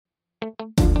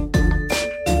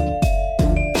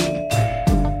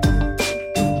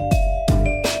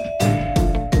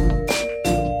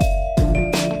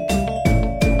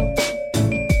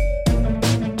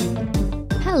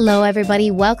Hello,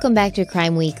 everybody. Welcome back to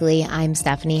Crime Weekly. I'm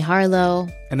Stephanie Harlow.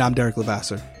 And I'm Derek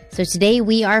Levasseur. So today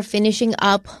we are finishing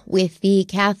up with the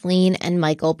Kathleen and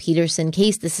Michael Peterson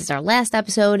case. This is our last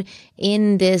episode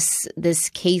in this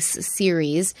case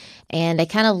series. And I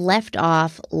kind of left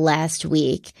off last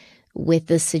week with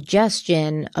the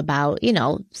suggestion about,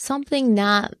 something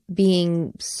not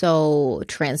being so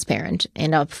transparent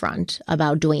and upfront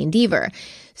about Duane Deaver.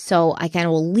 So I kind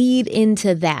of will lead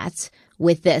into that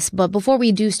with this. But before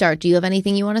we do start, do you have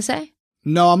anything you want to say?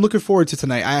 No, I'm looking forward to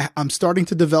tonight. I'm starting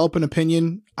to develop an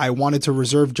opinion. I wanted to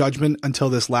reserve judgment until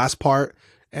this last part.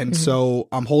 And so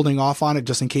I'm holding off on it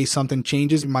just in case something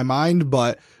changes in my mind.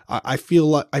 But I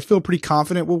feel pretty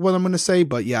confident with what I'm going to say.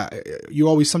 But yeah,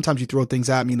 sometimes you throw things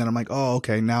at me and then I'm like, oh,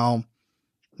 okay, now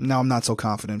I'm not so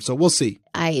confident. So we'll see.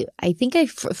 I think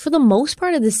for the most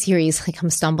part of the series, I'm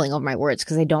stumbling over my words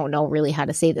because I don't know really how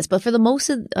to say this. But for the most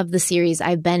of the series,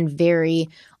 I've been very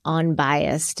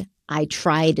unbiased. I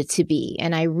tried to be,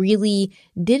 and I really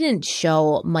didn't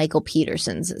show Michael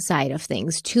Peterson's side of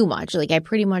things too much. I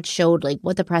pretty much showed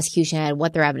what the prosecution had,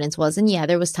 what their evidence was. And yeah,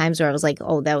 there was times where I was like,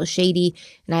 oh, that was shady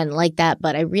and I didn't like that.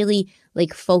 But I really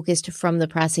focused from the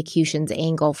prosecution's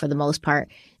angle for the most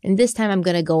part. And this time I'm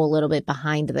going to go a little bit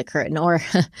behind the curtain or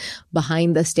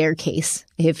behind the staircase,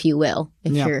 if you will,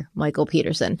 if you're Michael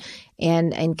Peterson,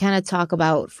 and kind of talk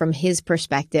about from his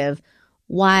perspective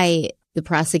why the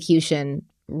prosecution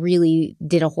really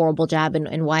did a horrible job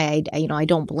and why I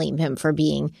don't blame him for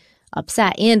being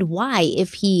upset, and why,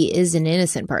 if he is an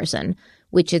innocent person,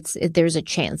 which there's a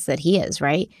chance that he is,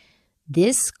 right?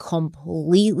 This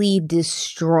completely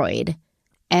destroyed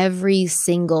every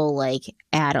single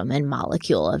atom and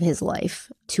molecule of his life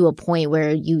to a point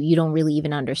where you don't really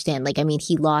even understand.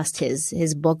 He lost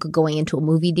his book going into a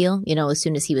movie deal, as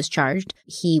soon as he was charged.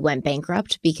 He went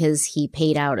bankrupt because he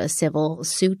paid out a civil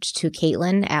suit to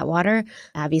Caitlin Atwater.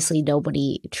 Obviously,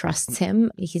 nobody trusts him.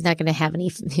 He's not going to have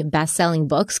any best-selling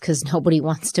books because nobody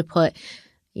wants to put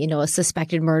a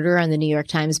suspected murderer on the New York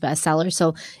Times bestseller.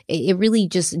 So it really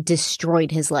just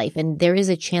destroyed his life. And there is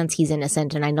a chance he's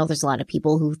innocent. And I know there's a lot of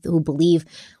people who believe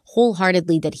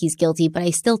wholeheartedly that he's guilty. But I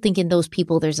still think in those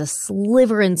people, there's a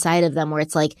sliver inside of them where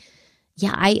it's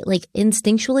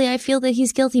instinctually, I feel that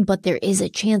he's guilty, but there is a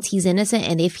chance he's innocent.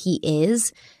 And if he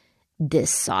is,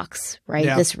 this sucks, right?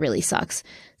 Yeah. This really sucks.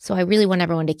 So I really want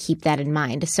everyone to keep that in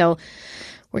mind. So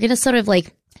we're going to sort of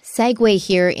segue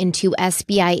here into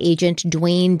SBI agent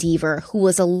Duane Deaver, who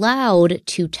was allowed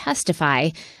to testify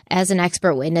as an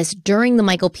expert witness during the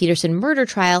Michael Peterson murder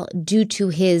trial due to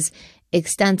his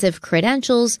extensive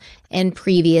credentials and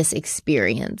previous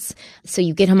experience. So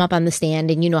you get him up on the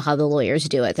stand and you know how the lawyers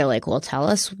do it. They're like, well, tell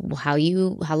us how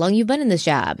long you've been in this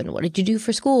job and what did you do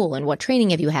for school and what training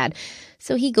have you had?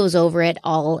 So he goes over it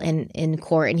all in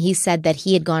court, and he said that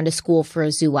he had gone to school for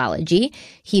zoology.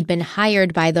 He'd been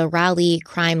hired by the Raleigh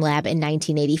Crime Lab in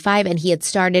 1985, and he had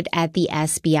started at the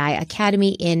SBI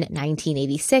Academy in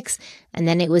 1986. And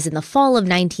then it was in the fall of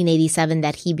 1987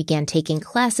 that he began taking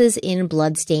classes in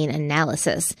bloodstain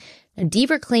analysis.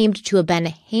 Deaver claimed to have been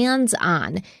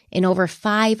hands-on in over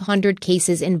 500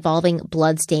 cases involving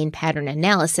bloodstain pattern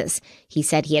analysis. He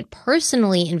said he had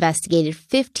personally investigated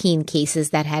 15 cases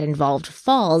that had involved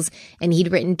falls, and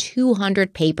he'd written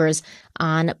 200 papers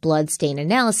on bloodstain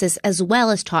analysis, as well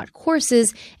as taught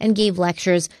courses and gave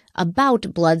lectures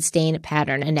about bloodstain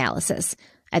pattern analysis.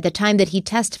 At the time that he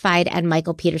testified at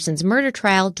Michael Peterson's murder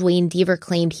trial, Duane Deaver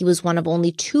claimed he was one of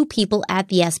only 2 people at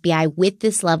the SBI with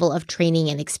this level of training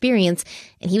and experience,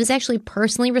 and he was actually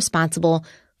personally responsible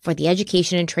for the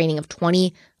education and training of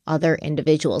 20 other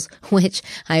individuals, which,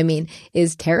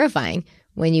 is terrifying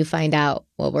when you find out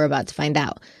what we're about to find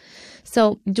out.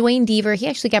 So Duane Deaver, he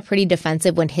actually got pretty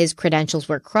defensive when his credentials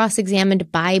were cross-examined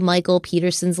by Michael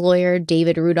Peterson's lawyer,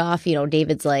 David Rudolph.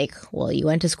 David's like, well, you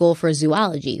went to school for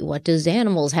zoology. What does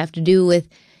animals have to do with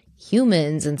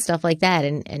humans and stuff like that?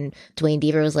 And Duane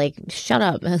Deaver was like, shut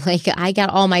up. I got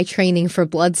all my training for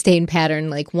bloodstain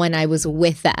pattern, when I was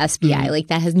with the SBI.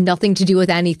 That has nothing to do with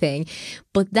anything.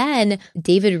 But then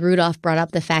David Rudolph brought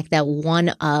up the fact that one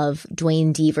of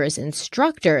Duane Deaver's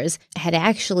instructors had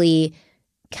actually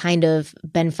kind of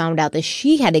been found out that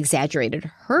she had exaggerated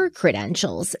her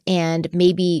credentials, and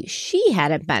maybe she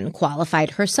hadn't been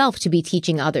qualified herself to be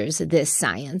teaching others this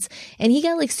science. And he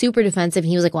got super defensive, and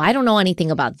he was like, well, I don't know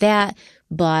anything about that,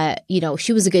 but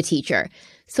she was a good teacher.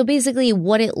 So basically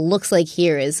what it looks like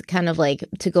here is kind of like,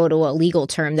 to go to a legal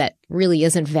term that really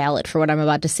isn't valid for what I'm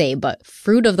about to say, but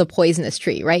fruit of the poisonous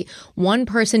tree, right? One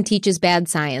person teaches bad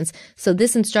science. So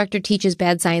this instructor teaches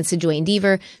bad science to Duane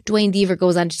Deaver. Duane Deaver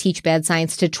goes on to teach bad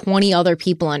science to 20 other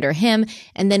people under him.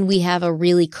 And then we have a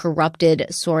really corrupted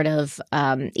sort of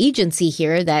agency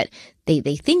here that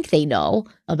they think they know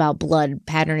about blood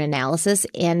pattern analysis,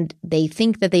 and they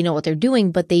think that they know what they're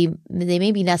doing, but they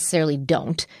maybe necessarily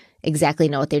don't exactly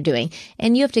know what they're doing.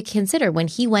 And you have to consider, when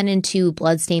he went into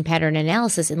blood stain pattern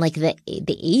analysis in like the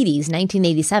 80s,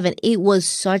 1987, it was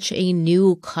such a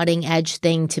new cutting edge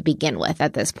thing to begin with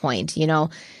at this point. You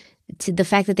know, to the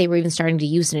fact that they were even starting to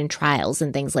use it in trials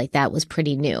and things like that was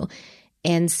pretty new.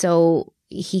 And so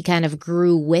he kind of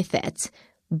grew with it.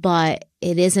 But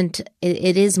it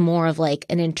is more of like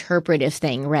an interpretive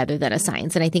thing rather than a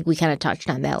science. And I think we kind of touched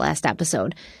on that last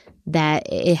episode, that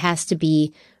it has to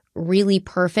be really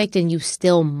perfect and you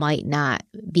still might not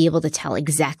be able to tell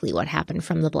exactly what happened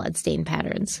from the blood stain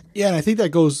patterns. Yeah, and I think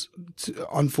that goes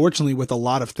unfortunately with a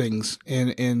lot of things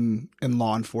in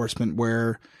law enforcement,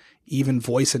 where even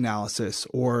voice analysis,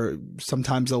 or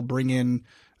sometimes they'll bring in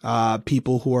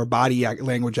people who are body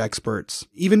language experts,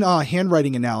 even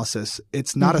handwriting analysis.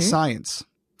 It's not a science.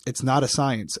 It's not a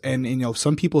science. And, you know,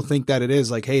 some people think that it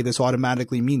is, like, hey, this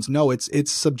automatically means. No,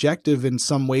 it's subjective in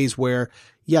some ways, where,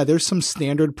 yeah, there's some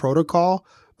standard protocol,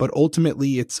 but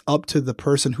ultimately it's up to the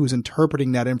person who's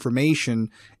interpreting that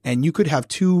information. And you could have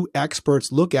two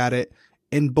experts look at it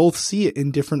and both see it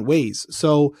in different ways.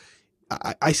 So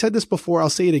I said this before, I'll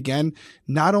say it again.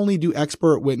 Not only do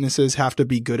expert witnesses have to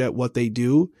be good at what they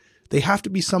do, they have to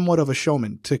be somewhat of a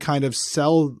showman to kind of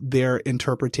sell their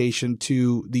interpretation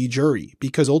to the jury,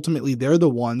 because ultimately they're the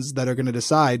ones that are going to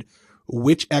decide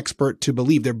which expert to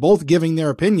believe. They're both giving their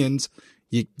opinions.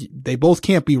 They both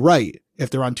can't be right if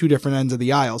they're on two different ends of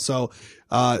the aisle. So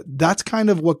that's kind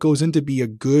of what goes into being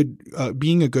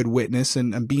a good witness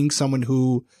and being someone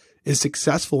who is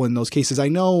successful in those cases. I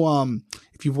know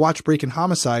if you've watched Breaking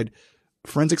Homicide,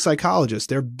 forensic psychologists,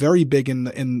 they're very big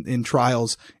in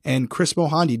trials. And Chris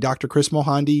Mohandi, Dr. Chris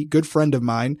Mohandi, good friend of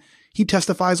mine, he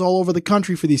testifies all over the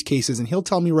country for these cases. And he'll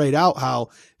tell me right out how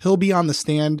he'll be on the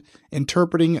stand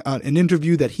interpreting an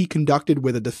interview that he conducted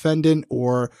with a defendant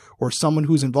or someone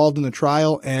who's involved in the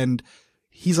trial. And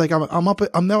he's like, I'm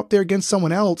up there against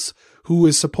someone else who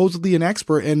is supposedly an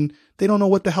expert, and they don't know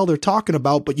what the hell they're talking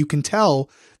about, but you can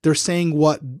tell they're saying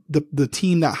what the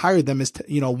team that hired them is,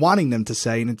 wanting them to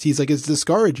say. And he's like, it's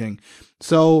discouraging.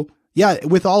 So yeah,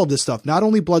 with all of this stuff, not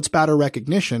only blood spatter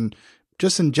recognition,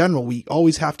 just in general, we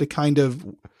always have to kind of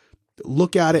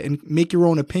look at it and make your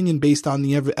own opinion based on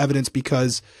the evidence,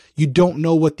 because you don't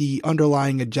know what the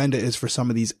underlying agenda is for some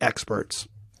of these experts.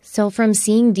 So from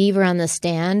seeing Deaver on the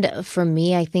stand, for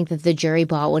me, I think that the jury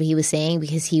bought what he was saying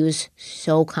because he was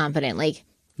so confident. Like,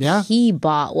 yeah, he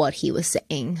bought what he was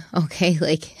saying. Okay.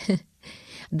 Like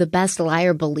the best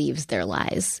liar believes their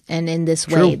lies. And in this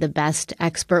way, the best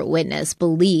expert witness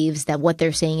believes that what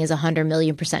they're saying is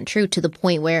 100,000,000% true, to the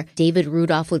point where David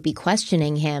Rudolph would be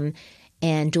questioning him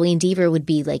and Duane Deaver would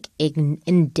be like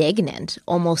indignant,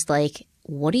 almost like,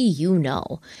 what do you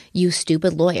know, you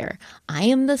stupid lawyer? I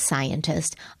am the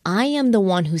scientist. I am the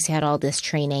one who's had all this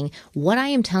training. What I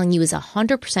am telling you is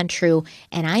 100% true,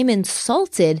 and I'm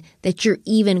insulted that you're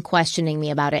even questioning me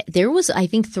about it. There was, I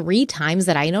think, 3 times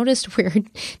that I noticed where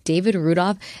David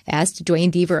Rudolph asked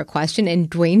Duane Deaver a question, and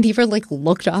Duane Deaver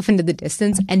looked off into the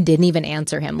distance and didn't even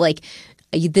answer him.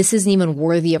 This isn't even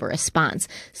worthy of a response.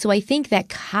 So I think that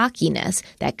cockiness,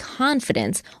 that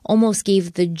confidence, almost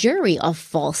gave the jury a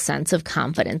false sense of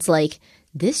confidence. Like,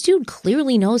 this dude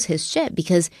clearly knows his shit,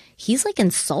 because he's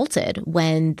insulted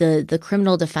when the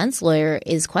criminal defense lawyer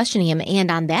is questioning him.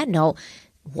 And on that note,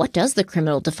 what does the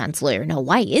criminal defense lawyer know?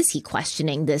 Why is he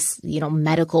questioning this,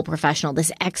 medical professional,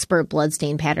 this expert blood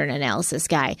stain pattern analysis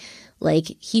guy?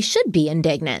 He should be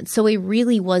indignant. So it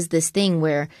really was this thing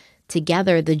where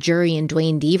together, the jury and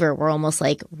Duane Deaver were almost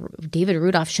like, David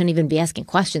Rudolph shouldn't even be asking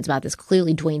questions about this.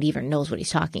 Clearly, Duane Deaver knows what he's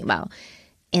talking about.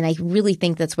 And I really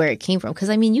think that's where it came from. Because,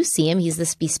 you see him. He's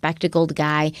this bespectacled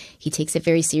guy. He takes it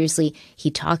very seriously.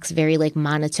 He talks very,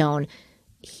 monotone.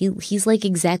 He's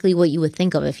exactly what you would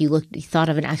think of if you thought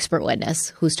of an expert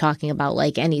witness who's talking about,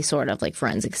 any sort of,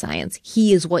 forensic science.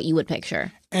 He is what you would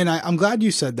picture. And I'm glad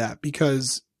you said that,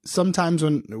 because sometimes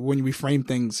when we frame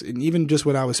things, and even just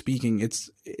when I was speaking,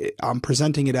 I'm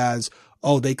presenting it as,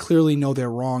 oh, they clearly know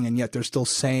they're wrong, and yet they're still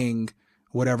saying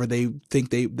whatever they think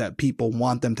that people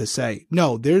want them to say.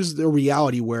 No, there's the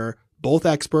reality where both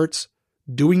experts,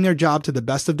 doing their job to the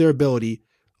best of their ability,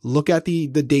 look at the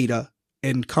data,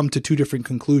 and come to two different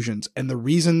conclusions. And the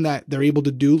reason that they're able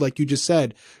to do, like you just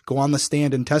said, go on the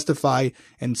stand and testify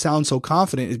and sound so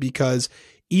confident is because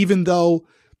even though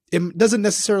it doesn't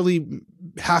necessarily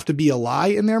have to be a lie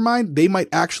in their mind, they might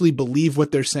actually believe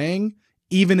what they're saying,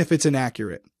 even if it's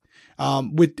inaccurate.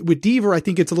 With Deaver, I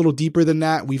think it's a little deeper than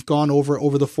that. We've gone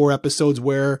over the 4 episodes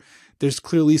where there's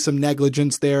clearly some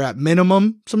negligence there, at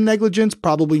minimum, some negligence,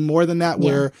 probably more than that,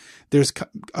 where there's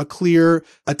a clear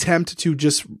attempt to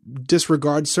just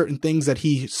disregard certain things that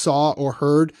he saw or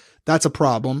heard. That's a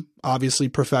problem, obviously,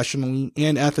 professionally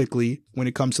and ethically when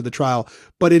it comes to the trial.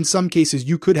 But in some cases,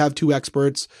 you could have 2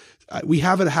 experts. We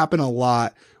have it happen a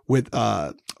lot with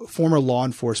former law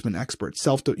enforcement experts,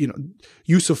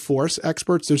 use of force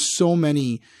experts. There's so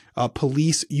many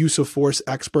police use of force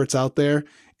experts out there,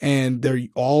 and they're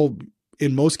all,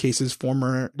 in most cases,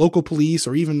 former local police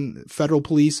or even federal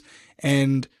police.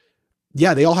 And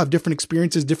yeah, they all have different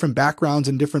experiences, different backgrounds,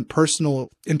 and different personal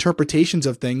interpretations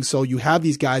of things. So you have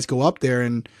these guys go up there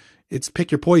and it's pick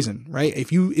your poison, right?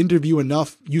 If you interview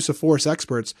enough use of force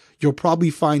experts, you'll probably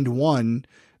find one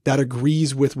that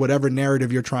agrees with whatever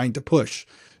narrative you're trying to push.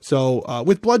 So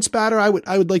with blood spatter, I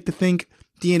would like to think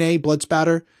DNA, blood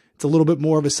spatter, it's a little bit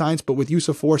more of a science, but with use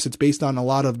of force, it's based on a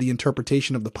lot of the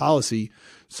interpretation of the policy.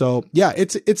 So yeah,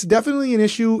 it's definitely an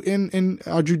issue in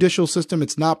our judicial system.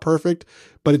 It's not perfect,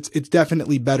 but it's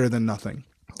definitely better than nothing.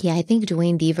 Yeah, I think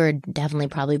Duane Deaver definitely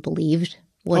probably believed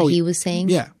what he was saying.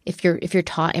 Yeah. If you're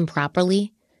taught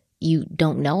improperly, you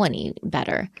don't know any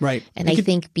better. Right. And I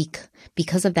think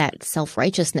because of that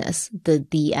self-righteousness,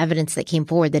 the evidence that came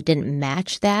forward that didn't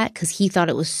match that, because he thought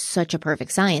it was such a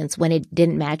perfect science, when it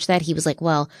didn't match that, he was like,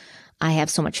 well, I have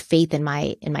so much faith in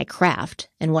my craft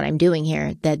and what I'm doing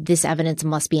here that this evidence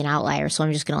must be an outlier. So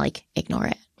I'm just going to ignore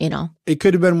it, It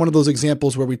could have been one of those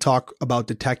examples where we talk about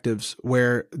detectives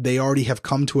where they already have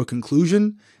come to a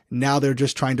conclusion. Now they're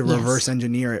just trying to reverse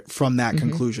engineer it from that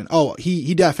conclusion. Oh,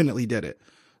 he definitely did it.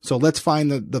 So let's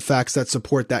find the facts that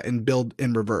support that and build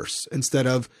in reverse, instead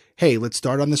of, hey, let's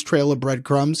start on this trail of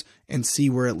breadcrumbs and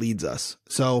see where it leads us.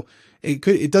 So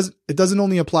it doesn't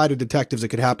only apply to detectives. It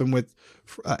could happen with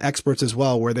experts as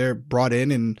well, where they're brought in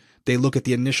and they look at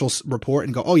the initial report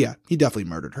and go, oh yeah, he definitely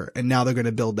murdered her. And now they're going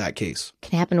to build that case.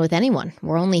 Can happen with anyone.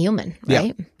 We're only human,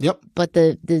 right? Yeah. Yep. But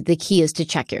the key is to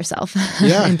check yourself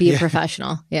and be a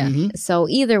professional. Yeah. Mm-hmm. So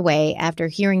either way, after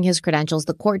hearing his credentials,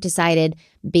 the court decided,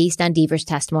 based on Deaver's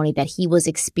testimony, that he was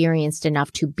experienced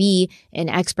enough to be an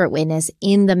expert witness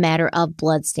in the matter of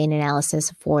bloodstain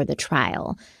analysis for the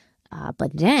trial.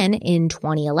 But then in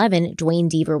 2011, Duane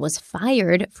Deaver was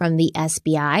fired from the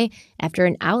SBI after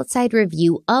an outside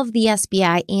review of the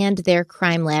SBI and their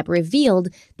crime lab revealed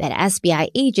that SBI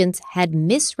agents had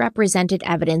misrepresented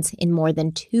evidence in more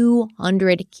than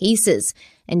 200 cases.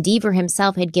 And Deaver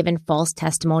himself had given false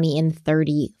testimony in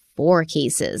 34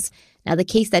 cases. Now, the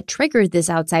case that triggered this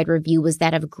outside review was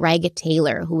that of Greg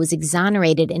Taylor, who was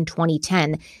exonerated in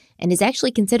 2010 and is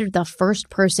actually considered the first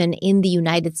person in the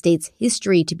United States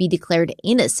history to be declared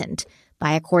innocent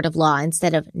by a court of law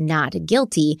instead of not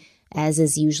guilty, as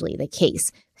is usually the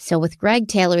case. So with Greg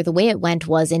Taylor, the way it went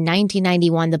was in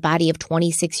 1991, the body of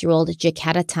 26-year-old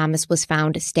Jacquetta Thomas was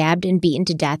found stabbed and beaten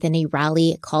to death in a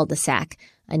Raleigh cul-de-sac.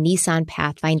 A Nissan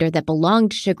Pathfinder that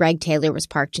belonged to Greg Taylor was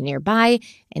parked nearby,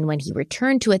 and when he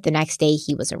returned to it the next day,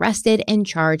 he was arrested and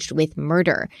charged with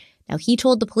murder. Now, he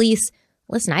told the police,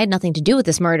 listen, I had nothing to do with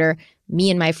this murder. Me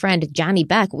and my friend Johnny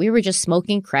Beck, we were just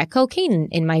smoking crack cocaine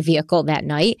in my vehicle that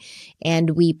night, and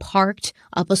we parked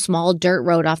up a small dirt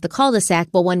road off the cul-de-sac,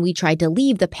 but when we tried to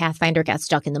leave, the Pathfinder got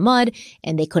stuck in the mud,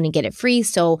 and they couldn't get it free,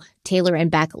 so Taylor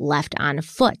and Beck left on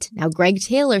foot. Now, Greg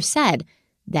Taylor said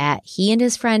that he and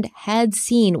his friend had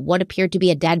seen what appeared to be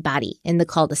a dead body in the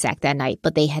cul-de-sac that night,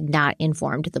 but they had not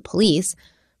informed the police,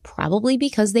 probably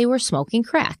because they were smoking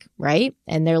crack, right?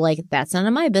 And they're like, that's none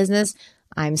of my business.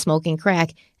 I'm smoking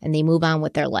crack, and they move on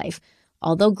with their life.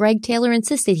 Although Greg Taylor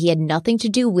insisted he had nothing to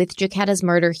do with Jacquetta's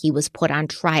murder, he was put on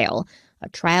trial, a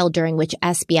trial during which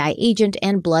SBI agent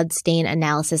and blood stain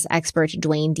analysis expert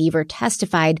Duane Deaver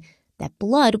testified that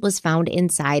blood was found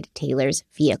inside Taylor's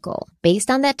vehicle. Based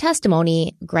on that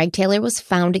testimony, Greg Taylor was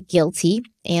found guilty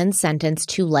and sentenced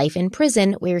to life in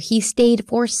prison, where he stayed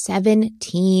for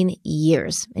 17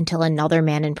 years until another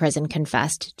man in prison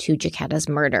confessed to Jacquetta's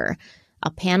murder. A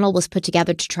panel was put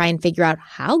together to try and figure out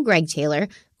how Greg Taylor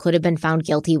could have been found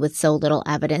guilty with so little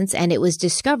evidence, and it was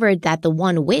discovered that the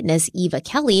one witness, Eva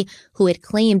Kelly, who had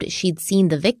claimed she'd seen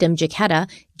the victim, Jacquetta,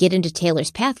 get into Taylor's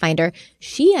Pathfinder,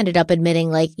 she ended up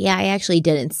admitting, yeah, I actually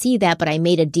didn't see that, but I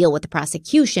made a deal with the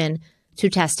prosecution to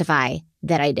testify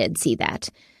that I did see that.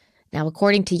 Now,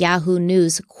 according to Yahoo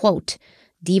News, quote,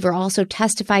 Deaver also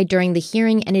testified during the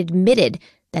hearing and admitted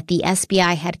that the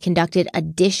SBI had conducted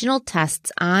additional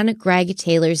tests on Greg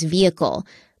Taylor's vehicle,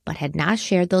 but had not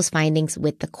shared those findings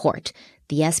with the court.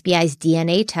 The SBI's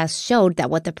DNA test showed that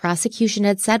what the prosecution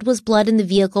had said was blood in the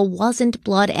vehicle wasn't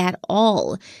blood at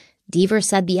all. Deaver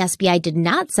said the SBI did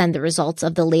not send the results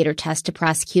of the later test to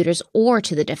prosecutors or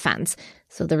to the defense,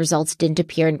 so the results didn't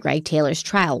appear in Greg Taylor's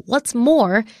trial. What's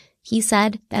more, he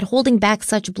said that holding back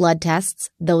such blood tests,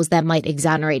 those that might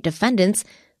exonerate defendants,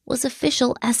 was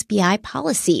official SBI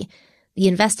policy. The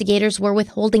investigators were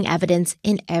withholding evidence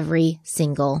in every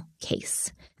single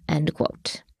case. End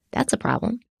quote. That's a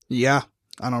problem. Yeah,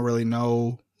 I don't really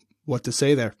know what to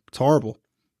say there. It's horrible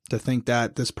to think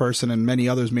that this person and many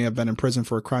others may have been in prison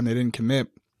for a crime they didn't commit.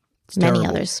 It's many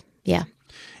terrible. Others, yeah.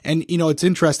 And, it's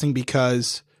interesting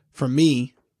because for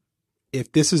me,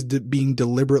 if this is being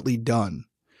deliberately done,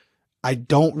 I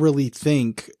don't really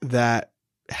think that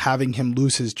having him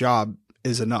lose his job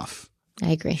is enough.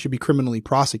 I agree. He should be criminally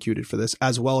prosecuted for this,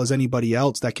 as well as anybody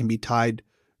else that can be tied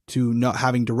to not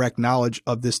having direct knowledge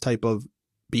of this type of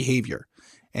behavior.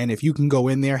 And if you can go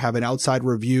in there, have an outside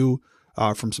review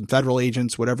from some federal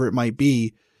agents, whatever it might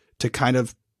be, to kind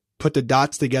of put the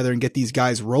dots together and get these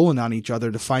guys rolling on each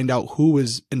other to find out who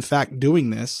is in fact doing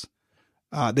this,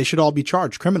 they should all be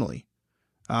charged criminally.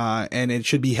 And it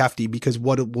should be hefty, because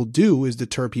what it will do is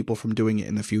deter people from doing it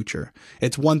in the future.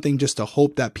 It's one thing just to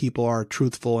hope that people are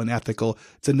truthful and ethical.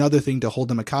 It's another thing to hold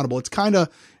them accountable. It's kind of,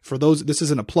 for those, this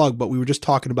isn't a plug, but we were just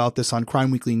talking about this on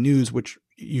Crime Weekly News, which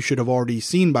you should have already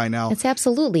seen by now. It's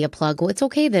absolutely a plug. Well, it's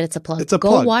okay that it's a plug. It's a Go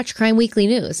plug. Watch Crime Weekly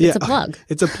News. It's a plug.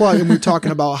 It's a plug. And we're talking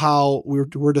about how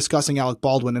we're discussing Alec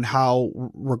Baldwin and how,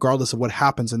 regardless of what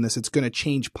happens in this, it's going to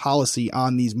change policy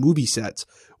on these movie sets.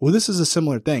 Well, this is a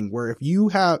similar thing where if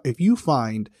you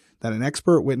find that an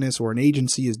expert witness or an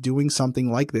agency is doing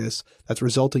something like this that's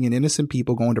resulting in innocent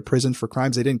people going to prison for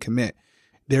crimes they didn't commit,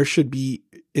 there should be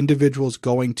individuals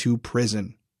going to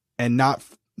prison, and not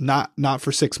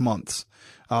for 6 months.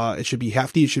 It should be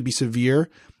hefty. It should be severe,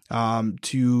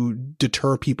 to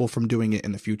deter people from doing it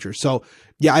in the future. So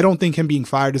yeah, I don't think him being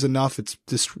fired is enough. It's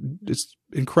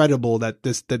incredible that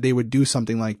they would do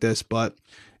something like this, but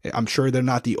I'm sure they're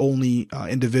not the only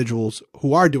individuals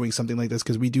who are doing something like this,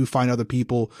 because we do find other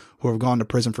people who have gone to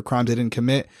prison for crimes they didn't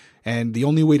commit. And the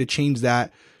only way to change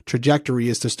that trajectory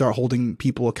is to start holding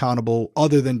people accountable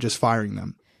other than just firing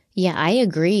them. Yeah, I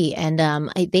agree. And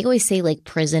they always say like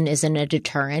prison isn't a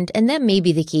deterrent, and that may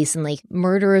be the case in like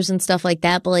murderers and stuff like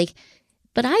that. But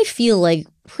I feel like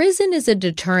prison is a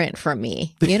deterrent for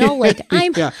me. Like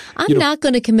I'm not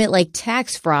going to commit like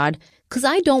tax fraud because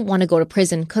I don't want to go to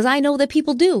prison, because I know that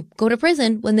people do go to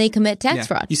prison when they commit tax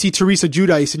fraud. You see Teresa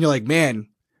Giudice and you're like, man,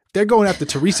 they're going after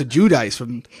Teresa Giudice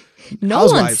from No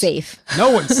Housewives. One's safe.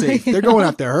 No one's safe. They're going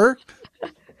after her.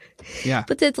 Yeah.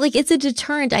 But it's a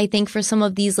deterrent, I think, for some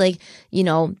of these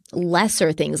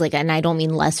lesser things, and I don't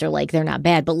mean lesser like they're not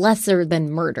bad, but lesser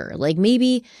than murder. Like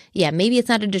maybe it's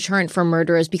not a deterrent for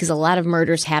murderers because a lot of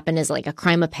murders happen as like a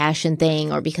crime of passion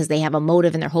thing, or because they have a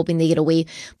motive and they're hoping they get away.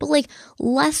 But like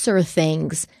lesser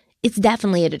things, it's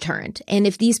definitely a deterrent. And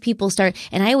if these people start,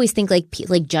 and I always think like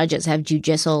judges have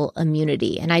judicial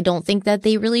immunity, and I don't think that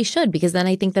they really should, because then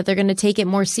I think that they're going to take it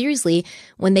more seriously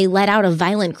when they let out a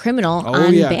violent criminal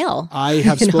on bail. I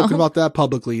have spoken about that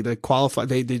publicly. They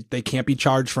can't be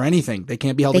charged for anything. They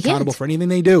can't be held accountable for anything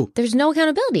they do. There's no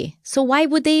accountability. So why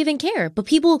would they even care? But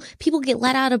people get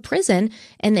let out of prison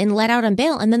and let out on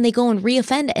bail, and then they go and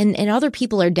reoffend, and other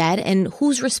people are dead. And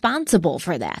who's responsible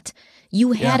for that?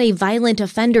 You had a violent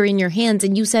offender in your hands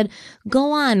and you said,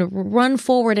 go on, run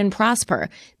forward and prosper.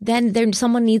 Then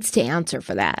someone needs to answer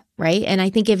for that, right? And I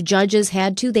think if judges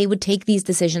had to, they would take these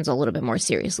decisions a little bit more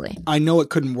seriously. I know it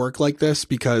couldn't work like this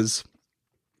because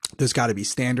there's got to be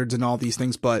standards and all these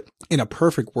things. But in a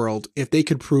perfect world, if they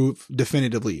could prove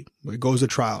definitively, it goes to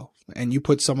trial, and you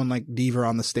put someone like Deaver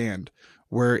on the stand,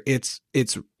 where it's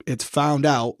found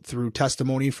out through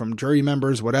testimony from jury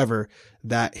members, whatever,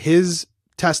 that his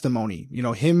testimony,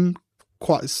 him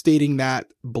stating that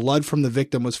blood from the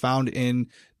victim was found in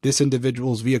this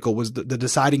individual's vehicle was the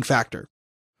deciding factor.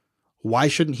 Why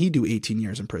shouldn't he do 18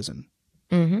 years in prison?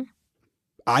 Mm-hmm.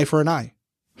 Eye for an eye.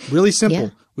 Really simple. Yeah.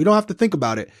 We don't have to think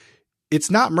about it.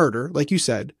 It's not murder, like you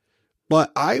said,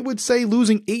 but I would say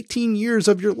losing 18 years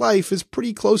of your life is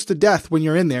pretty close to death when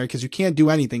you're in there, because you can't do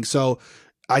anything. So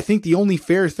I think the only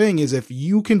fair thing is if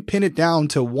you can pin it down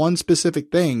to one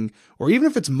specific thing, or even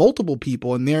if it's multiple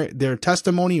people and their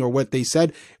testimony or what they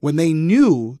said when they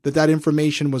knew that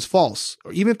information was false,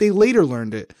 or even if they later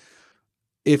learned it,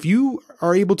 if you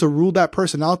are able to rule that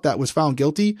person out that was found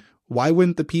guilty, why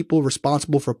wouldn't the people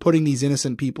responsible for putting these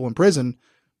innocent people in prison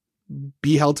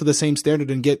be held to the same standard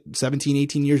and get 17,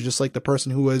 18 years, just like the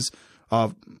person who was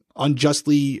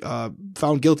unjustly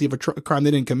found guilty of a crime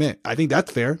they didn't commit? I think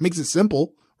that's fair. Makes it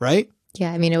simple, right?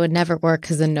 Yeah, I mean, it would never work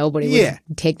because then nobody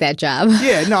would take that job.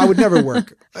 Yeah, no, it would never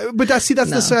work. But that's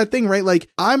the sad thing, right? Like,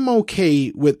 I'm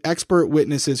okay with expert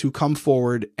witnesses who come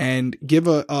forward and give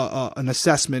an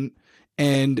assessment,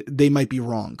 and they might be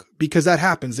wrong, because that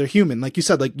happens. They're human. Like you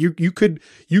said, like you could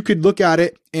look at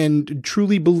it and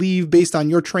truly believe based on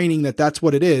your training that that's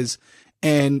what it is,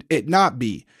 and it not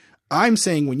be. I'm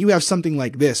saying when you have something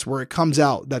like this, where it comes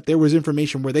out that there was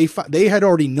information where they had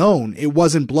already known it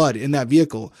wasn't blood in that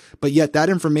vehicle, but yet that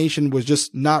information was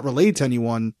just not relayed to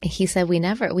anyone. He said,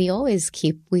 we always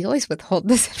withhold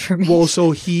this information. Well,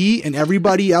 so he and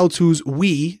everybody else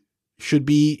should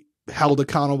be held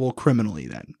accountable criminally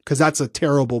then, because that's a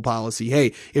terrible policy.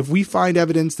 Hey, if we find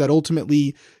evidence that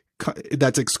ultimately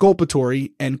that's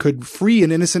exculpatory and could free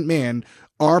an innocent man,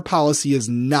 our policy is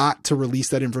not to release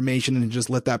that information and just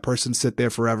let that person sit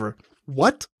there forever.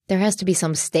 What? There has to be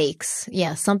some stakes.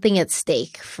 Yeah, something at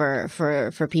stake for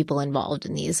people involved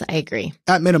in these. I agree.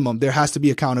 At minimum, there has to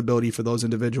be accountability for those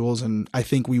individuals, and I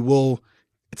think we will.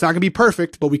 It's not going to be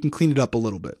perfect, but we can clean it up a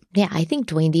little bit. Yeah, I think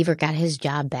Duane Deaver got his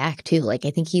job back too. Like,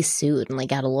 I think he sued and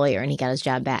got a lawyer and he got his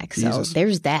job back. So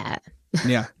there's that.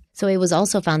 Yeah. So it was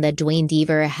also found that Duane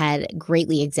Deaver had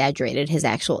greatly exaggerated his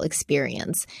actual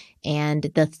experience. And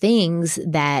the things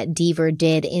that Deaver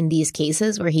did in these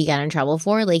cases where he got in trouble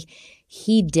for, like,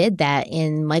 he did that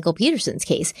in Michael Peterson's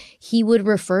case. He would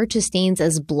refer to stains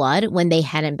as blood when they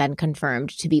hadn't been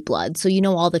confirmed to be blood. So,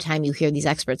 all the time you hear these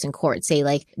experts in court say,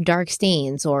 like, dark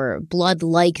stains or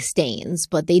blood-like stains,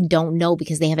 but they don't know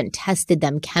because they haven't tested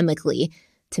them chemically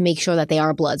to make sure that they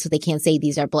are blood, so they can't say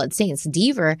these are blood stains.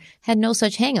 Deaver had no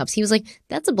such hangups. He was like,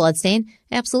 that's a blood stain.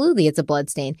 Absolutely, it's a blood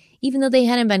stain, even though they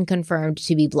hadn't been confirmed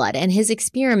to be blood. And his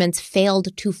experiments failed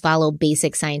to follow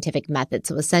basic scientific methods.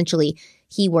 So essentially,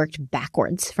 he worked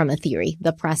backwards from a theory,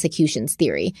 the prosecution's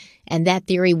theory. And that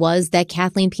theory was that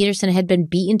Kathleen Peterson had been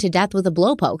beaten to death with a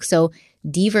blowpoke. So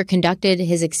Deaver conducted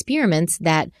his experiments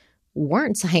that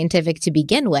weren't scientific to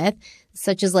begin with,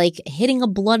 such as like hitting a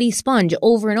bloody sponge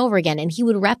over and over again. And he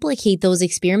would replicate those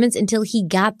experiments until he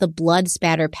got the blood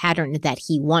spatter pattern that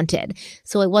he wanted.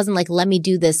 So it wasn't like, let me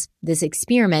do this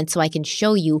experiment so I can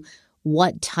show you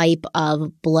what type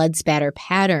of blood spatter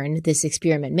pattern this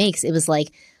experiment makes. It was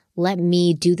like, let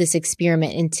me do this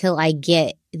experiment until I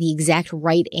get the exact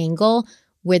right angle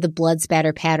where the blood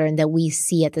spatter pattern that we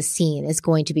see at the scene is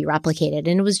going to be replicated.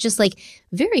 And it was just like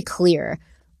very clear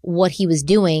what he was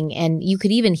doing. And you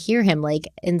could even hear him like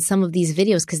in some of these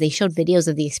videos, because they showed videos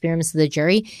of the experiments to the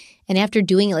jury. And after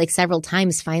doing it like several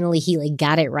times, finally he like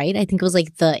got it right. I think it was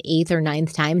like the 8th or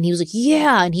 9th time. And he was like,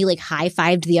 yeah. And he like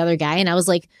high-fived the other guy. And I was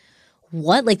like,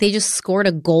 what? Like they just scored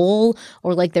a goal,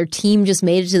 or like their team just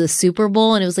made it to the Super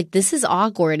Bowl. And it was like, this is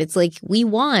awkward. It's like, we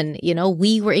won,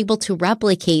 we were able to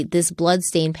replicate this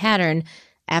bloodstain pattern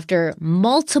after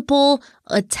multiple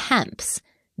attempts.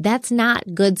 That's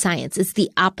not good science. It's the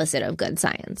opposite of good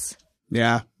science.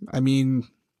 Yeah. I mean,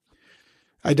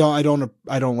 I don't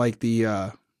like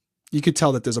the, you could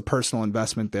tell that there's a personal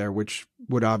investment there, which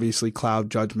would obviously cloud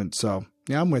judgment. So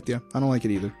yeah, I'm with you. I don't like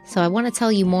it either. So I want to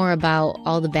tell you more about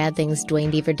all the bad things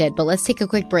Duane Deaver did, but let's take a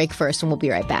quick break first and we'll be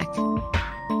right back.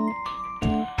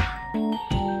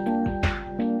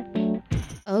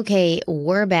 Okay,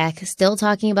 we're back, still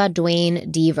talking about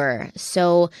Duane Deaver.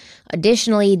 So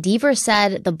additionally, Deaver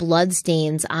said the blood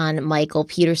stains on Michael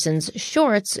Peterson's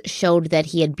shorts showed that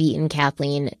he had beaten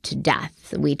Kathleen to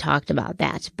death. We talked about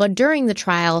that. But during the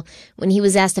trial, when he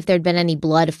was asked if there'd been any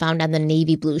blood found on the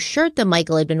navy blue shirt that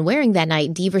Michael had been wearing that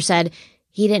night, Deaver said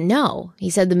he didn't know.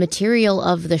 He said the material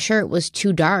of the shirt was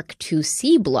too dark to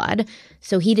see blood,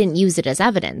 so he didn't use it as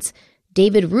evidence.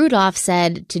 David Rudolph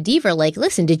said to Deaver, like,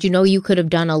 listen, did you know you could have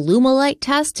done a Lumilite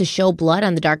test to show blood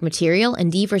on the dark material?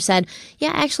 And Deaver said,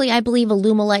 yeah, actually, I believe a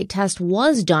Lumilite test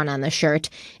was done on the shirt.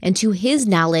 And to his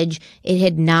knowledge, it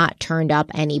had not turned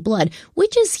up any blood,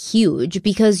 which is huge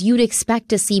because you'd expect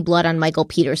to see blood on Michael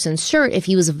Peterson's shirt if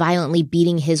he was violently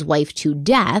beating his wife to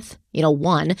death,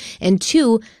 one. And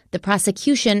two, the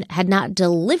prosecution had not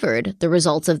delivered the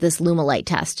results of this Lumilite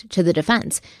test to the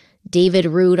defense. David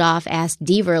Rudolph asked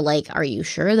Deaver, like, are you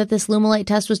sure that this Lumilite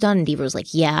test was done? And Deaver was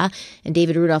like, yeah. And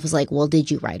David Rudolph was like, well, did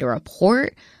you write a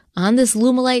report on this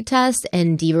Lumilite test?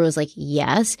 And Deaver was like,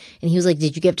 yes. And he was like,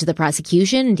 did you give it to the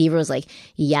prosecution? And Deaver was like,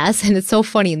 yes. And it's so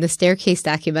funny in the Staircase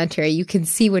documentary, you can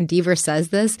see when Deaver says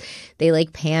this, they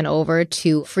like pan over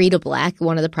to Frida Black,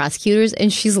 one of the prosecutors,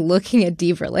 and she's looking at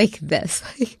Deaver like this.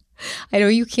 I know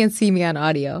you can't see me on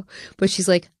audio, but she's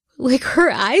like her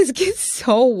eyes get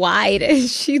so wide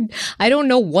and I don't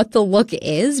know what the look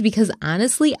is because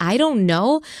honestly, I don't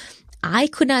know. I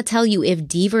could not tell you if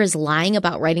Deaver is lying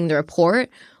about writing the report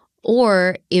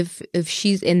or if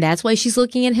she's, and that's why she's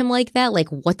looking at him like that. Like,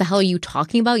 what the hell are you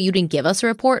talking about? You didn't give us a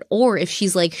report. Or if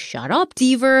she's like, shut up,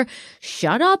 Deaver,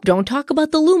 shut up. Don't talk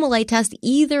about the Lumelite test.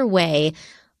 Either way,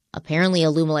 apparently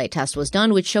a Lumelite test was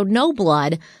done, which showed no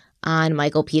blood on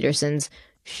Michael Peterson's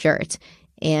shirt.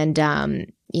 And,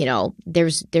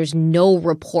 there's no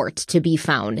report to be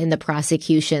found in the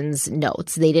prosecution's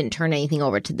notes. They didn't turn anything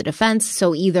over to the defense.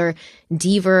 So either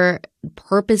Deaver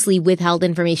purposely withheld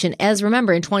information, as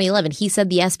remember in 2011, he said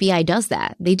the SBI does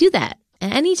that. They do that.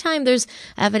 And anytime there's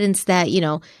evidence that,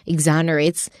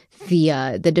 exonerates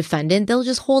the defendant, they'll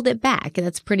just hold it back.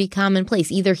 That's pretty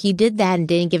commonplace. Either he did that and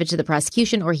didn't give it to the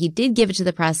prosecution, or he did give it to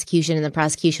the prosecution and the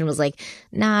prosecution was like,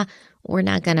 nah, we're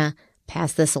not gonna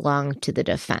pass this along to the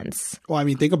defense. Well, I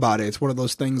mean, think about it. It's one of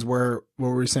those things where what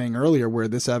we were saying earlier, where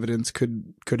this evidence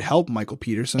could help Michael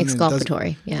Peterson.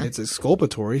 Exculpatory, yeah. It's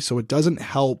exculpatory, so it doesn't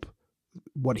help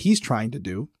what he's trying to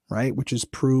do, right? Which is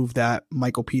prove that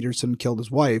Michael Peterson killed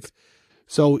his wife.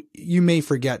 So you may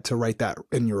forget to write that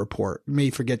in your report. You may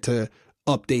forget to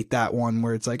update that one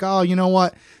where it's like, oh, you know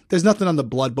what? There's nothing on the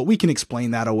blood, but we can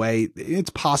explain that away. It's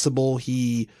possible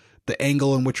the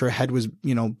angle in which her head was,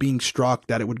 being struck,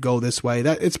 that it would go this way.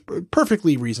 That it's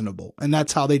perfectly reasonable. And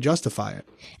that's how they justify it.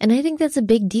 And I think that's a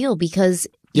big deal because,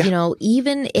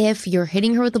 even if you're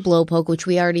hitting her with a blow poke, which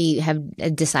we already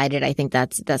have decided, I think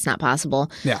that's not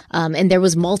possible. Yeah. And there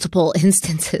was multiple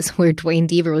instances where Duane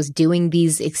Deaver was doing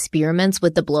these experiments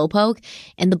with the blow poke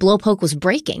and the blow poke was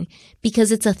breaking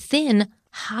because it's a thin,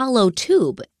 hollow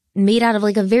tube made out of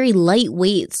like a very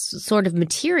lightweight sort of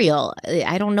material.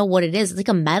 I don't know what it is. It's like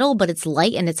a metal, but it's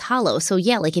light and it's hollow. So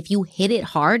yeah, like if you hit it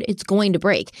hard, it's going to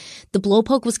break. The blow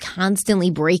poke was constantly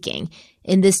breaking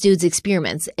in this dude's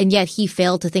experiments. And yet he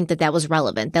failed to think that that was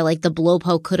relevant, that like the blow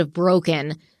poke could have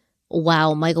broken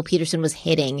while Michael Peterson was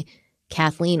hitting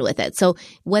Kathleen with it. So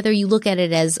whether you look at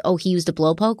it as, oh, he used a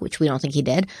blow poke, which we don't think he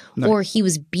did, or he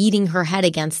was beating her head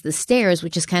against the stairs,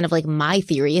 which is kind of like my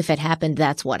theory. If it happened,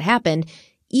 that's what happened.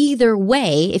 Either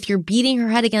way, if you're beating her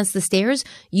head against the stairs,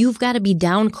 you've got to be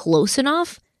down close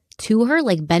enough to her,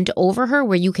 like bent over her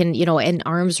where you can, in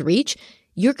arm's reach.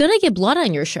 You're going to get blood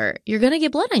on your shirt.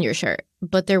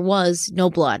 But there was no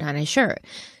blood on his shirt.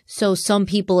 So some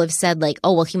people have said like,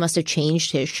 oh, well, he must have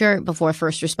changed his shirt before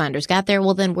first responders got there.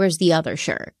 Well, then where's the other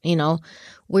shirt?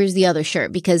 Where's the other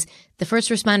shirt? Because the first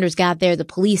responders got there, the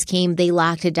police came, they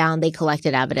locked it down, they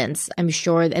collected evidence, I'm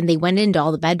sure, and they went into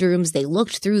all the bedrooms, they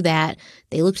looked through that,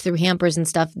 they looked through hampers and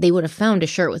stuff. They would have found a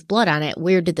shirt with blood on it.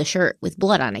 Where did the shirt with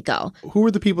blood on it go? Who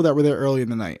were the people that were there early in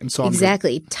the night and saw him?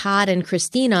 Exactly. Todd and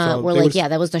Christina were like, yeah,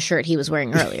 that was the shirt he was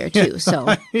wearing earlier too.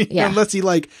 So, yeah. Unless he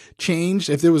like changed,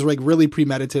 if it was like really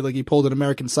premeditated, like he pulled an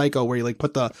American Psycho where he like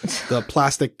put the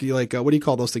plastic, like, what do you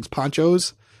call those things?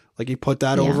 Ponchos? Like he put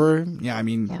that over. Yeah, I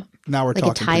mean, now we're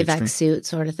like talking a Tyvek suit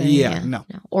sort of thing. Yeah, no.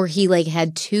 Or he like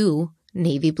had two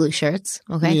navy blue shirts.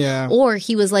 Okay. Yeah. Or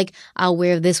he was like, I'll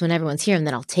wear this when everyone's here and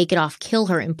then I'll take it off, kill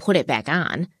her and put it back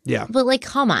on. Yeah. But like,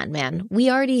 come on, man. We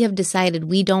already have decided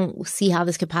we don't see how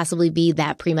this could possibly be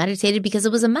that premeditated because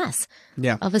it was a mess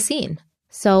of a scene.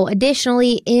 So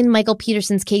additionally, in Michael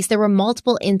Peterson's case, there were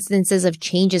multiple instances of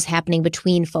changes happening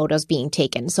between photos being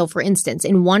taken. So for instance,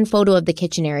 in one photo of the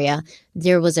kitchen area,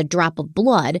 there was a drop of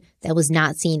blood that was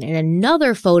not seen in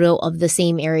another photo of the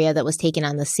same area that was taken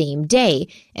on the same day.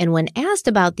 And when asked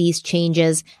about these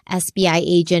changes, SBI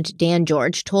agent Dan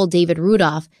George told David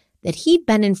Rudolph that he'd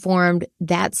been informed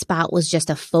that spot was just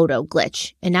a photo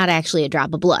glitch and not actually a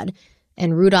drop of blood.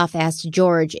 And Rudolph asked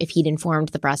George if he'd informed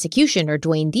the prosecution or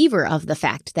Duane Deaver of the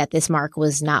fact that this mark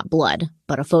was not blood,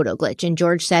 but a photo glitch. And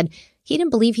George said he didn't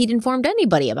believe he'd informed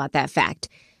anybody about that fact.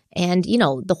 And,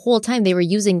 the whole time they were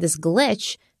using this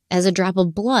glitch as a drop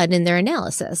of blood in their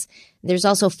analysis. There's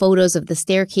also photos of the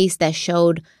staircase that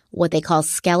showed what they call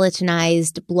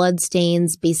skeletonized blood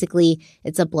stains. Basically,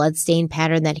 it's a blood stain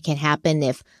pattern that can happen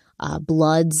if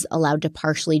blood's allowed to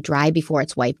partially dry before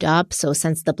it's wiped up. So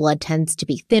since the blood tends to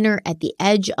be thinner at the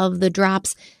edge of the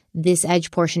drops, this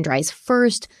edge portion dries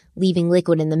first, leaving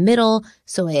liquid in the middle.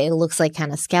 So it looks like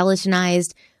kind of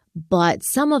skeletonized. But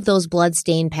some of those blood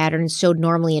stain patterns showed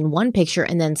normally in one picture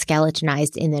and then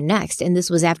skeletonized in the next. And this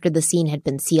was after the scene had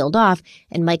been sealed off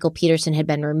and Michael Peterson had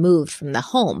been removed from the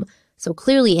home. So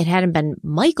clearly it hadn't been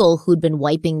Michael who'd been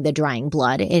wiping the drying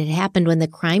blood. It had happened when the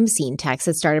crime scene techs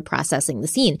had started processing the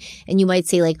scene. And you might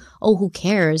say like, oh, who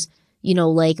cares?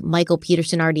 Like Michael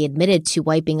Peterson already admitted to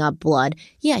wiping up blood.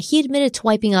 Yeah, he admitted to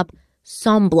wiping up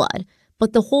some blood.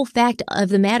 But the whole fact of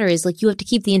the matter is, like, you have to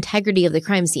keep the integrity of the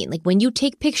crime scene. Like, when you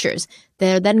take pictures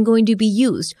that are then going to be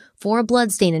used for a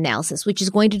bloodstain analysis, which is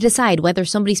going to decide whether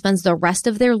somebody spends the rest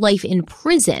of their life in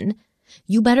prison,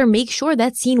 you better make sure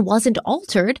that scene wasn't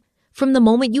altered from the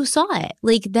moment you saw it.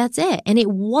 Like, that's it. And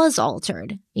it was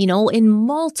altered, in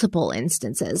multiple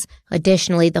instances.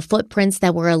 Additionally, the footprints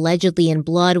that were allegedly in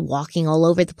blood walking all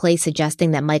over the place,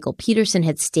 suggesting that Michael Peterson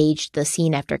had staged the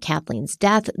scene after Kathleen's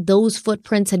death, those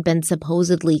footprints had been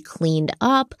supposedly cleaned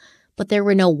up, but there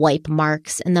were no wipe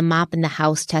marks, and the mop in the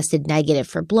house tested negative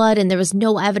for blood, and there was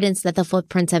no evidence that the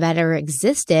footprints have ever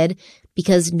existed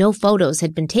because no photos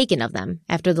had been taken of them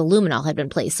after the luminol had been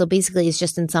placed. So basically, it's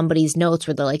just in somebody's notes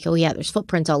where they're like, oh yeah, there's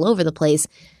footprints all over the place.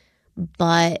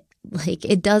 But like,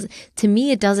 to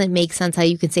me, it doesn't make sense how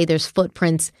you can say there's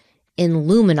footprints in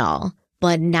luminol,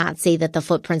 but not say that the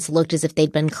footprints looked as if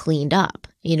they'd been cleaned up.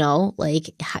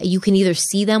 Like, you can either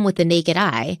see them with the naked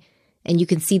eye and you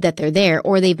can see that they're there,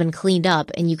 or they've been cleaned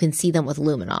up and you can see them with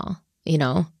luminol,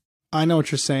 I know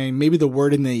what you're saying. Maybe the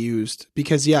wording they used,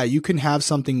 because yeah, you can have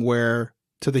something where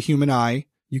to the human eye,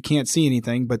 you can't see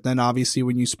anything, but then obviously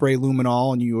when you spray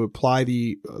luminol and you apply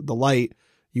the light,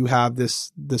 you have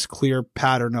this clear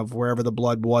pattern of wherever the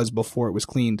blood was before it was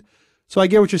cleaned. So I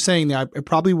get what you're saying there. It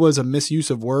probably was a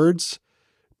misuse of words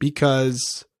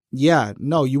because yeah,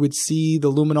 no, you would see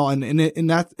the luminol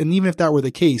and even if that were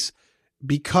the case,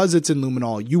 because it's in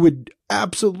luminol, you would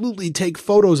absolutely take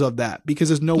photos of that because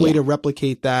there's no way to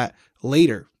replicate that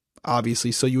later,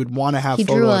 obviously. So you would want to have He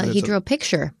drew a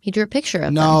picture. He drew a picture of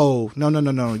them. No.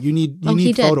 You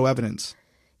need photo evidence.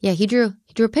 Yeah, he drew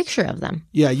a picture of them.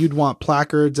 Yeah, you'd want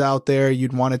placards out there.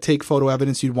 You'd want to take photo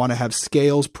evidence. You'd want to have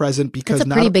scales present because that's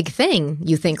a pretty big thing.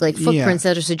 You think, like, footprints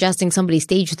that are suggesting somebody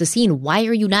staged the scene. Why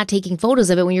are you not taking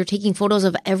photos of it when you're taking photos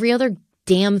of every other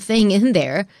damn thing in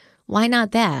there? Why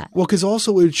not that? Well, because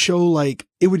also it would show, like,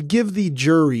 it would give the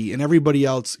jury and everybody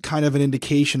else kind of an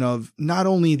indication of not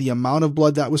only the amount of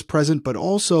blood that was present, but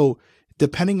also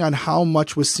depending on how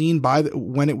much was seen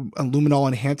when luminol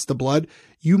enhanced the blood,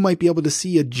 you might be able to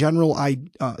see a general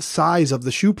size of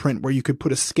the shoe print where you could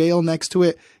put a scale next to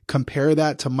it, compare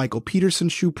that to Michael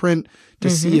Peterson's shoe print to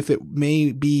see if it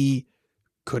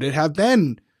could it have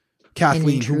been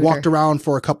Kathleen, who walked around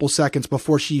for a couple seconds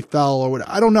before she fell or what?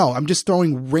 I don't know. I'm just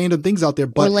throwing random things out there.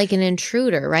 But, or like an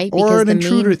intruder, right? Because or an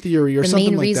intruder theory or something like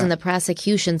that. The main reason the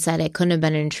prosecution said it couldn't have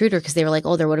been an intruder because they were like,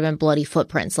 oh, there would have been bloody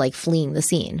footprints like fleeing the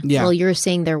scene. Yeah. Well, you're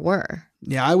saying there were.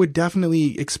 Yeah, I would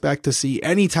definitely expect to see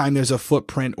anytime there's a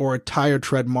footprint or a tire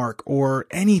tread mark or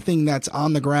anything that's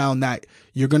on the ground that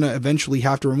you're going to eventually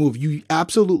have to remove. You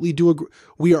absolutely do agree.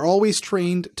 We are always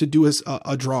trained to do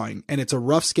a drawing, and it's a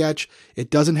rough sketch. It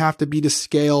doesn't have to be to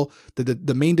scale.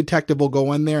 The main detective will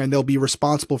go in there and they'll be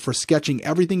responsible for sketching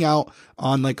everything out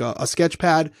on like a sketch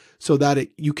pad so that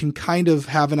you can kind of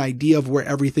have an idea of where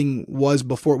everything was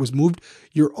before it was moved.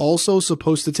 You're also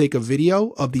supposed to take a video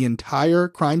of the entire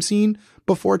crime scene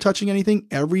before touching anything.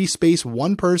 Every space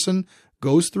one person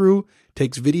goes through,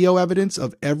 takes video evidence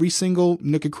of every single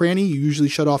nook and cranny. You usually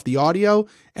shut off the audio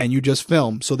and you just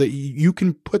film so that you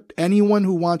can put anyone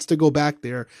who wants to go back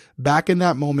there back in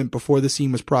that moment before the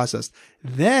scene was processed.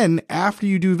 Then after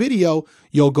you do video,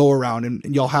 you'll go around and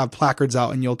you'll have placards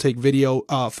out and you'll take video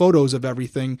photos of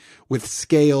everything with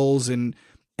scales and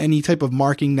any type of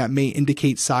marking that may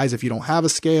indicate size if you don't have a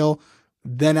scale.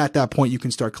 Then at that point, you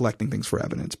can start collecting things for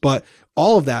evidence. But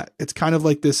all of that, it's kind of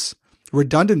like this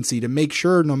redundancy to make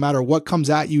sure no matter what comes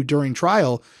at you during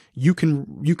trial, you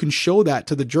can show that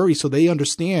to the jury so they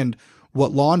understand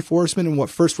what law enforcement and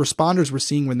what first responders were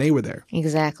seeing when they were there.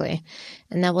 Exactly.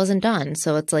 And that wasn't done.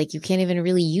 So it's like you can't even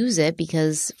really use it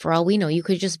because for all we know, you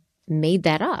could just made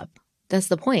that up. That's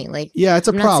the point. Like, yeah, it's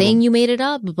a problem. I'm not saying you made it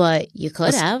up, but you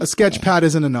could have. A sketch pad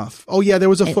isn't enough. Oh, yeah, there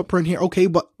was a footprint here. Okay,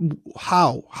 but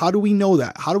how? How do we know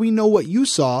that? How do we know what you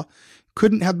saw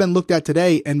couldn't have been looked at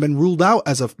today and been ruled out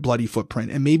as a bloody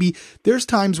footprint? And maybe there's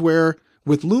times where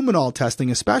with luminol testing,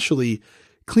 especially,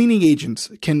 cleaning agents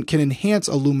can enhance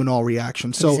a luminol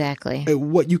reaction. So exactly.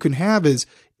 What you can have is,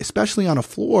 especially on a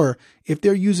floor, if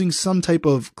they're using some type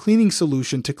of cleaning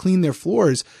solution to clean their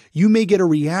floors, you may get a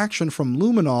reaction from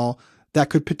luminol that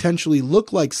could potentially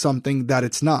look like something that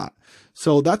it's not.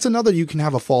 So that's another, you can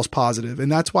have a false positive.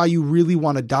 And that's why you really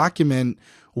want to document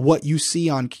what you see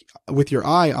with your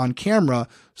eye on camera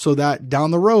so that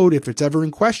down the road, if it's ever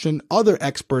in question, other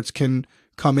experts can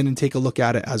come in and take a look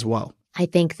at it as well. I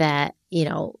think that,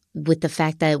 with the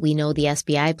fact that we know the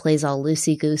SBI plays all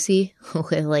loosey-goosey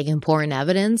with like important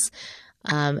evidence,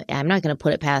 I'm not going to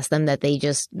put it past them that they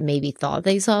just maybe thought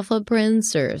they saw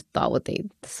footprints or thought what they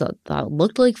thought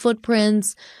looked like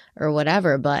footprints or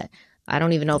whatever. But I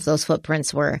don't even know if those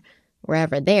footprints were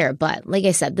ever there. But like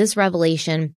I said, this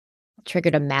revelation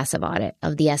triggered a massive audit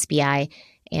of the SBI.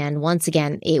 And once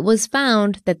again, it was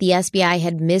found that the SBI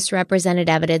had misrepresented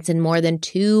evidence in more than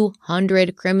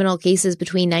 200 criminal cases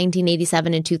between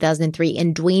 1987 and 2003.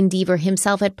 And Duane Deaver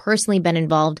himself had personally been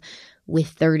involved with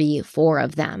 34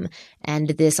 of them. And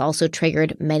this also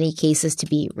triggered many cases to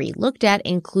be relooked at,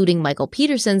 including Michael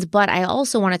Peterson's. But I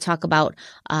also want to talk about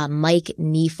Mike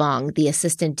Nifong, the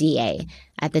assistant DA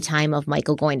at the time of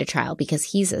Michael going to trial, because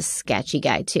he's a sketchy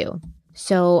guy too.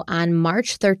 So on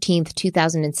March 13th,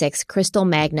 2006, Crystal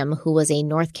Magnum, who was a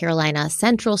North Carolina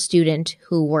Central student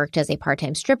who worked as a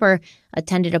part-time stripper,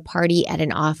 attended a party at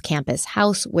an off-campus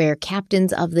house where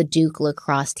captains of the Duke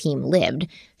lacrosse team lived.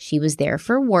 She was there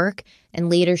for work, and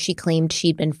later she claimed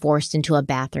she'd been forced into a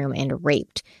bathroom and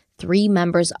raped. 3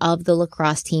 members of the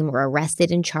lacrosse team were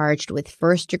arrested and charged with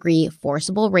first-degree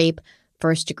forcible rape,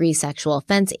 first-degree sexual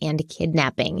offense, and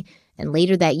kidnapping. And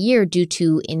later that year, due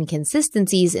to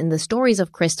inconsistencies in the stories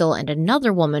of Crystal and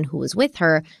another woman who was with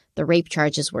her, the rape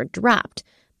charges were dropped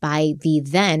by the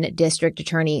then district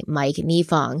attorney Mike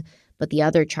Nifong, but the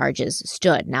other charges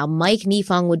stood. Now, Mike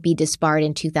Nifong would be disbarred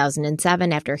in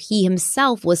 2007 after he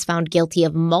himself was found guilty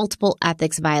of multiple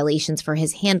ethics violations for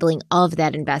his handling of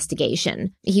that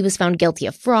investigation. He was found guilty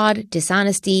of fraud,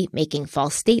 dishonesty, making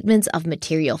false statements of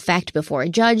material fact before a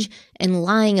judge, and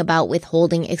lying about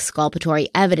withholding exculpatory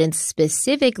evidence,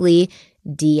 specifically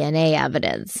DNA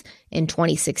evidence. In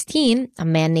 2016, a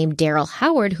man named Daryl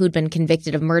Howard, who'd been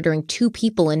convicted of murdering 2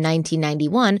 people in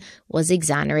 1991, was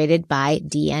exonerated by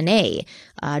DNA.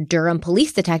 Durham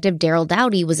police detective Daryl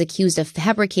Dowdy was accused of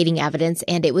fabricating evidence,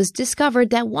 and it was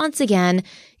discovered that once again,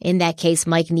 in that case,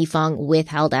 Mike Nifong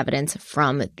withheld evidence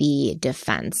from the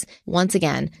defense. Once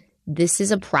again, this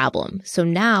is a problem. So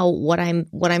now what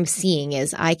I'm seeing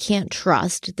is I can't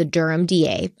trust the Durham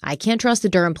DA, I can't trust the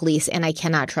Durham police, and I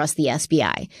cannot trust the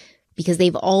SBI because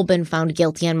they've all been found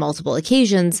guilty on multiple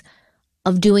occasions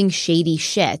of doing shady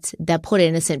shit that put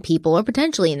innocent people or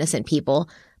potentially innocent people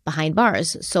behind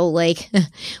bars. So like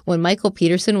when Michael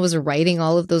Peterson was writing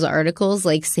all of those articles,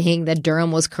 like saying that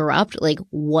Durham was corrupt, like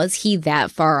was he that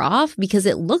far off? Because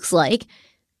it looks like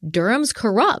Durham's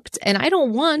corrupt and I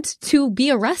don't want to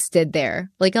be arrested there.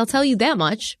 Like, I'll tell you that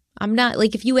much. I'm not,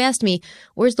 like, if you asked me,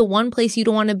 where's the one place you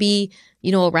don't want to be,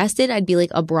 arrested? I'd be like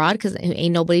abroad, because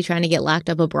ain't nobody trying to get locked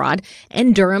up abroad.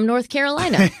 And Durham, North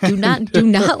Carolina. Do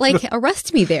not like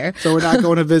arrest me there. So we're not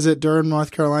going to visit Durham, North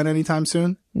Carolina anytime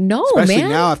soon? No, especially man.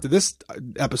 Now after this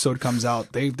episode comes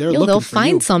out, they'll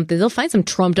find you. Something. They'll find some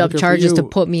trumped up charges to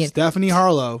put me in. Stephanie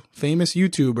Harlow, famous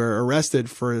YouTuber, arrested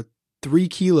for 3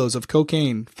 kilos of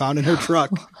cocaine found in her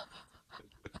truck.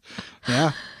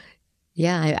 Yeah.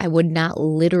 Yeah, I would not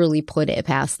literally put it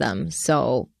past them.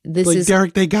 So this like, is...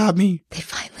 Derek, they got me. They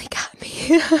finally got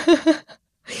me.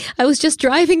 I was just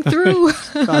driving through.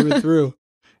 And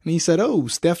he said, oh,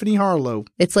 Stephanie Harlow.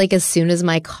 It's like as soon as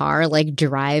my car like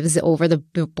drives over the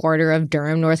border of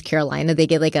Durham, North Carolina, they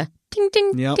get like a ting,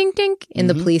 ting, ting, ting in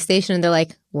the police station. And they're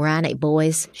like, we're on it,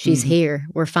 boys. She's here.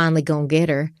 We're finally going to get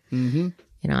her. Mm-hmm.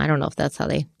 I don't know if that's how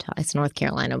they talk. It's North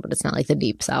Carolina, but it's not like the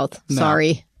deep South. No.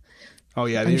 Sorry. Oh,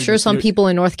 yeah. I'm sure some people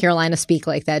in North Carolina speak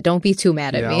like that. Don't be too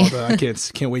mad at me. I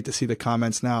can't wait to see the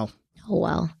comments now. Oh,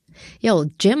 well. Yo,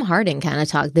 Jim Harding kind of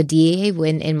talked. The DA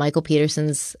in Michael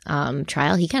Peterson's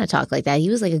trial, he kind of talked like that. He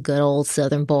was like a good old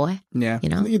Southern boy. Yeah. I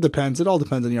think it depends. It all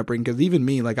depends on the upbringing. Because even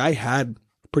me, like I had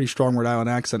a pretty strong Rhode Island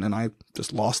accent and I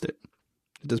just lost it.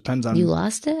 It depends on... You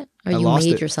lost it? Or you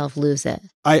made yourself lose it?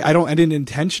 I didn't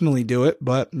intentionally do it,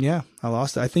 but yeah, I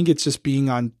lost it. I think it's just being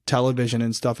on television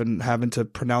and stuff and having to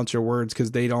pronounce your words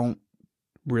because they don't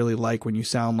really like when you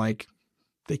sound like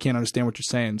they can't understand what you're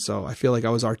saying. So I feel like I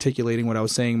was articulating what I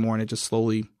was saying more and it just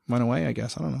slowly went away, I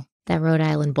guess. I don't know. That Rhode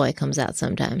Island boy comes out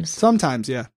sometimes. Sometimes,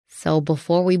 yeah. So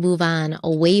before we move on,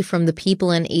 away from the people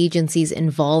and agencies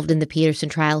involved in the Peterson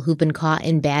trial who've been caught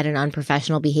in bad and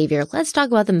unprofessional behavior, let's talk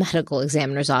about the medical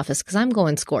examiner's office, because I'm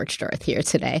going scorched earth here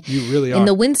today. You really are. In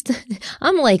the Winston,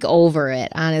 I'm like over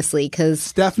it, honestly, because...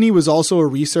 Stephanie was also a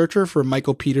researcher for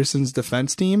Michael Peterson's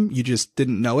defense team. You just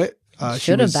didn't know it.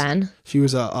 Should have been. She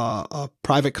was a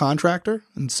private contractor,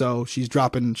 and so she's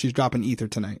dropping ether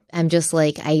tonight. I'm just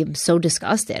like, I'm so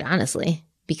disgusted, honestly,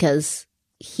 because...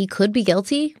 he could be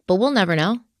guilty, but we'll never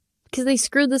know because they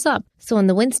screwed this up. So in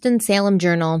the Winston-Salem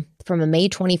Journal, from a May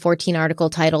 2014 article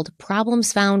titled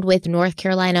Problems Found with North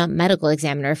Carolina Medical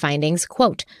Examiner Findings,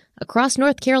 quote, across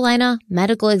North Carolina,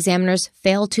 medical examiners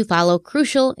fail to follow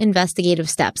crucial investigative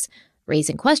steps,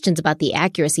 raising questions about the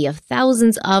accuracy of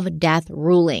thousands of death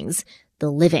rulings. The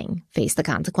living face the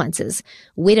consequences.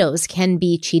 Widows can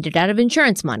be cheated out of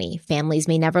insurance money. Families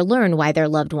may never learn why their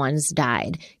loved ones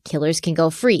died. Killers can go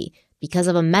free. Because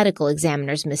of a medical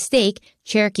examiner's mistake,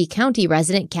 Cherokee County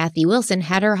resident Kathy Wilson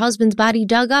had her husband's body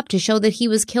dug up to show that he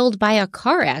was killed by a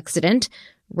car accident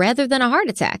rather than a heart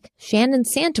attack. Shannon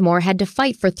Santamore had to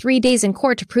fight for 3 days in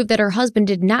court to prove that her husband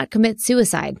did not commit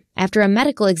suicide. After a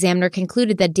medical examiner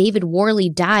concluded that David Worley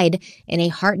died in a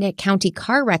Hartnett County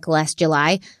car wreck last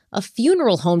July, a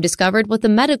funeral home discovered what the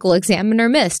medical examiner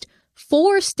missed: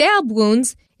 4 stab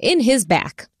wounds in his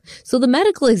back. So the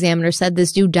medical examiner said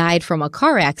this dude died from a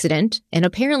car accident and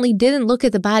apparently didn't look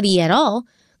at the body at all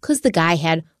because the guy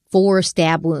had 4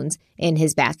 stab wounds in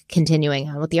his back. Continuing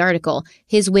on with the article,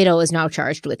 his widow is now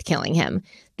charged with killing him.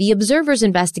 The Observer's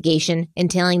investigation,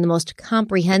 entailing the most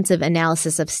comprehensive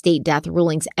analysis of state death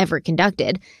rulings ever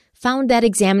conducted, found that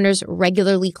examiners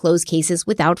regularly close cases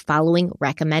without following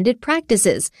recommended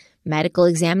practices. Medical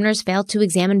examiners failed to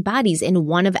examine bodies in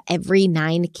 1 of every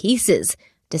 9 cases,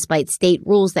 despite state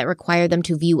rules that require them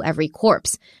to view every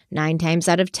corpse. 9 times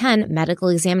out of 10, medical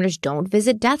examiners don't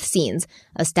visit death scenes,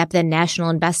 a step that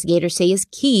national investigators say is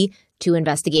key to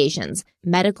investigations.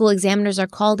 Medical examiners are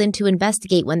called in to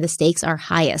investigate when the stakes are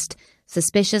highest: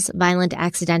 suspicious, violent,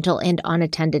 accidental, and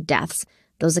unattended deaths.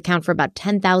 Those account for about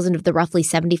 10,000 of the roughly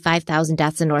 75,000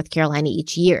 deaths in North Carolina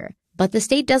each year. But the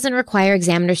state doesn't require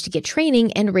examiners to get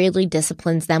training and rarely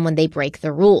disciplines them when they break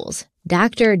the rules.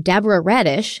 Dr. Deborah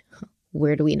Radish,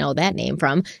 where do we know that name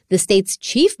from? The state's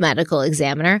chief medical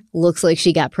examiner, looks like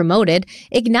she got promoted,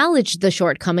 acknowledged the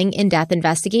shortcoming in death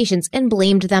investigations and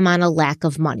blamed them on a lack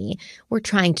of money. "We're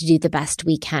trying to do the best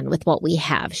we can with what we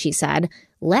have," she said.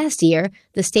 Last year,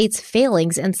 the state's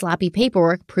failings and sloppy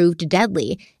paperwork proved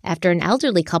deadly. After an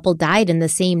elderly couple died in the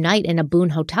same night in a Boone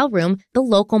hotel room, the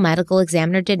local medical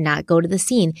examiner did not go to the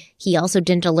scene. He also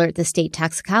didn't alert the state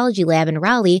toxicology lab in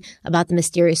Raleigh about the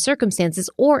mysterious circumstances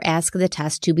or ask the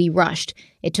test to be rushed.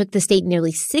 It took the state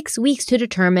nearly 6 weeks to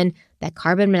determine that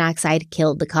carbon monoxide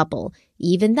killed the couple.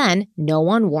 Even then, no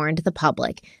one warned the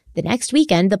public. The next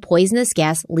weekend, the poisonous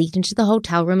gas leaked into the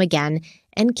hotel room again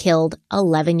and killed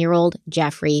 11-year-old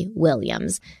Jeffrey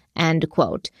Williams. End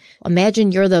quote.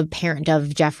 Imagine you're the parent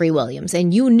of Jeffrey Williams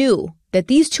and you knew that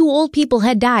these 2 old people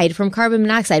had died from carbon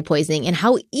monoxide poisoning and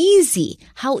how easy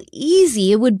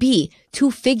it would be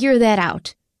to figure that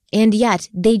out. And yet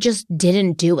they just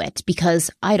didn't do it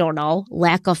because, I don't know,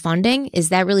 lack of funding? Is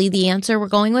that really the answer we're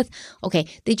going with? Okay,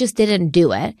 they just didn't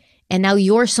do it. And now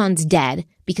your son's dead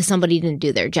because somebody didn't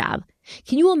do their job.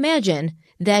 Can you imagine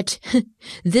that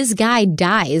this guy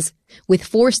dies with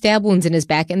 4 stab wounds in his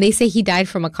back and they say he died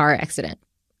from a car accident?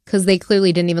 Because they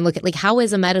clearly didn't even look at, how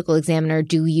as a medical examiner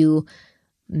do you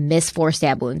miss 4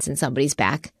 stab wounds in somebody's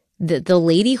back? The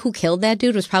lady who killed that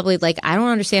dude was probably like, I don't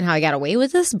understand how I got away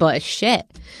with this, but shit.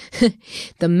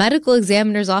 The medical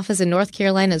examiner's office in North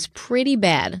Carolina is pretty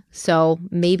bad, so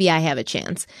maybe I have a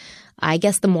chance. I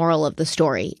guess the moral of the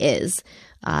story is,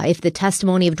 if the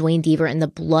testimony of Duane Deaver and the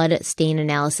blood stain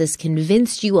analysis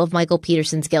convinced you of Michael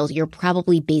Peterson's guilt, you're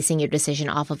probably basing your decision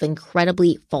off of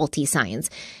incredibly faulty science.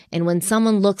 And when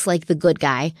someone looks like the good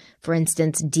guy, for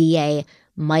instance, DA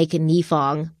Mike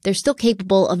Nifong, they're still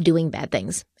capable of doing bad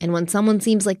things. And when someone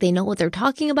seems like they know what they're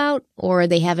talking about, or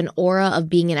they have an aura of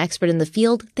being an expert in the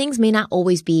field, things may not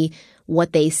always be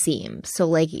what they seem.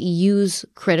 So use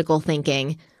critical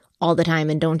thinking all the time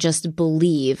and don't just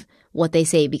believe what they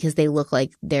say because they look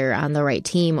like they're on the right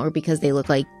team or because they look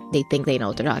like they think they know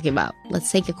what they're talking about.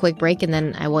 Let's take a quick break and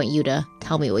then I want you to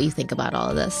tell me what you think about all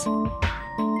of this.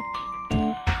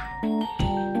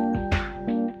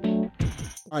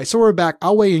 All right, so we're back.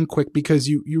 I'll weigh in quick because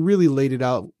you really laid it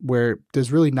out where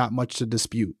there's really not much to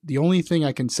dispute. The only thing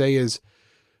I can say is,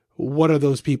 what are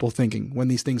those people thinking when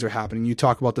these things are happening? You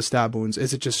talk about the stab wounds.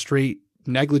 Is it just straight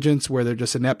negligence where they're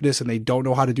just ineptness and they don't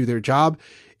know how to do their job?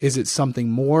 Is it something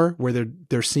more where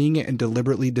they're seeing it and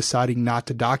deliberately deciding not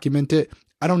to document it?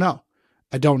 I don't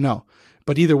know.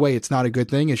 But either way, it's not a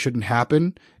good thing. It shouldn't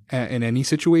happen in any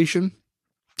situation.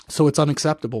 So it's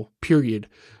unacceptable, period.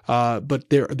 But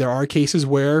there are cases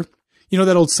where,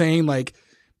 that old saying,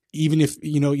 even if,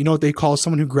 what they call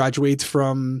someone who graduates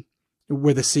from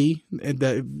with a C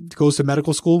that goes to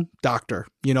medical school, doctor,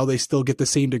 they still get the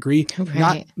same degree.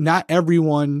 Right. Not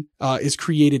everyone is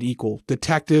created equal.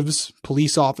 Detectives,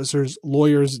 police officers,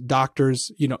 lawyers,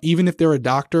 doctors, even if they're a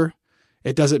doctor,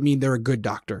 it doesn't mean they're a good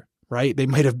doctor, right? They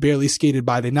might have barely skated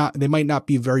by. They might not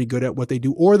be very good at what they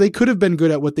do, or they could have been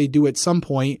good at what they do at some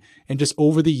point, and just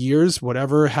over the years,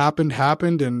 whatever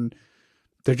happened, and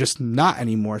they're just not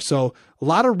anymore. So a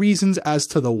lot of reasons as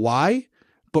to the why,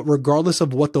 but regardless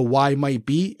of what the why might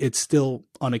be, it's still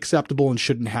unacceptable and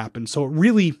shouldn't happen. So it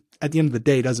really, at the end of the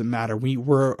day, it doesn't matter.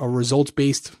 We're a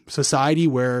results-based society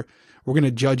where we're going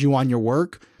to judge you on your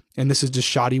work, and this is just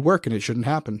shoddy work, and it shouldn't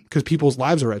happen because people's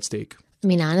lives are at stake. I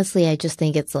mean, honestly, I just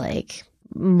think it's like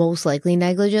most likely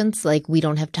negligence. Like, we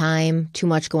don't have time, too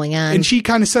much going on. And she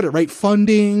kind of said it, right?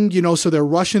 Funding, so they're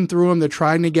rushing through them. They're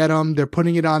trying to get them. They're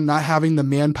putting it on not having the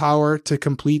manpower to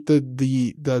complete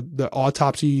the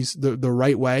autopsies the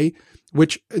right way,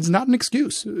 which is not an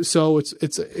excuse. So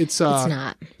it's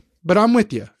not. But I'm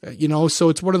with you, so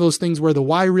it's one of those things where the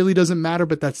why really doesn't matter,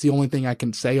 but that's the only thing I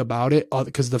can say about it,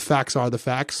 because the facts are the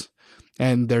facts.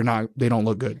 And they don't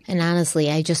look good. And honestly,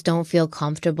 I just don't feel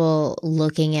comfortable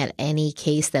looking at any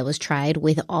case that was tried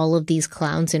with all of these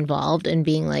clowns involved and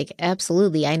being like,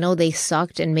 absolutely, I know they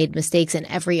sucked and made mistakes in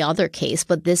every other case,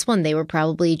 but this one, they were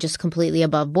probably just completely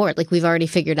above board. Like, we've already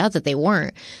figured out that they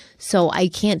weren't. So I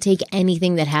can't take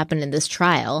anything that happened in this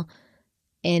trial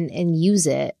and use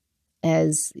it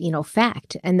as,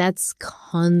 fact. And that's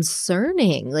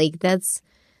concerning. Like, that's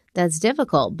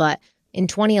difficult. But in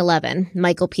 2011,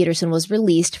 Michael Peterson was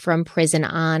released from prison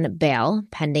on bail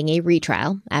pending a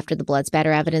retrial after the blood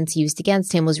spatter evidence used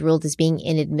against him was ruled as being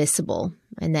inadmissible.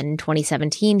 And then in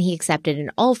 2017, he accepted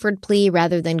an Alford plea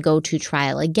rather than go to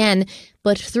trial again.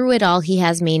 But through it all, he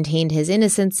has maintained his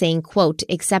innocence, saying, quote,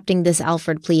 accepting this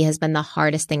Alford plea has been the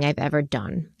hardest thing I've ever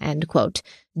done, end quote.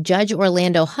 Judge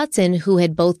Orlando Hudson, who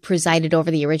had both presided over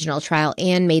the original trial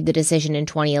and made the decision in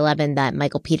 2011 that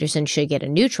Michael Peterson should get a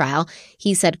new trial,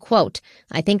 he said, quote,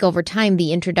 I think over time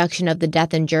the introduction of the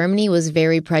death in Germany was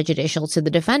very prejudicial to the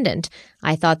defendant.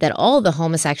 I thought that all the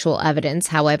homosexual evidence,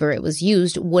 however it was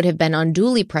used, would have been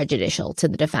unduly prejudicial to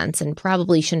the defense and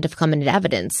probably shouldn't have come into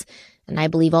evidence. And I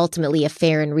believe ultimately a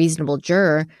fair and reasonable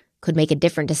juror could make a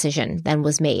different decision than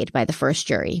was made by the first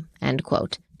jury, end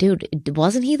quote. Dude,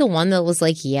 wasn't he the one that was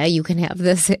like, yeah, you can have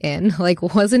this in? Like,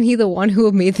 wasn't he the one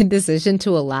who made the decision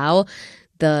to allow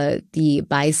the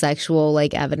bisexual,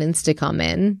 like, evidence to come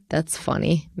in? That's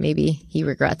funny. Maybe he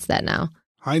regrets that now.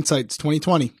 Hindsight's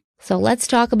 2020. So let's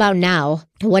talk about now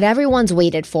what everyone's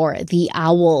waited for, the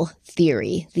owl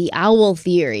theory. The owl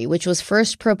theory, which was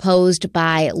first proposed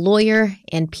by lawyer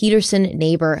and Peterson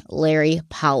neighbor Larry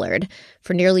Pollard.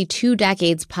 For nearly 2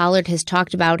 decades, Pollard has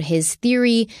talked about his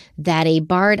theory that a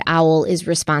barred owl is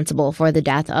responsible for the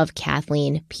death of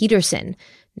Kathleen Peterson.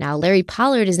 Now, Larry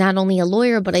Pollard is not only a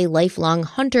lawyer, but a lifelong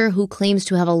hunter who claims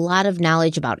to have a lot of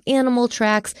knowledge about animal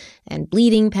tracks and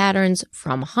bleeding patterns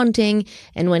from hunting.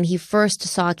 And when he first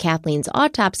saw Kathleen's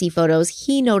autopsy photos,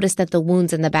 he noticed that the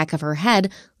wounds in the back of her head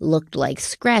looked like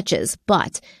scratches,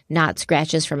 but not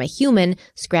scratches from a human,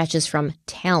 scratches from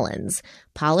talons.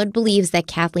 Pollard believes that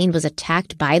Kathleen was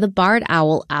attacked by the barred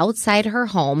owl outside her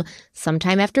home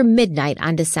sometime after midnight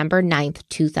on December 9th,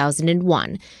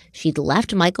 2001. She'd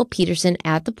left Michael Peterson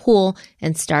at the pool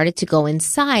and started to go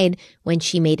inside when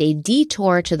she made a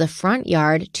detour to the front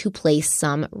yard to place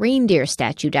some reindeer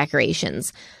statue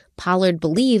decorations. Pollard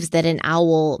believes that an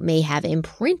owl may have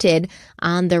imprinted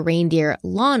on the reindeer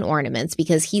lawn ornaments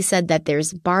because he said that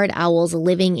there's barred owls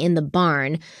living in the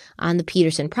barn on the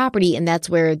Peterson property, and that's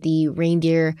where the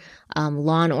reindeer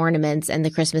lawn ornaments and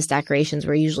the Christmas decorations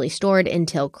were usually stored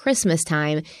until Christmas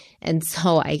time. And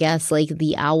so I guess like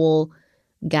the owl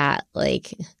got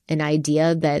like an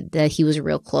idea that he was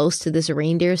real close to this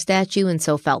reindeer statue and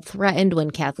so felt threatened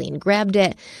when Kathleen grabbed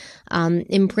it.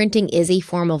 Imprinting is a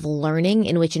form of learning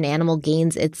in which an animal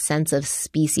gains its sense of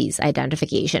species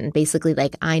identification. Basically,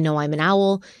 like, I know I'm an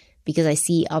owl because I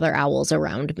see other owls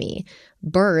around me.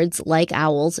 Birds, like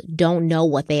owls, don't know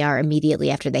what they are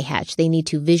immediately after they hatch. They need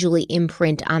to visually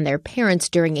imprint on their parents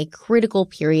during a critical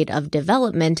period of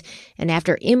development, and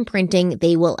after imprinting,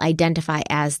 they will identify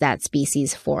as that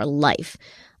species for life.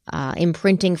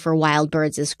 Imprinting for wild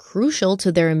birds is crucial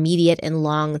to their immediate and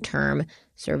long-term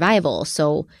survival.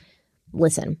 So,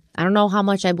 listen, I don't know how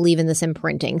much I believe in this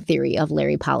imprinting theory of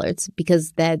Larry Pollard's,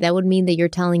 because that would mean that you're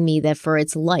telling me that for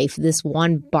its life, this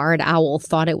one barred owl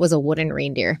thought it was a wooden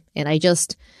reindeer. And I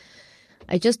just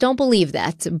don't believe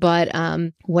that. But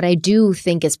what I do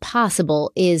think is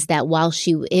possible is that while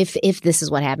if this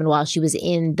is what happened, while she was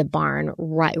in the barn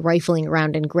rifling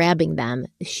around and grabbing them,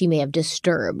 she may have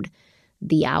disturbed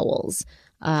the owls.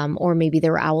 Or maybe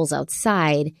there were owls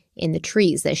outside in the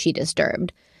trees that she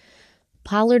disturbed.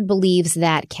 Pollard believes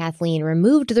that Kathleen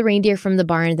removed the reindeer from the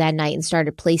barn that night and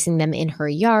started placing them in her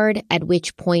yard, at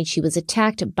which point she was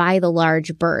attacked by the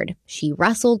large bird. She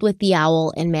wrestled with the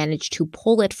owl and managed to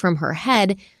pull it from her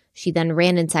head, She then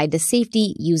ran inside to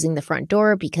safety using the front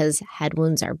door because head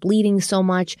wounds are bleeding so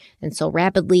much. And so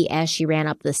rapidly as she ran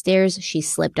up the stairs, she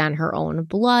slipped on her own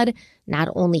blood, not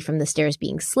only from the stairs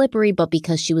being slippery, but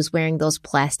because she was wearing those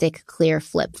plastic clear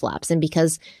flip-flops and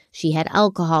because she had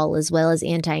alcohol as well as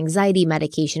anti-anxiety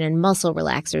medication and muscle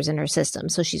relaxers in her system.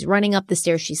 So she's running up the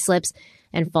stairs, she slips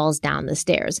and falls down the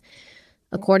stairs.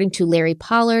 According to Larry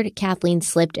Pollard, Kathleen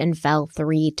slipped and fell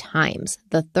 3 times.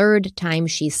 The third time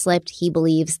she slipped, he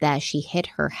believes that she hit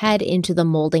her head into the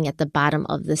molding at the bottom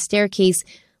of the staircase,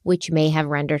 which may have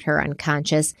rendered her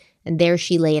unconscious, and there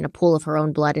she lay in a pool of her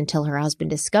own blood until her husband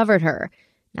discovered her.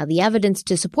 Now, the evidence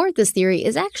to support this theory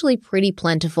is actually pretty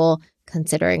plentiful,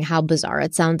 considering how bizarre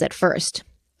it sounds at first.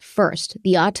 First,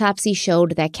 the autopsy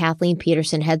showed that Kathleen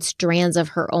Peterson had strands of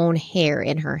her own hair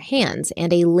in her hands,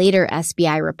 and a later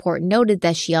SBI report noted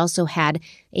that she also had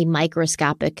a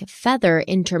microscopic feather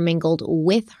intermingled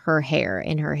with her hair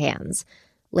in her hands.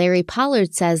 Larry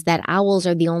Pollard says that owls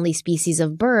are the only species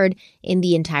of bird in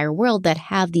the entire world that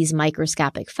have these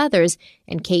microscopic feathers,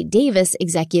 and Kate Davis,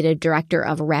 executive director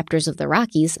of Raptors of the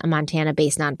Rockies, a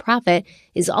Montana-based nonprofit,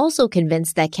 is also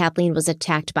convinced that Kathleen was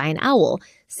attacked by an owl,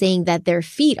 saying that their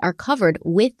feet are covered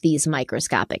with these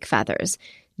microscopic feathers.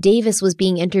 Davis was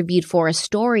being interviewed for a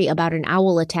story about an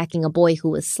owl attacking a boy who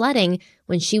was sledding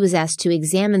when she was asked to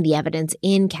examine the evidence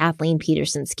in Kathleen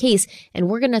Peterson's case, and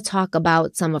we're going to talk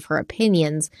about some of her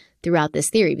opinions throughout this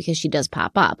theory because she does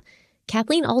pop up.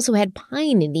 Kathleen also had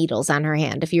pine needles on her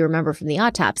hand, if you remember from the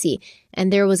autopsy,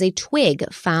 and there was a twig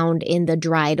found in the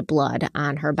dried blood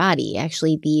on her body.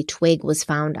 Actually, the twig was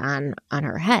found on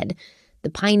her head.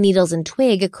 The pine needles and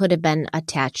twig could have been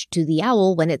attached to the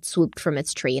owl when it swooped from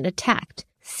its tree and attacked.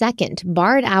 Second,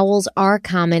 barred owls are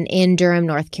common in Durham,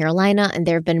 North Carolina, and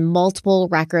there have been multiple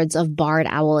records of barred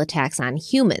owl attacks on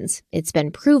humans. It's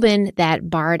been proven that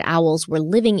barred owls were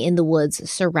living in the woods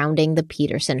surrounding the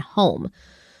Peterson home.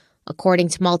 According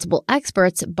to multiple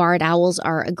experts, barred owls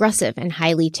are aggressive and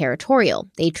highly territorial.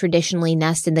 They traditionally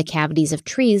nest in the cavities of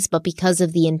trees, but because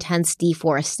of the intense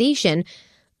deforestation,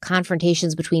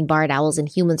 confrontations between barred owls and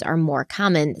humans are more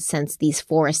common since these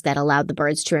forests that allowed the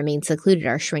birds to remain secluded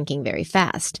are shrinking very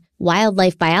fast.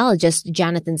 Wildlife biologist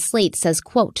Jonathan Slate says,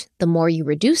 quote, "The more you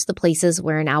reduce the places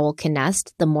where an owl can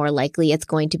nest, the more likely it's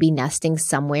going to be nesting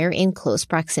somewhere in close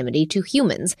proximity to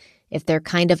humans. If they're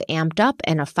kind of amped up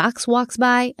and a fox walks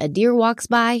by, a deer walks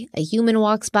by, a human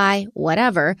walks by,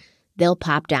 whatever, they'll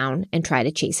pop down and try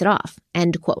to chase it off."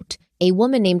 End quote. A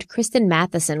woman named Kristen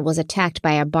Matheson was attacked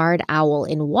by a barred owl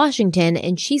in Washington,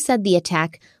 and she said the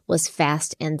attack was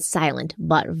fast and silent,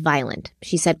 but violent.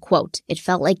 She said, quote, "It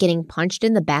felt like getting punched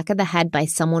in the back of the head by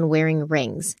someone wearing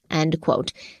rings," end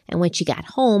quote. And when she got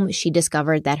home, she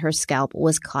discovered that her scalp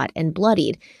was cut and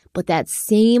bloodied. But that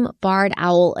same barred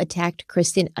owl attacked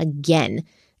Kristen again,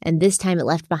 and this time it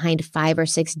left behind 5 or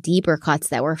 6 deeper cuts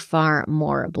that were far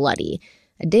more bloody.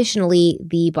 Additionally,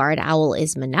 the barred owl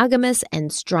is monogamous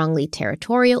and strongly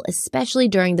territorial, especially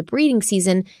during the breeding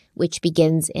season, which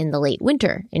begins in the late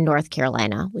winter in North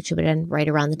Carolina, which would have been right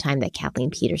around the time that Kathleen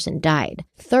Peterson died.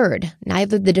 Third,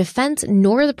 neither the defense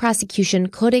nor the prosecution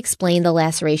could explain the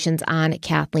lacerations on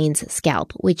Kathleen's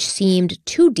scalp, which seemed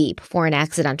too deep for an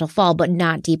accidental fall, but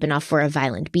not deep enough for a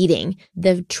violent beating.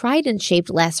 The trident-shaped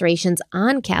lacerations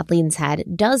on Kathleen's head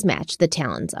does match the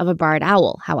talons of a barred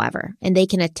owl, however, and they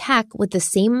can attack with the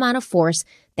same amount of force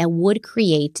that would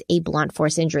create a blunt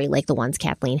force injury like the ones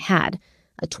Kathleen had.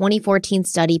 A 2014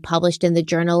 study published in the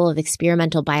Journal of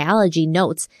Experimental Biology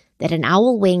notes that an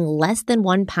owl weighing less than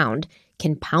 1 pound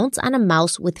can pounce on a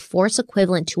mouse with force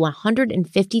equivalent to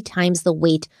 150 times the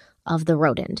weight of the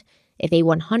rodent. If a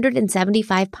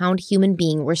 175-pound human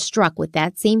being were struck with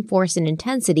that same force and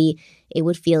intensity, it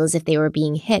would feel as if they were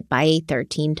being hit by a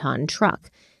 13-ton truck.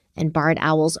 And barred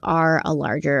owls are a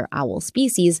larger owl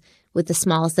species, with the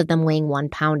smallest of them weighing 1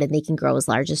 pound, and they can grow as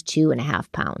large as 2.5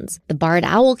 pounds. The barred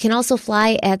owl can also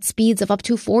fly at speeds of up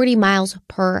to 40 miles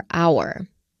per hour.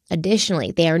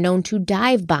 Additionally, they are known to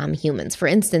dive bomb humans. For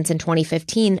instance, in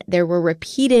 2015, there were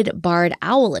repeated barred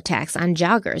owl attacks on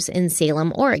joggers in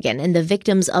Salem, Oregon, and the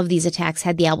victims of these attacks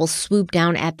had the owls swoop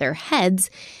down at their heads,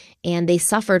 and they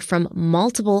suffered from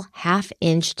multiple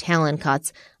half-inch talon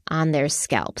cuts on their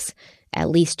scalps. At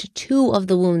least 2 of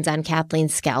the wounds on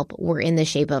Kathleen's scalp were in the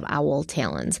shape of owl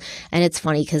talons. And it's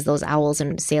funny because those owls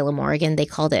in Salem, Oregon, they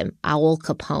called him Owl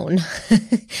Capone.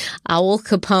 Owl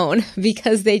Capone,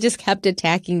 because they just kept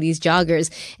attacking these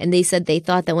joggers. And they said they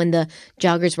thought that when the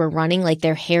joggers were running, like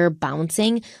their hair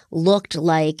bouncing looked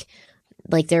like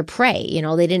their prey. You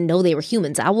know, they didn't know they were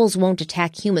humans. Owls won't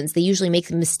attack humans. They usually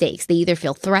make mistakes. They either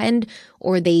feel threatened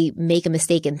or they make a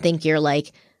mistake and think you're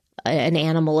like an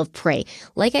animal of prey.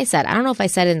 Like I said, I don't know if I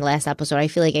said it in the last episode. I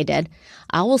feel like I did.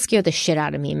 Owls scare the shit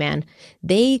out of me, man.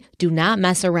 They do not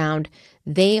mess around.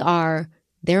 They're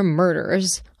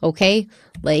murderers, okay?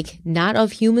 Like, not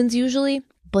of humans usually,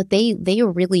 but they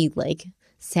are really, like,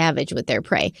 savage with their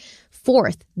prey.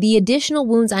 Fourth, the additional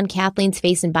wounds on Kathleen's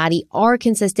face and body are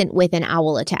consistent with an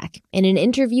owl attack. In an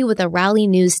interview with a Raleigh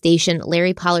news station,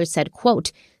 Larry Pollard said,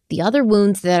 quote, "The other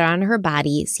wounds that are on her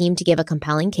body seem to give a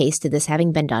compelling case to this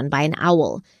having been done by an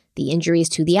owl. The injuries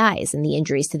to the eyes and the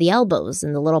injuries to the elbows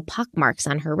and the little pock marks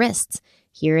on her wrists,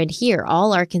 here and here,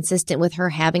 all are consistent with her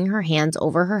having her hands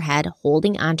over her head,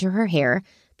 holding onto her hair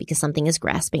because something is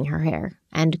grasping her hair."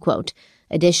 End quote.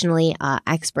 Additionally,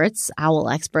 owl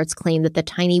experts claim that the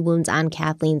tiny wounds on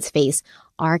Kathleen's face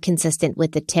are consistent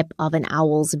with the tip of an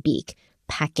owl's beak,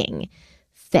 pecking.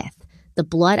 Fifth, the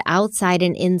blood outside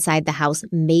and inside the house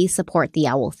may support the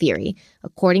owl theory.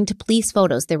 According to police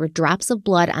photos, there were drops of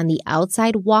blood on the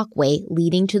outside walkway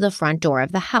leading to the front door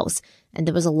of the house, and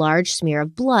there was a large smear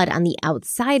of blood on the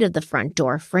outside of the front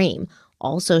door frame,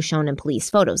 also shown in police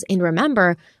photos. And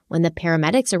remember, when the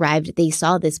paramedics arrived, they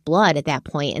saw this blood at that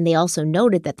point, and they also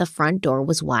noted that the front door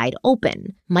was wide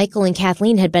open. Michael and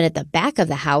Kathleen had been at the back of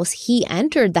the house. He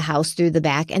entered the house through the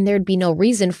back, and there'd be no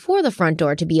reason for the front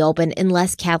door to be open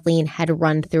unless Kathleen had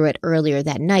run through it earlier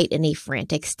that night in a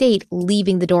frantic state,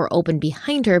 leaving the door open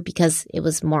behind her because it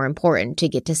was more important to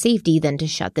get to safety than to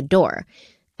shut the door.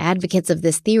 Advocates of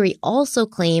this theory also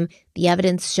claim the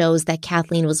evidence shows that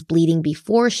Kathleen was bleeding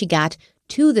before she got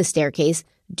to the staircase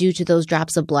due to those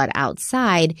drops of blood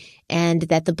outside, and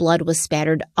that the blood was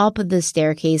spattered up the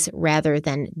staircase rather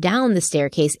than down the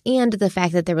staircase, and the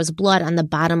fact that there was blood on the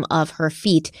bottom of her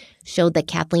feet showed that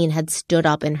Kathleen had stood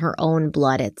up in her own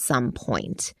blood at some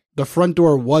point. The front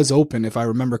door was open, if I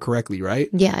remember correctly, right?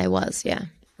 Yeah, it was, yeah.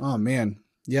 Oh, man.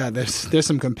 Yeah, there's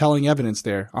some compelling evidence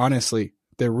there, honestly.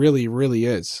 There really, really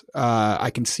is.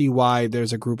 I can see why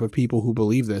there's a group of people who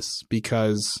believe this,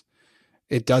 because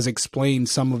it does explain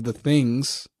some of the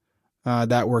things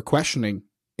that we're questioning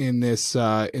in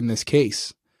this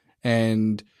case.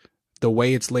 And the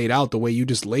way it's laid out, the way you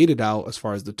just laid it out, as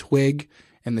far as the twig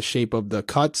and the shape of the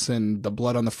cuts and the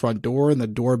blood on the front door and the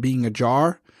door being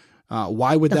ajar.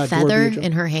 Why would that door be ajar? The feather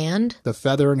in her hand? The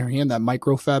feather in her hand, that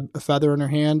micro feather in her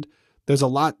hand. There's a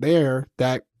lot there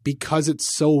that, because it's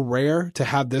so rare to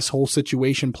have this whole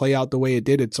situation play out the way it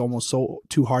did, it's almost so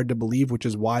too hard to believe, which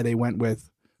is why they went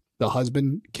with the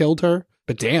husband killed her.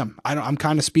 But damn, I'm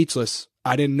kind of speechless.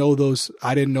 I didn't know those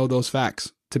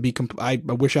facts. I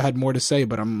wish I had more to say,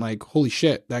 but I'm like, holy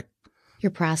shit, that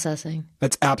you're processing.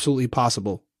 That's absolutely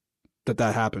possible that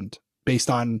happened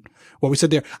based on what we said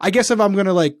there. I guess if I'm going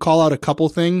to like call out a couple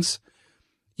things,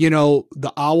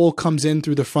 the owl comes in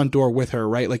through the front door with her,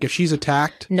 right? Like if she's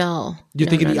attacked, no, you're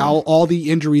thinking the owl, all the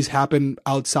injuries happen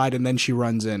outside and then she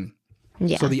runs in.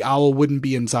 Yeah. So the owl wouldn't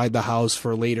be inside the house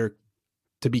for later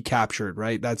to be captured,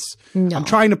 right? I'm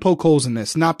trying to poke holes in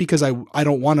this, not because I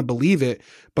don't want to believe it,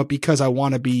 but because I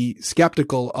want to be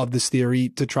skeptical of this theory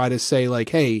to try to say like,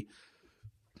 hey,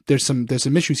 there's some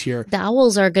issues here. The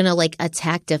owls are going to like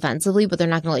attack defensively, but they're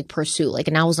not going to like pursue. Like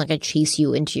an owl's not going to chase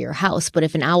you into your house, but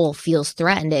if an owl feels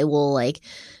threatened, it will like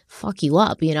fuck you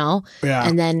up, Yeah.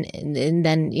 And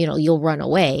then you'll run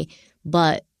away.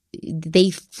 But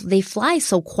they fly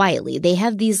so quietly. They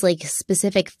have these like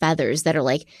specific feathers that are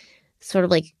like sort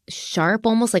of like sharp,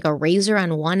 almost like a razor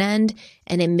on one end,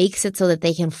 and it makes it so that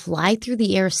they can fly through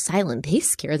the air silent. They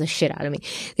scare the shit out of me.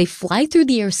 They fly through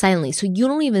the air silently, so you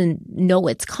don't even know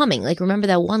it's coming. Like, remember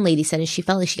that one lady said she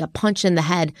felt like she got punched in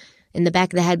the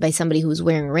back of the head by somebody who was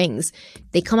wearing rings.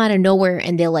 They come out of nowhere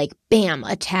and they'll like, bam,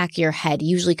 attack your head,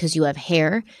 usually because you have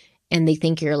hair, and they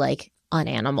think you're like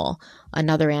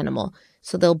another animal.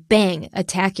 So they'll bang,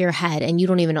 attack your head, and you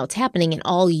don't even know what's happening. And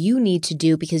all you need to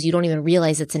do, because you don't even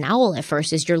realize it's an owl at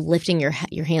first, is you're lifting your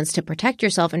hands to protect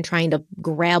yourself and trying to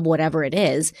grab whatever it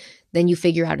is. Then you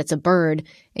figure out it's a bird,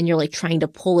 and you're like trying to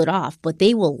pull it off. But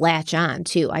they will latch on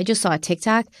too. I just saw a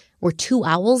TikTok where two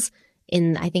owls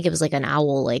I think it was like an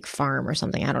owl like farm or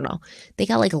something. I don't know. They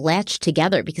got like latched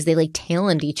together because they like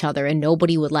tailed each other and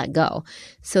nobody would let go.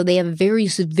 So they have very,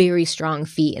 very strong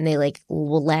feet, and they like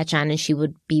will latch on, and she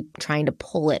would be trying to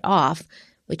pull it off,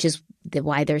 which is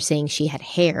why they're saying she had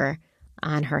hair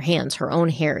on her hands, her own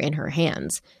hair in her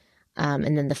hands,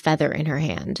 and then the feather in her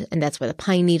hand. And that's where the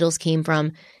pine needles came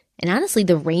from. And honestly,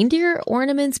 the reindeer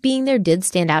ornaments being there did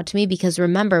stand out to me because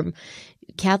remember,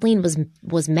 Kathleen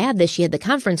was mad that she had the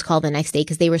conference call the next day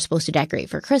because they were supposed to decorate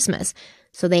for Christmas.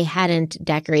 So they hadn't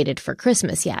decorated for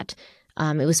Christmas yet.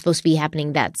 It was supposed to be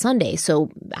happening that Sunday. So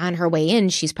on her way in,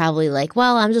 she's probably like,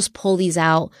 well, I'm just pull these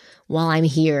out while I'm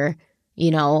here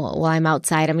while I'm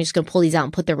outside, I'm just going to pull these out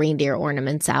and put the reindeer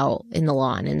ornaments out in the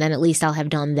lawn. And then at least I'll have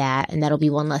done that. And that'll be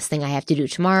one less thing I have to do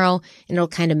tomorrow. And it'll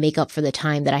kind of make up for the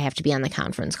time that I have to be on the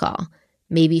conference call.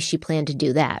 Maybe she planned to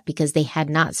do that because they had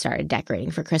not started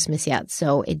decorating for Christmas yet.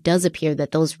 So it does appear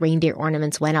that those reindeer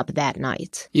ornaments went up that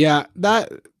night. Yeah,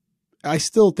 I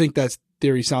still think that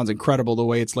theory sounds incredible the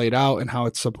way it's laid out and how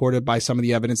it's supported by some of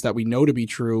the evidence that we know to be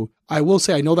true. I will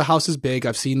say, I know the house is big.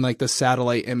 I've seen like the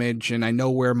satellite image and I know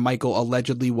where Michael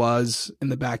allegedly was in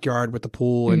the backyard with the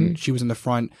pool and she was in the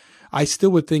front. I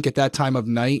still would think at that time of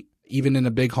night, even in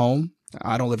a big home,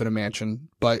 I don't live in a mansion,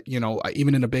 but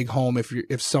even in a big home,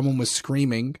 if someone was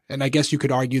screaming, and I guess you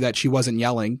could argue that she wasn't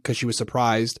yelling because she was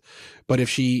surprised, but if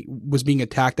she was being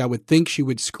attacked, I would think she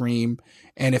would scream.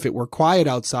 And if it were quiet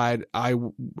outside,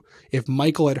 if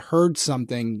Michael had heard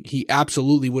something, he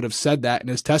absolutely would have said that in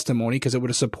his testimony because it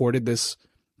would have supported this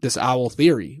owl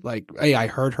theory. Like, hey, I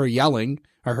heard her yelling,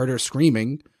 I heard her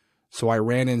screaming, so I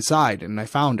ran inside and I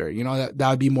found her. That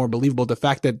would be more believable. The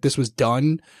fact that this was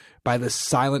done by the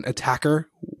silent attacker,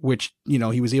 which,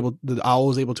 the owl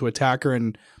was able to attack her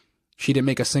and she didn't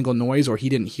make a single noise or he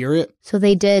didn't hear it. So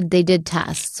they did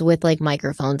tests with like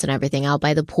microphones and everything out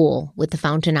by the pool with the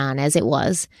fountain on as it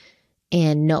was.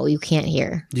 And no, you can't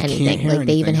hear anything. Like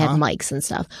they even had mics and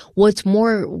stuff. What's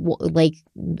more like,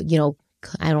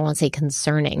 I don't want to say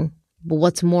concerning, but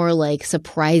what's more like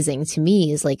surprising to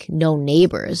me is like no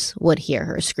neighbors would hear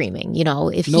her screaming.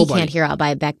 If he can't hear out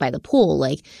back by the pool,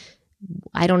 like,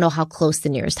 I don't know how close the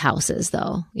nearest house is,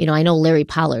 though. I know Larry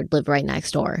Pollard lived right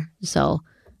next door. So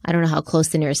I don't know how close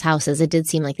the nearest house is. It did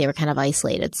seem like they were kind of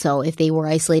isolated. So if they were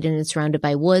isolated and surrounded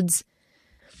by woods,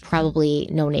 probably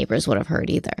no neighbors would have heard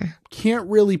either. Can't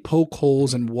really poke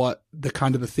holes in what the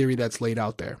theory that's laid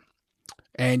out there.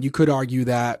 And you could argue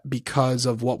that because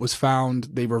of what was found,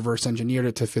 they reverse engineered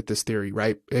it to fit this theory,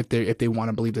 right? If they want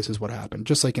to believe this is what happened,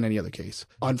 just like in any other case.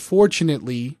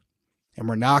 Unfortunately, and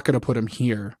we're not going to put them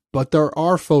here, but there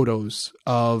are photos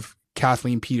of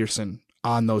Kathleen Peterson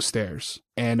on those stairs.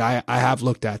 And I have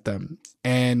looked at them.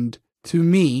 And to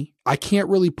me, I can't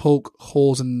really poke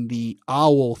holes in the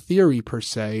owl theory per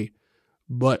se,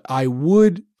 but I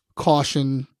would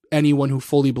caution anyone who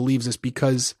fully believes this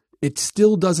because it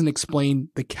still doesn't explain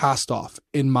the cast off,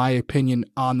 in my opinion,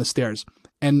 on the stairs.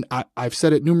 And I've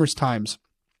said it numerous times,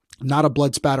 not a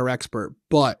blood spatter expert,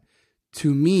 but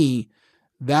to me,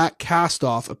 that cast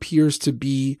off appears to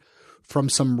be from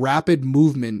some rapid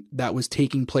movement that was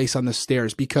taking place on the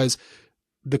stairs because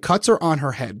the cuts are on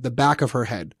her head, the back of her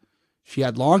head. She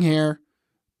had long hair.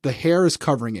 The hair is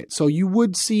covering it. So you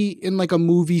would see in like a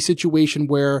movie situation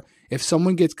where if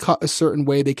someone gets cut a certain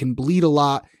way, they can bleed a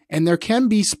lot and there can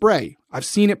be spray. I've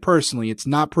seen it personally. It's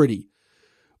not pretty.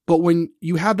 But when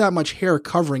you have that much hair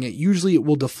covering it, usually it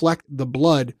will deflect the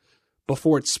blood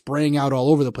before it's spraying out all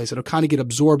over the place. It'll kind of get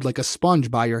absorbed like a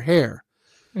sponge by your hair.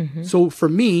 Mm-hmm. So for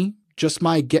me, just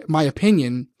my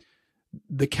opinion,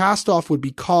 the cast off would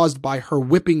be caused by her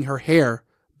whipping her hair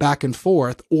back and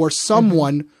forth or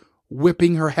someone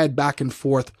whipping her head back and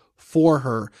forth for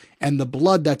her. And the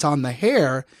blood that's on the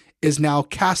hair is now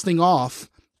casting off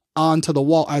onto the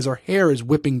wall as her hair is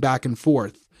whipping back and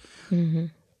forth. Mm-hmm.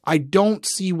 I don't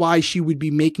see why she would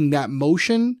be making that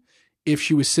motion if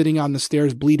she was sitting on the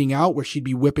stairs bleeding out where she'd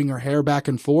be whipping her hair back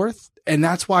and forth. And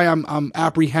that's why I'm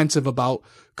apprehensive about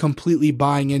completely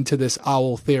buying into this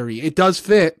owl theory. It does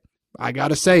fit. I got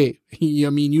to say, I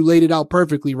mean, you laid it out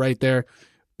perfectly right there,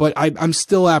 but I'm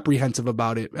still apprehensive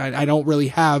about it. I don't really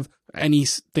have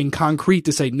anything concrete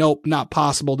to say, nope, not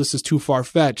possible. This is too far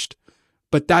fetched.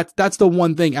 But that's the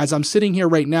one thing as I'm sitting here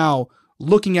right now,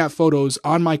 looking at photos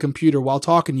on my computer while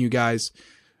talking to you guys,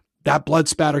 that blood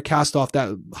spatter cast off,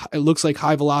 that it looks like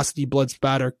high velocity blood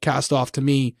spatter cast off to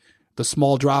me, the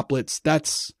small droplets,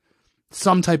 that's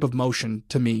some type of motion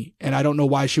to me. And I don't know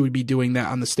why she would be doing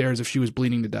that on the stairs if she was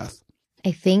bleeding to death.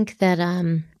 I think that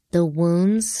the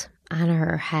wounds on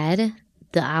her head,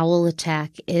 the owl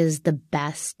attack is the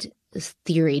best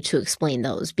theory to explain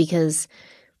those because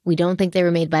we don't think they were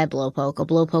made by a blowpoke. A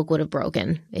blowpoke would have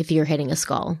broken if you're hitting a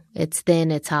skull. It's thin,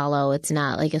 it's hollow, it's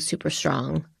not like a super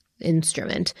strong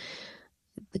instrument.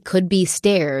 It could be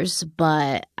stairs,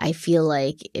 but I feel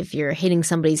like if you're hitting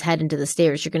somebody's head into the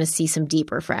stairs, you're going to see some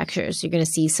deeper fractures. You're going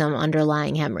to see some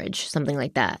underlying hemorrhage, something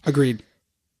like that. Agreed.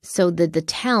 So the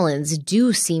talons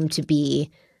do seem to be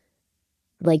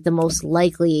like the most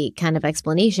likely kind of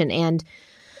explanation. And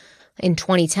in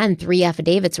 2010, 3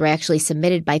 affidavits were actually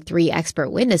submitted by 3 expert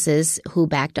witnesses who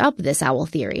backed up this owl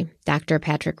theory. Dr.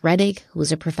 Patrick Reddig, who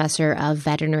was a professor of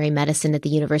veterinary medicine at the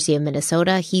University of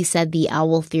Minnesota, he said the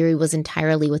owl theory was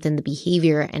entirely within the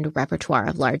behavior and repertoire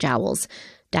of large owls.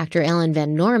 Dr. Alan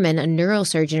Van Norman, a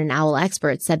neurosurgeon and owl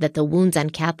expert, said that the wounds on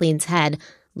Kathleen's head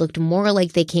looked more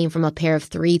like they came from a pair of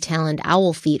 3-taloned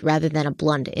owl feet rather than a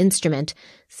blunt instrument,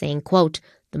 saying, quote,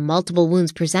 "The multiple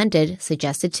wounds presented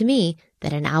suggested to me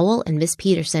that an owl and Miss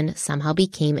Peterson somehow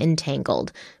became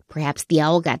entangled. Perhaps the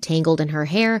owl got tangled in her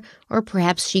hair, or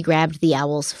perhaps she grabbed the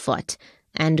owl's foot."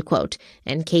 End quote.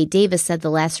 And Kate Davis said the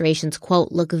lacerations,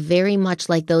 quote, "look very much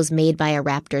like those made by a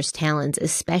raptor's talons,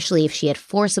 especially if she had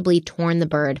forcibly torn the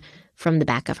bird from the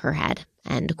back of her head."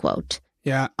 End quote.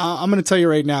 Yeah, I'm going to tell you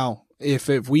right now, if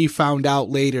we found out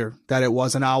later that it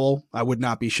was an owl, I would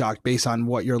not be shocked based on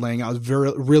what you're laying out. It's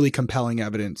really compelling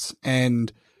evidence.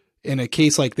 And in a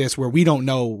case like this where we don't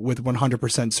know with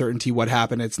 100% certainty what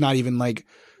happened, it's not even like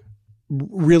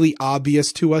really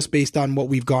obvious to us based on what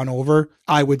we've gone over,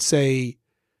 I would say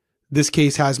this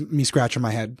case has me scratching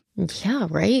my head. Yeah,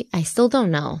 right? I still don't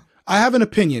know. I have an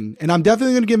opinion, and I'm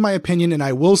definitely going to give my opinion, and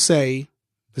I will say,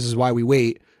 this is why we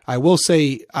wait, I will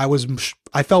say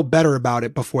I felt better about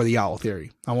it before the owl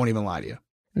theory. I won't even lie to you.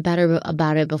 Better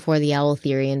about it before the owl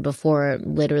theory and before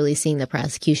literally seeing the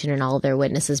prosecution and all of their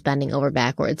witnesses bending over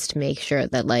backwards to make sure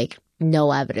that, like,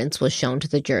 no evidence was shown to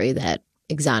the jury that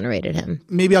exonerated him.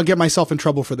 Maybe I'll get myself in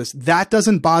trouble for this. That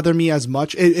doesn't bother me as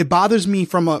much. It bothers me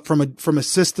from a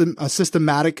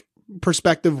systematic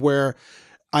perspective where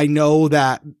I know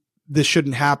that this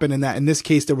shouldn't happen and that in this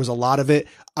case there was a lot of it.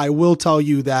 I will tell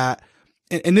you that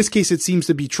in this case it seems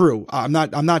to be true. I'm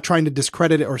not trying to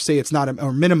discredit it or say it's not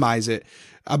or minimize it,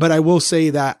 but I will say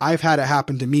that I've had it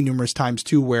happen to me numerous times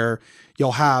too, where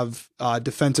you'll have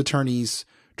defense attorneys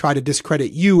try to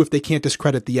discredit you if they can't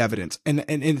discredit the evidence. And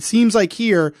it seems like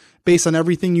here, based on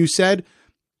everything you said,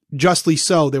 justly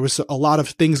so, there was a lot of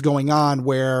things going on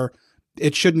where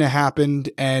it shouldn't have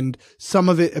happened. And some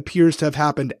of it appears to have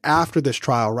happened after this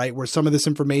trial, right? Where some of this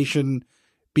information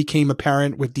became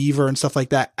apparent with Deaver and stuff like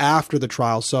that after the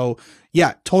trial. So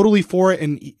yeah, totally for it.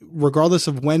 And regardless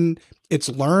of when it's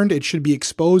learned, it should be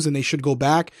exposed and they should go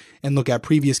back and look at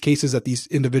previous cases that these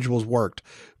individuals worked.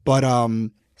 But,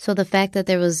 so the fact that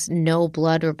there was no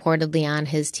blood reportedly on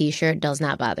his T-shirt does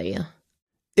not bother you?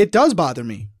 It does bother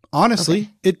me. Honestly,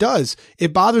 okay. It does.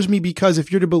 It bothers me because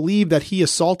if you're to believe that he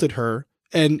assaulted her,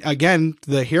 and again,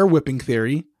 the hair whipping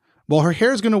theory, well, her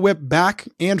hair is going to whip back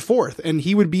and forth, and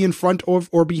he would be in front of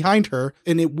or behind her,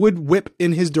 and it would whip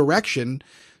in his direction.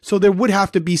 So there would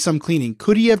have to be some cleaning.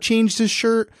 Could he have changed his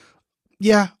shirt?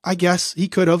 Yeah, I guess he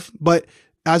could have. But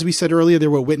as we said earlier,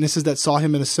 there were witnesses that saw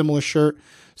him in a similar shirt.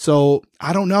 So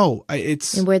I don't know.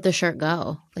 And where'd the shirt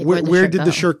go? Like, where did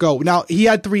the shirt go? Now, he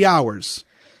had 3 hours.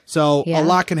 So a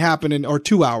lot can happen or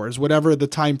 2 hours, whatever the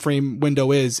time frame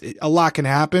window is. A lot can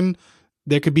happen.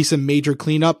 There could be some major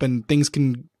cleanup and things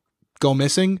can go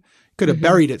missing. Could have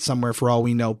buried it somewhere for all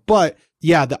we know. But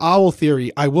yeah, the owl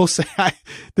theory, I will say,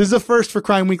 this is a first for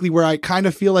Crime Weekly where I kind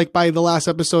of feel like by the last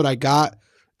episode, I got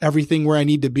everything where I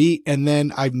need to be. And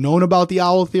then I've known about the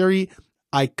owl theory.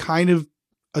 I kind of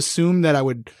assumed that I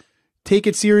would take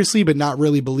it seriously, but not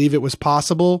really believe it was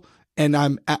possible. And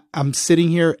I'm sitting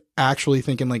here actually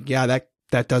thinking like, yeah,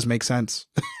 that does make sense.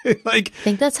 Like, I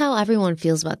think that's how everyone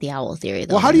feels about the owl theory,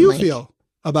 though. Well, how do you feel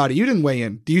about it? You didn't weigh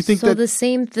in. Do you think so? The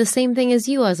same thing as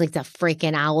you. I was like, the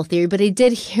freaking owl theory. But I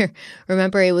did hear,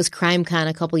 remember it was CrimeCon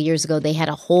a couple years ago. They had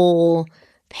a whole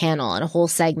panel and a whole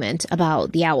segment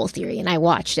about the owl theory. And I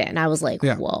watched it and I was like,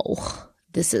 whoa,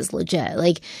 this is legit.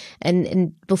 Like,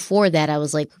 and before that, I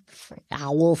was like,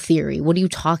 owl theory. What are you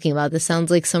talking about? This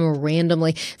sounds like some random,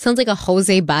 like, sounds like a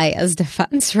Jose Baez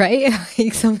defense, right?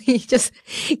 Like something he just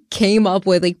came up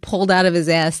with, like pulled out of his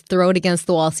ass, throw it against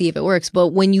the wall, see if it works. But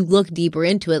when you look deeper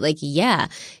into it, like, yeah,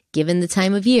 given the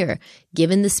time of year,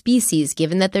 given the species,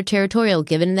 given that they're territorial,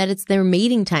 given that it's their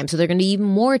mating time, so they're going to be even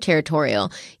more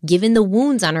territorial, given the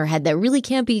wounds on her head that really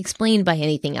can't be explained by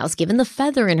anything else, given the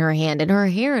feather in her hand and her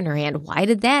hair in her hand, why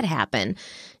did that happen?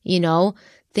 You know,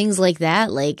 things like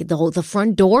that, like the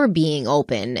front door being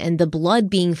open and the blood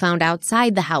being found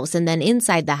outside the house and then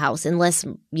inside the house, unless,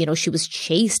 you know, she was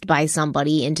chased by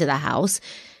somebody into the house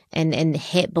and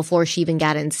hit before she even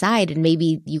got inside. And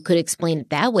maybe you could explain it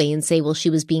that way and say, well, she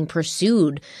was being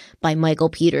pursued by Michael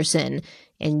Peterson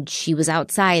and she was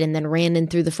outside and then ran in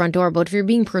through the front door. But if you're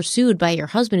being pursued by your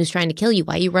husband who's trying to kill you,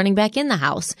 why are you running back in the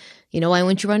house? You know, why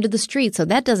wouldn't you run to the street? So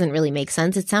that doesn't really make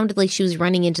sense. It sounded like she was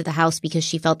running into the house because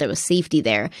she felt there was safety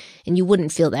there. And you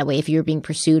wouldn't feel that way if you were being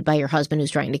pursued by your husband who's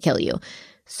trying to kill you.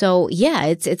 So yeah,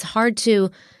 it's hard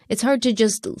to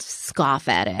just scoff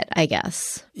at it, I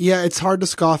guess. Yeah, it's hard to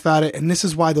scoff at it. And this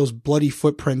is why those bloody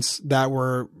footprints that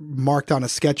were marked on a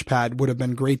sketch pad would have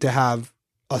been great to have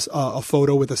a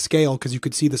photo with a scale, because you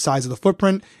could see the size of the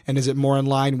footprint and is it more in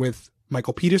line with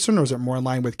Michael Peterson, or is it more in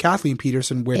line with Kathleen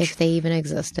Peterson? Which, if they even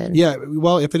existed. Yeah,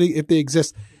 well, if they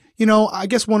exist. I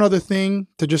guess one other thing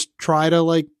to just try to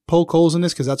like poke holes in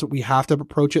this, because that's what we have to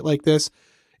approach it like this.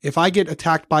 If I get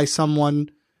attacked by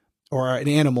someone, or an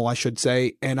animal, I should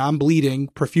say, and I'm bleeding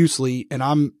profusely and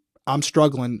I'm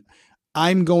struggling,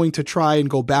 I'm going to try and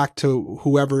go back to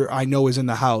whoever I know is in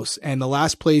the house. And the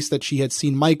last place that she had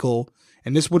seen Michael,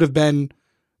 and this would have been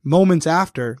moments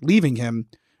after leaving him,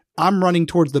 I'm running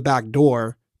towards the back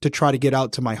door to try to get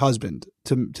out to my husband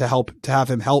to have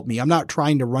him help me. I'm not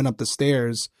trying to run up the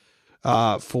stairs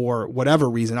for whatever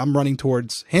reason. I'm running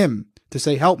towards him to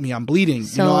say, help me, I'm bleeding.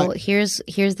 So here's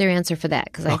their answer for that,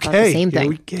 because I thought the same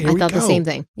thing. I thought the same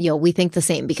thing. We think the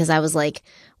same, because I was like,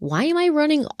 why am I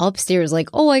running upstairs? Like,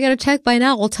 oh, I got attacked by an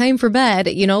owl, time for bed.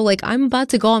 Like, I'm about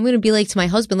to go. I'm going to be like to my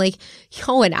husband, like,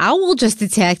 yo, an owl just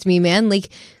attacked me, man. Like,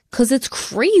 because it's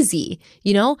crazy,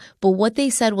 But what they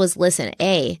said was, listen,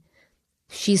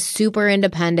 she's super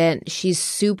independent. She's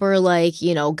super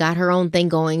got her own thing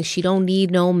going. She don't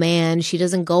need no man. She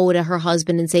doesn't go to her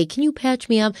husband and say, can you patch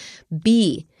me up?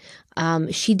 B,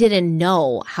 she didn't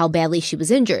know how badly she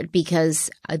was injured, because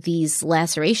these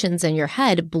lacerations in your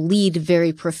head bleed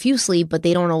very profusely, but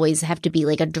they don't always have to be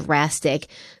like a drastic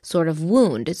sort of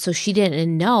wound. So she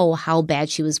didn't know how bad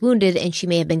she was wounded, and she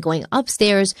may have been going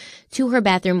upstairs to her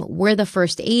bathroom where the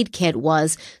first aid kit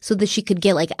was, so that she could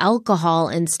get like alcohol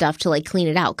and stuff to like clean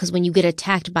it out. Because when you get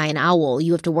attacked by an owl,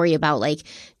 you have to worry about like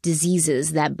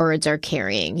diseases that birds are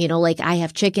carrying. Like I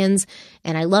have chickens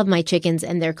and I love my chickens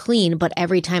and they're clean, but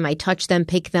every time I touch them,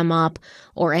 pick them up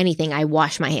or anything, I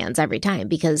wash my hands every time,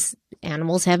 because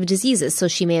animals have diseases. So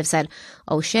she may have said,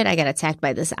 oh shit, I got attacked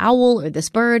by this owl or this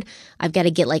bird. I've got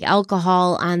to get like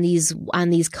alcohol on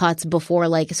these cuts before,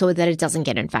 like, so that it doesn't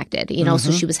get infected,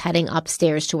 So she was heading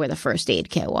upstairs to where the first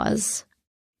aid kit was.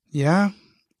 Yeah,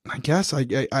 I guess.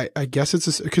 I guess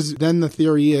it's because then the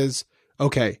theory is,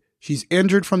 okay, she's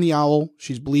injured from the owl.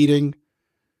 She's bleeding.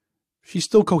 She's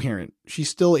still coherent. She's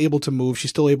still able to move.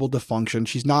 She's still able to function.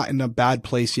 She's not in a bad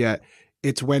place yet.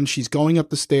 It's when she's going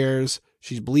up the stairs,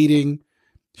 she's bleeding.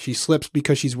 She slips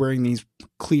because she's wearing these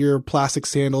clear plastic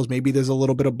sandals. Maybe there's a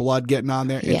little bit of blood getting on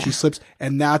there, and she slips.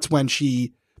 And that's when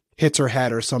she hits her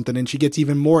head or something, and she gets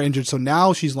even more injured. So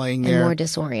now she's laying there. And more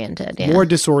disoriented. Yeah. More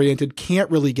disoriented. Can't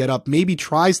really get up. Maybe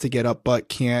tries to get up, but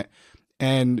can't.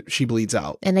 And she bleeds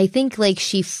out. And I think like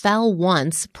she fell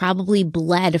once, probably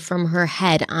bled from her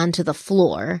head onto the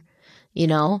floor,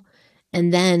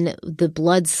 and then the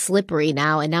blood's slippery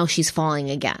now, and now she's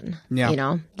falling again.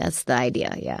 Yeah. That's the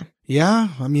idea. Yeah. Yeah.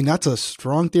 I mean, that's a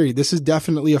strong theory. This is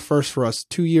definitely a first for us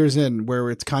 2 years in, where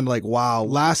it's kind of like, wow,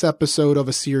 last episode of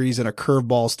a series and a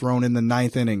curveball's thrown in the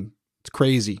 9th inning. It's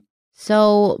crazy.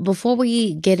 So before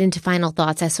we get into final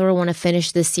thoughts, I sort of want to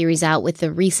finish this series out with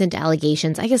the recent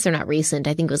allegations. I guess they're not recent.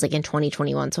 I think it was like in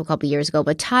 2021, so a couple years ago.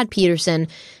 But Todd Peterson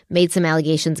made some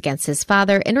allegations against his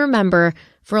father. And remember,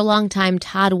 for a long time,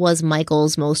 Todd was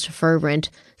Michael's most fervent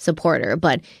supporter.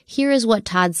 But here is what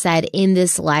Todd said in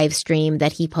this live stream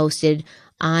that he posted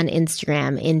on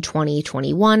Instagram in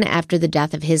 2021 after the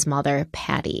death of his mother,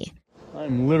 Patty.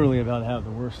 I'm literally about to have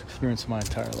the worst experience of my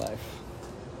entire life.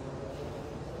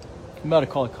 I'm about to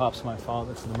call the cops on my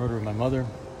father for the murder of my mother,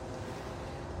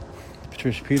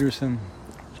 Patricia Peterson.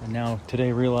 I now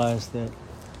today realize that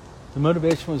the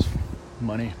motivation was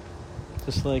money,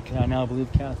 just like I now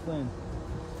believe Kathleen.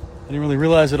 I didn't really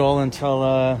realize it all until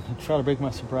I tried to break my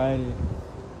sobriety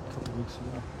a couple of weeks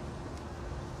ago.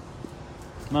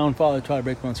 My own father tried to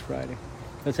break my own sobriety.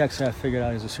 That's actually how I figured out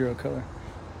he was a serial killer.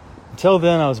 Until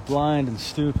then, I was blind and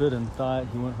stupid and thought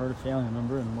he wouldn't hurt a family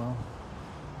member, and well,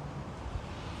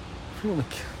 if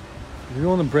you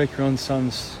want to break your own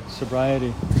son's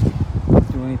sobriety,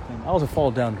 do anything. I was a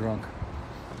fall-down drunk.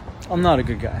 I'm not a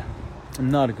good guy.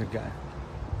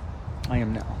 I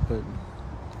am now, but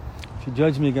if you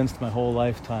judge me against my whole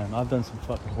lifetime, I've done some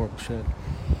fucking horrible shit.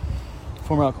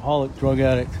 Former alcoholic, drug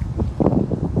addict.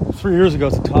 3 years ago,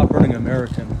 it's the top-earning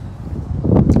American,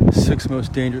 the 6th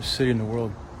most dangerous city in the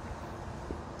world,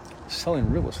 selling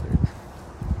real estate.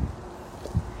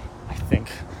 I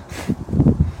think.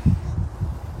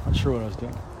 Not sure what I was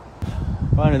doing.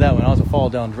 Finally, that when I was a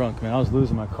fall-down drunk, man, I was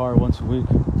losing my car once a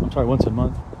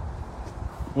month.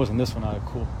 It wasn't this one. I had a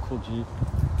cool Jeep.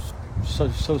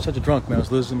 Such a drunk, man. I was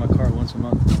losing my car once a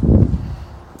month.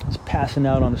 I was passing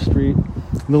out on the street,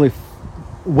 literally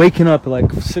waking up at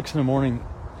like 6 in the morning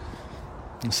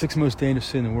in the 6th most dangerous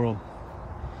city in the world.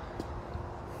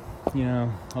 I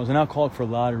was an alcoholic for a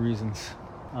lot of reasons.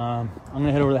 I'm going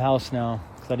to head over to the house now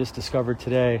because I just discovered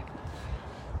today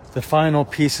the final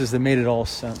pieces that made it all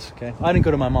sense, okay? I didn't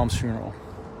go to my mom's funeral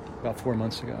about 4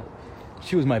 months ago.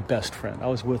 She was my best friend. I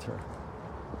was with her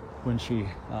when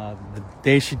the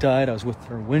day she died. I was with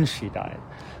her when she died.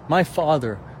 My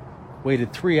father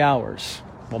waited 3 hours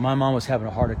while my mom was having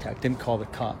a heart attack, didn't call the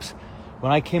cops.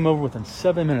 When I came over within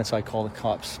 7 minutes, I called the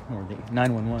cops, or the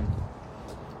 911.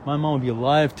 My mom would be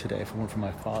alive today if it weren't for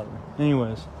my father.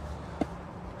 Anyways,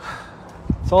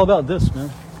 it's all about this, man.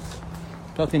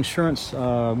 About the insurance.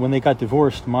 When they got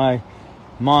divorced, my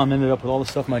mom ended up with all the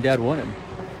stuff my dad wanted.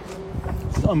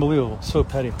 It's unbelievable. So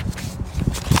petty.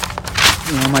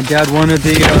 You know, my dad wanted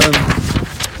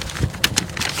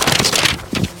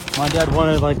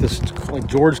like this, like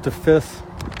George V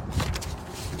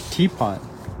teapot.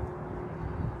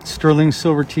 Sterling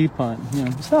silver teapot. You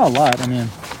know, it's not a lot. I mean,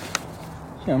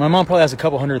 you know, my mom probably has a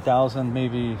couple 100,000,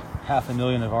 maybe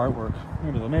 $500,000 of artwork.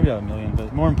 Maybe not $1 million,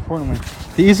 but more importantly,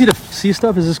 the easy to see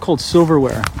stuff is just called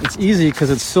silverware. It's easy because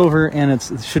it's silver and it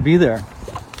should be there.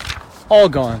 All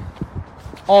gone.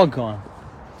 All gone.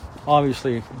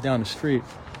 Obviously, down the street.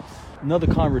 Another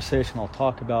conversation, I'll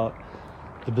talk about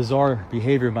the bizarre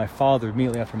behavior of my father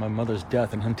immediately after my mother's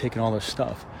death and him taking all this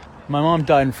stuff. My mom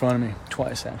died in front of me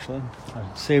twice, actually. I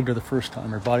saved her the first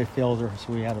time. Her body failed her,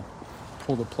 so we had to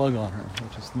pull the plug on her,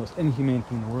 which is the most inhumane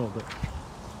thing in the world. But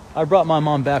I brought my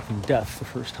mom back from death the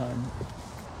first time.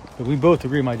 But we both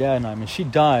agree, my dad and I mean, she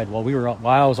died while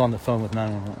I was on the phone with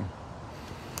 911.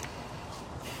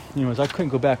 Anyways, I couldn't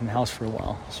go back in the house for a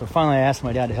while. So finally I asked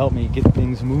my dad to help me get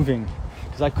things moving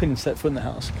because I couldn't set foot in the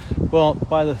house. Well,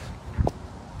 by the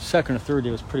second or third day,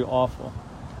 it was pretty awful.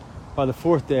 By the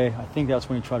fourth day, I think that's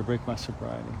when he tried to break my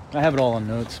sobriety. I have it all on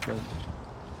notes, but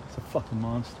it's a fucking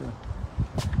monster.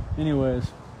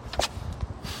 Anyways,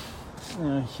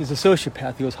 he's a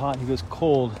sociopath. He goes hot, he goes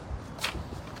cold.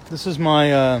 This is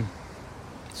my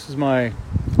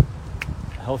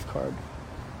health card.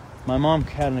 My mom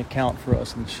had an account for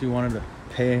us, and she wanted to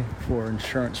pay for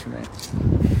insurance for me.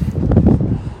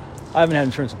 I haven't had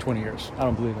insurance in 20 years. I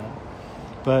don't believe that.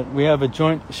 But we have a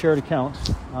joint shared account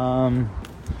on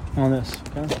this.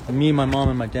 Okay, me, my mom,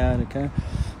 and my dad. Okay,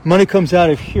 money comes out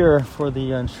of here for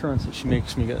the insurance that she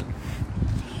makes me get.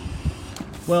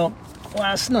 Well,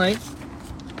 last night,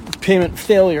 payment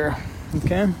failure.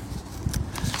 Okay.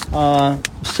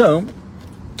 So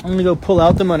I'm gonna go pull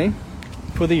out the money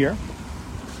for the year.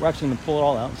 We're actually gonna pull it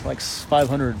all out. It's like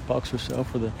 $500 or so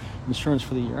for the insurance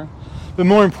for the year. But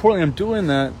more importantly, I'm doing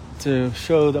that to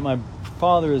show that my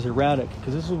father is erratic,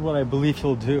 because this is what I believe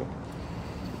he'll do.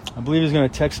 I believe he's gonna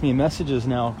text me messages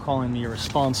now calling me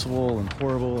irresponsible and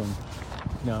horrible and,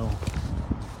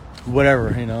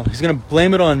 whatever, He's gonna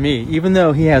blame it on me, even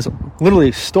though he has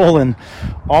literally stolen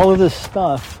all of this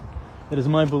stuff. It is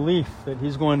my belief that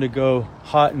he's going to go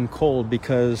hot and cold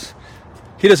because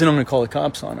he doesn't know I'm going to call the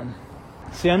cops on him.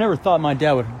 See, I never thought my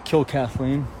dad would kill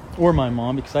Kathleen or my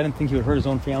mom because I didn't think he would hurt his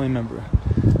own family member.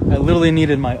 I literally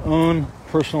needed my own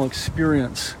personal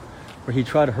experience where he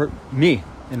tried to hurt me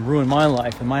and ruin my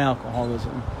life and my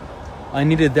alcoholism. I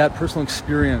needed that personal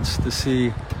experience to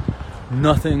see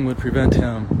nothing would prevent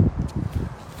him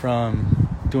from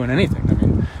doing anything. I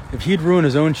mean, if he'd ruined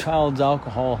his own child's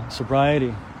alcohol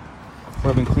sobriety, where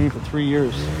I've been clean for 3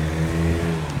 years.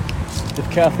 If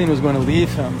Kathleen was going to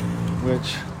leave him,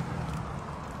 which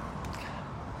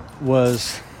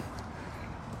was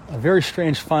a very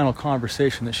strange final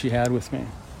conversation that she had with me.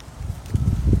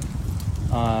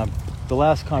 The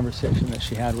last conversation that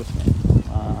she had with me.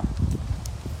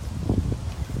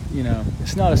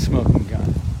 It's not a smoking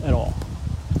gun at all.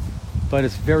 But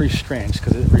it's very strange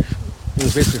because it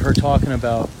was basically her talking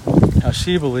about how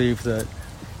she believed that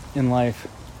in life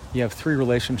you have 3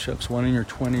 relationships, one in your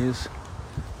 20s,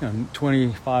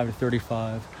 25 to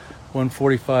 35, one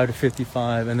 45 to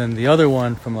 55, and then the other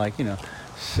one from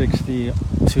 60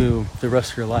 to the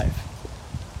rest of your life.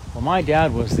 Well, my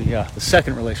dad was the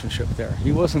second relationship there.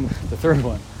 He wasn't the third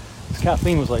one.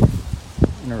 Kathleen was in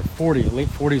her late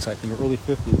 40s, I think, or early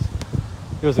 50s.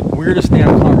 It was the weirdest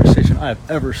damn conversation I have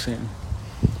ever seen.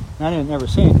 And I didn't ever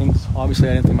say anything, so obviously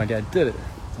I didn't think my dad did it.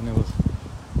 And it would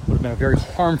have been a very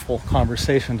harmful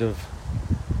conversation to have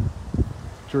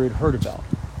Jerry had heard about.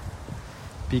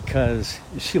 Because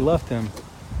if she left him,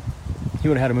 he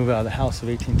would have had to move out of the house of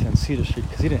 1810 Cedar Street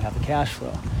because he didn't have the cash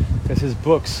flow. Because his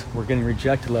books were getting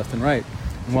rejected left and right.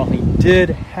 And while he did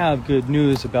have good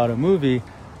news about a movie,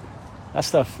 that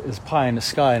stuff is pie in the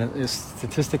sky and is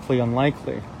statistically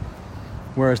unlikely.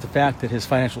 Whereas the fact that his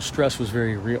financial stress was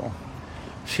very real.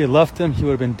 If she had left him, he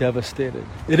would have been devastated.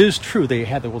 It is true they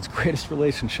had the world's greatest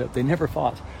relationship. They never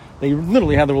fought. They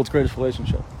literally had the world's greatest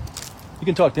relationship. You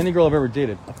can talk to any girl I've ever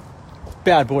dated. A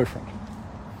bad boyfriend.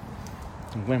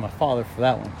 I blame my father for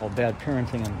that one, called bad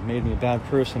parenting, and made me a bad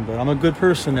person. But I'm a good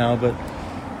person now. But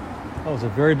I was a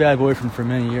very bad boyfriend for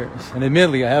many years. And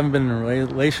admittedly, I haven't been in a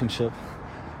relationship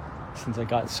since I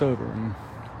got sober. And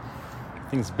I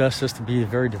think it's best just to be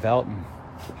very devout and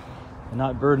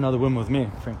not burden other women with me,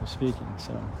 frankly speaking.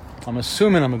 So I'm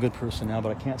assuming I'm a good person now,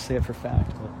 but I can't say it for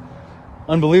fact. But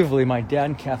unbelievably, my dad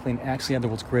and Kathleen actually had the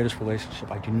world's greatest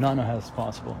relationship. I do not know how this is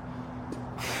possible.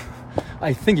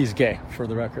 I think he's gay, for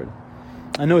the record.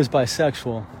 I know he's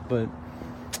bisexual, but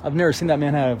I've never seen that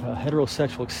man have a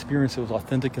heterosexual experience that was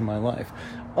authentic in my life.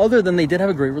 Other than they did have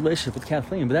a great relationship with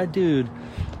Kathleen, but that dude,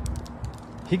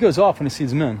 he goes off when he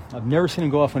sees men. I've never seen him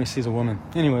go off when he sees a woman.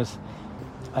 Anyways,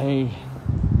 I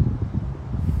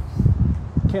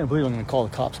can't believe I'm going to call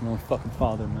the cops on my own fucking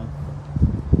father, man.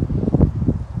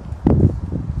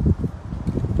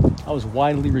 I was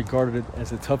widely regarded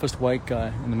as the toughest white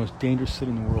guy in the most dangerous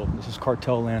city in the world. This is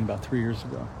cartel land about 3 years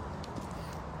ago.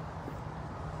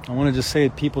 I want to just say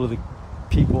to the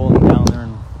people down there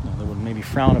and that would maybe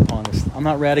frown upon this. I'm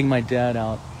not ratting my dad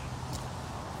out.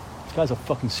 This guy's a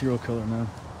fucking serial killer, man.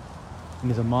 And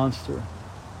he's a monster.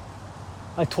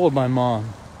 I told my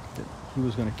mom that he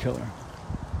was going to kill her.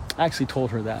 I actually told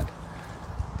her that.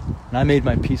 And I made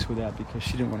my peace with that because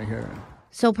she didn't want to hear it.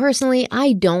 So personally,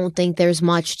 I don't think there's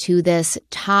much to this.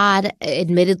 Todd,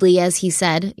 admittedly, as he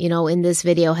said, in this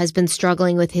video, has been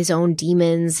struggling with his own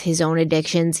demons, his own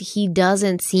addictions. He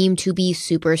doesn't seem to be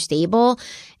super stable.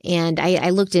 And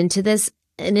I looked into this,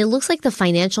 and it looks like the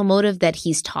financial motive that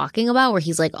he's talking about, where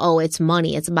he's like, oh, it's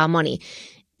money. It's about money.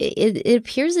 It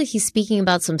appears that he's speaking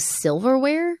about some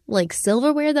silverware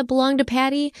that belonged to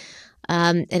Patty.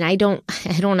 And I don't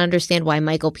understand why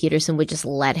Michael Peterson would just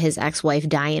let his ex-wife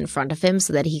die in front of him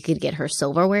so that he could get her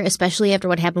silverware, especially after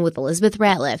what happened with Elizabeth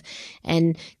Ratliff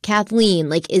and Kathleen.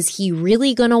 Like, is he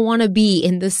really going to want to be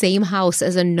in the same house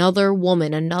as another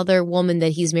woman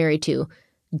that he's married to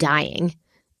dying,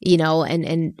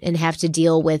 and have to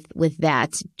deal with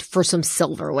that for some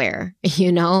silverware,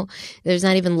 There's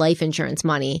not even life insurance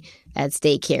money at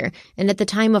stake here. And at the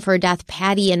time of her death,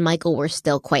 Patty and Michael were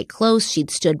still quite close.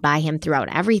 She'd stood by him throughout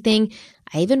everything.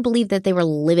 I even believe that they were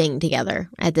living together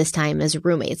at this time as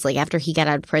roommates. Like, after he got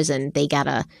out of prison, they got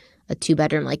a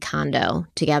 2-bedroom condo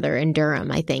together in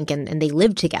Durham, I think, and they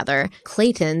lived together.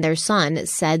 Clayton, their son,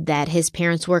 said that his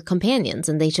parents were companions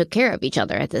and they took care of each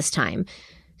other at this time.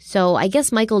 So I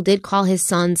guess Michael did call his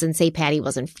sons and say Patty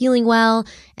wasn't feeling well.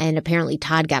 And apparently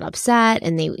Todd got upset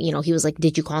and he was like,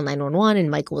 did you call 911? And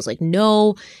Michael was like,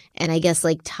 no. And I guess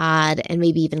Todd and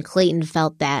maybe even Clayton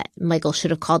felt that Michael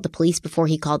should have called the police before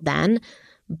he called then.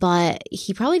 But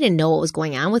he probably didn't know what was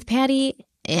going on with Patty.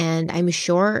 And I'm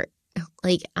sure,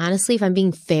 honestly, if I'm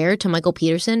being fair to Michael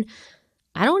Peterson,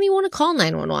 I don't even want to call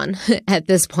 911 at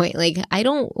this point. I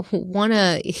don't want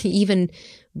to even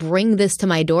bring this to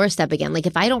my doorstep again.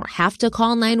 If I don't have to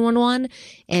call 911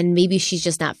 and maybe she's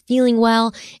just not feeling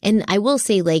well. And I will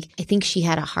say, I think she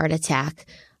had a heart attack.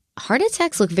 Heart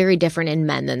attacks look very different in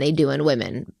men than they do in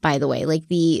women, by the way.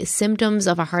 The symptoms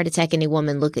of a heart attack in a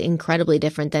woman look incredibly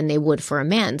different than they would for a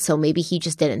man. So maybe he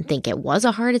just didn't think it was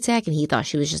a heart attack and he thought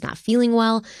she was just not feeling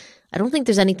well. I don't think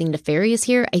there's anything nefarious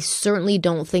here. I certainly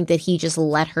don't think that he just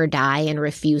let her die and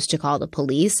refused to call the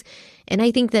police. And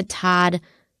I think that Todd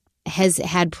has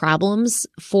had problems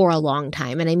for a long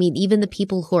time. And I mean, even the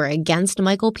people who are against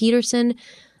Michael Peterson,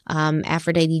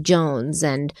 Aphrodite Jones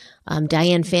and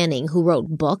Diane Fanning, who wrote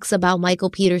books about Michael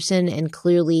Peterson, and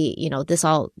clearly,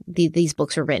 these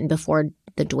books were written before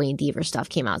the Duane Deaver stuff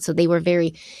came out. So they were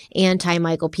very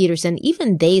anti-Michael Peterson.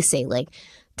 Even they say,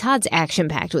 Todd's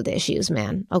action-packed with issues,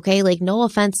 man. Okay? No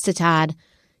offense to Todd.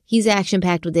 He's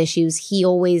action-packed with issues. He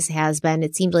always has been.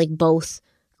 It seemed like both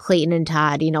Clayton and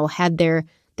Todd, had their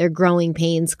growing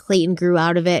pains. Clayton grew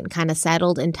out of it and kind of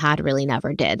settled, and Todd really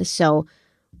never did. So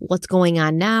what's going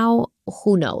on now?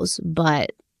 Who knows?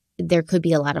 But there could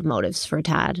be a lot of motives for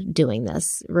Todd doing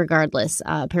this. Regardless,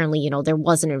 apparently, there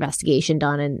was an investigation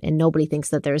done, and nobody thinks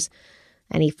that there's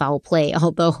any foul play,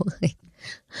 although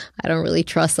I don't really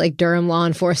trust Durham law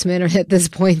enforcement at this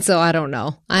point, so I don't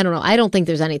know. I don't think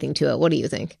there's anything to it. What do you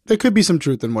think? There could be some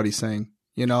truth in what he's saying.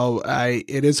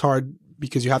 It is hard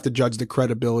because you have to judge the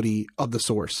credibility of the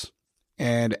source.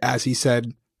 And as he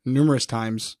said numerous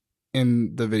times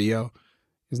in the video,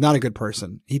 he's not a good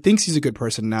person. He thinks he's a good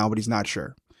person now, but he's not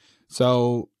sure.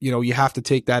 So, you have to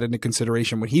take that into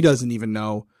consideration when he doesn't even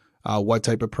know what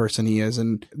type of person he is.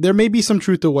 And there may be some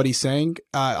truth to what he's saying.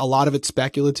 A lot of it's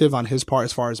speculative on his part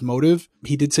as far as motive.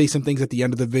 He did say some things at the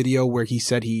end of the video where he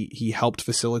said he helped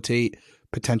facilitate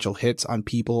potential hits on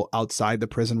people outside the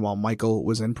prison while Michael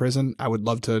was in prison. I would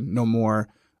love to know more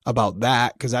about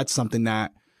that, because that's something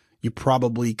that you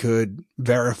probably could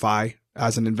verify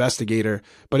as an investigator.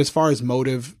 But as far as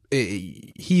motive,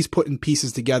 he's putting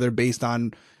pieces together based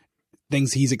on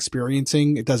things he's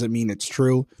experiencing. It doesn't mean it's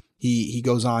true. He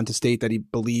goes on to state that he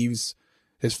believes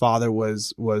his father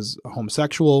was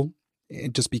homosexual,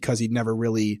 just because he never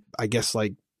really, I guess,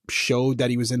 like showed that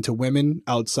he was into women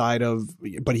outside of,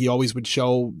 but he always would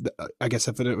show, I guess,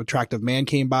 if an attractive man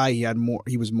came by,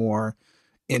 he was more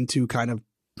into kind of,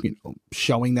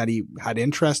 showing that he had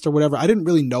interest or whatever. I didn't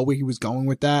really know where he was going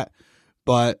with that,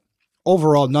 but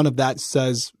overall, none of that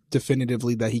says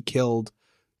definitively that he killed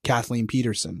Kathleen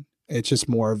Peterson. It's just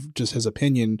more of just his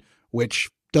opinion,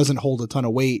 which doesn't hold a ton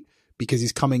of weight because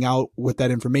he's coming out with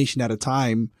that information at a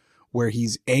time where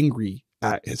he's angry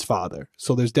at his father.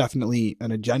 So there's definitely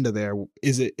an agenda there.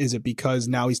 Is it because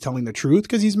now he's telling the truth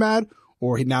because he's mad,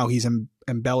 or now he's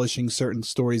embellishing certain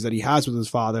stories that he has with his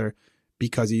father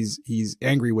because he's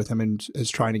angry with him and is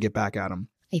trying to get back at him?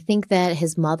 I think that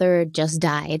his mother just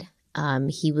died.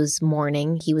 He was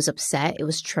mourning. He was upset. It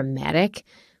was traumatic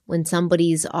when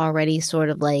somebody's already sort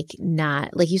of like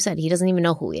not, like you said, he doesn't even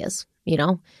know who he is,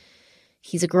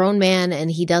 He's a grown man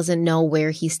and he doesn't know where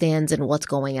he stands and what's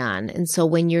going on. And so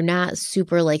when you're not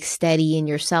super like steady in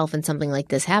yourself and something like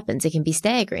this happens, it can be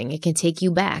staggering. It can take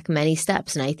you back many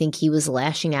steps. And I think he was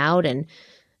lashing out and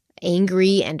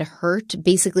angry and hurt,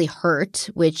 basically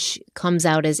hurt, which comes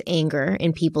out as anger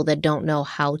in people that don't know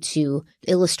how to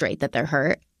illustrate that they're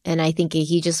hurt. And I think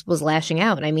he just was lashing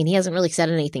out. I mean, he hasn't really said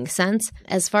anything since.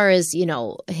 As far as,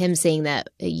 him saying that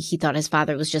he thought his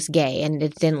father was just gay and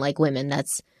it didn't like women,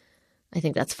 I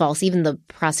think that's false. Even the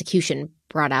prosecution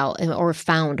brought out or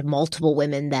found multiple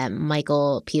women that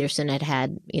Michael Peterson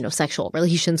had sexual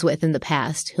relations with in the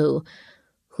past who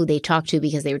they talked to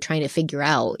because they were trying to figure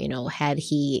out, had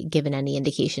he given any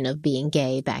indication of being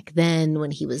gay back then when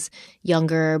he was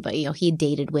younger. But, he had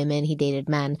dated women, he dated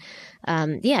men.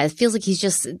 It feels like he's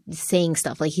just saying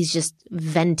stuff, like he's just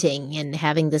venting and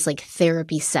having this like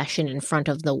therapy session in front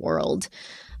of the world.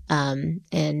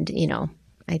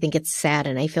 I think it's sad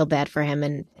and I feel bad for him.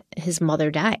 And his mother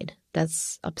died.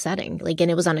 That's upsetting.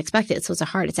 And it was unexpected. So it's a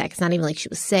heart attack. It's not even like she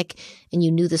was sick and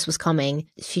you knew this was coming.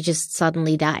 She just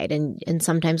suddenly died. And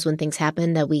sometimes when things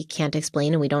happen that we can't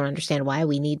explain and we don't understand why,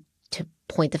 we need to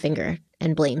point the finger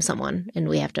and blame someone. And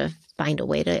we have to find a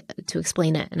way to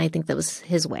explain it. And I think that was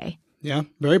his way. Yeah,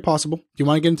 very possible. Do you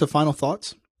want to get into final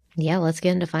thoughts? Yeah, let's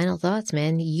get into final thoughts,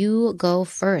 man. You go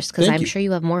first because I'm sure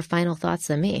you have more final thoughts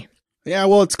than me. Yeah,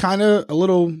 well, it's kind of a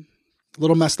little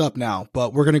messed up now,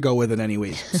 but we're going to go with it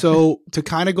anyways. So to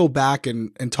kind of go back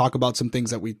and talk about some things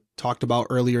that we talked about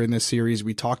earlier in this series,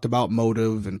 we talked about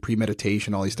motive and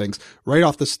premeditation, all these things. Right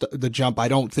off the jump, I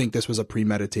don't think this was a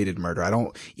premeditated murder.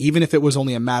 Even if it was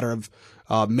only a matter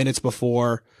of minutes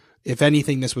before, if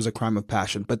anything, this was a crime of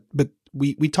passion. But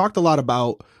we talked a lot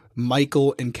about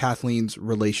Michael and Kathleen's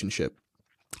relationship,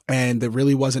 and there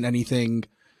really wasn't anything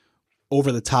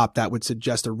over the top that would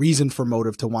suggest a reason for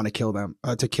motive to want to kill them,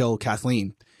 to kill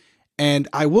Kathleen. And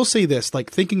I will say this, like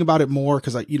thinking about it more,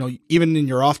 because even in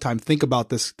your off time, think about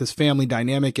this family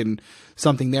dynamic and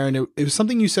something there. And it was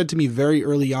something you said to me very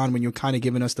early on when you were kind of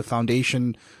giving us the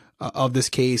foundation of this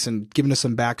case and giving us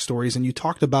some backstories. And you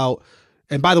talked about,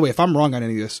 and by the way, if I'm wrong on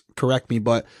any of this, correct me,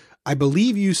 but I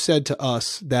believe you said to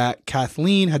us that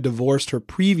Kathleen had divorced her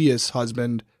previous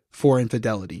husband for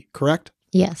infidelity, correct?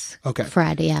 Yes. Okay.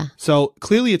 Fred, yeah. So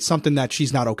clearly it's something that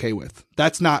she's not okay with.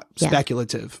 That's not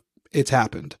speculative. It's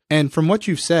happened. And from what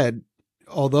you've said,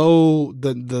 although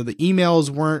the emails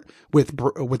weren't with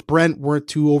Brent weren't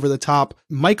too over the top,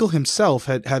 Michael himself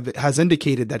has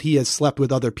indicated that he has slept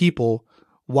with other people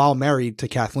while married to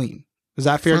Kathleen. Is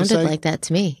that fair to say? Sounded like that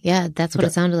to me. Yeah, that's what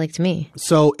it sounded like to me.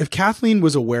 So if Kathleen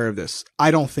was aware of this,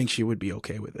 I don't think she would be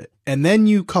okay with it. And then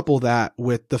you couple that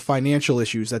with the financial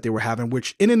issues that they were having,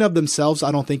 which in and of themselves,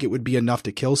 I don't think it would be enough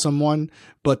to kill someone.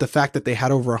 But the fact that they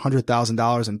had over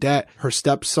 $100,000 in debt, her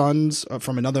stepsons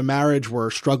from another marriage were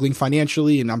struggling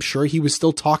financially, and I'm sure he was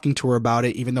still talking to her about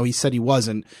it, even though he said he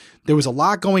wasn't. There was a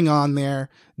lot going on there.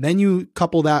 Then you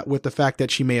couple that with the fact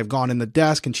that she may have gone in the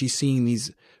desk and she's seeing these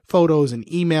photos and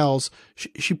emails.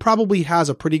 She probably has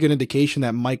a pretty good indication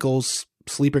that Michael's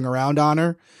sleeping around on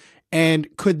her. And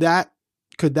could that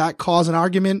cause an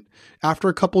argument after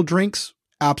a couple drinks?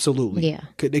 Absolutely. Yeah.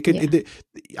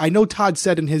 I know Todd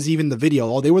said in the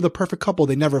video, they were the perfect couple.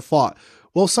 They never fought.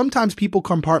 Well, sometimes people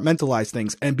compartmentalize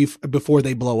things and before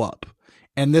they blow up.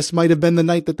 And this might have been the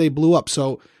night that they blew up.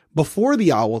 So before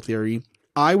the owl theory,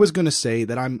 I was going to say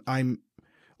that I'm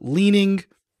leaning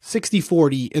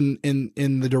 60-40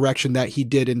 in the direction that he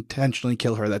did intentionally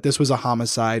kill her, that this was a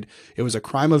homicide. It was a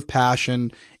crime of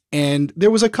passion. And there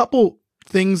was a couple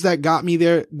things that got me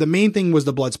there. The main thing was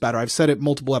the blood spatter. I've said it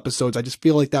multiple episodes. I just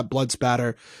feel like that blood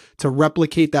spatter, to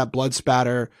replicate that blood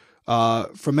spatter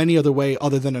from any other way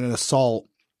other than an assault,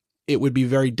 it would be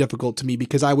very difficult to me,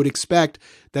 because I would expect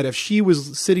that if she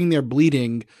was sitting there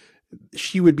bleeding,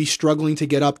 she would be struggling to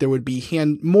get up. There would be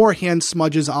more hand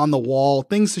smudges on the wall,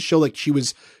 things to show like she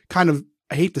was kind of,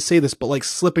 I hate to say this, but like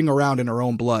slipping around in her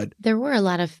own blood. There were a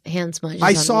lot of hand smudges.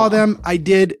 I saw them. I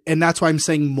did. And that's why I'm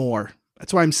saying more.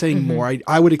 That's why I'm saying more.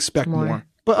 I would expect more.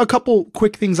 But a couple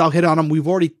quick things I'll hit on them.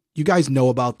 You guys know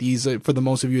about these for the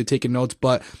most of you who have taken notes,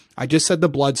 but I just said the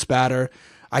blood spatter.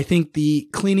 I think the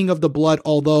cleaning of the blood,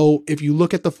 although if you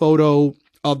look at the photo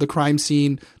of the crime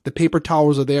scene, the paper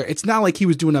towels are there. It's not like he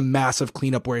was doing a massive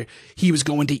cleanup where he was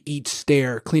going to each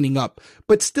stair cleaning up.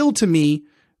 But still, to me,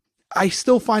 I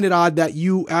still find it odd that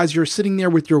you, as you're sitting there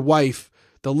with your wife,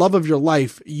 the love of your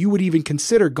life, you would even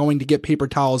consider going to get paper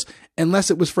towels unless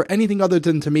it was for anything other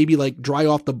than to maybe like dry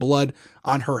off the blood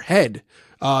on her head.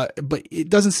 But it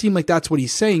doesn't seem like that's what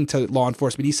he's saying to law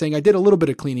enforcement. He's saying, I did a little bit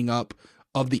of cleaning up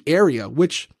of the area,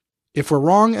 which if we're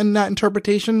wrong in that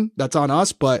interpretation, that's on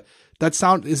us. But does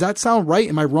that sound right?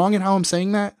 Am I wrong in how I'm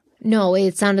saying that? No,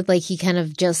 it sounded like he kind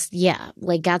of just,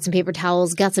 like got some paper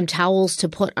towels, got some towels to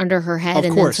put under her head,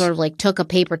 and then sort of like took a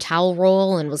paper towel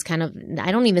roll and was kind of,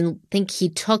 I don't even think he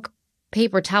took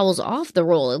paper towels off the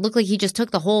roll. It looked like he just took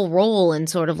the whole roll and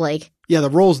sort of like. Yeah, the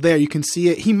roll's there. You can see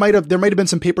it. There might have been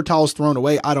some paper towels thrown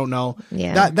away. I don't know.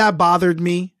 Yeah. That bothered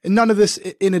me. And none of this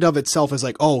in and of itself is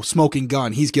like, oh, smoking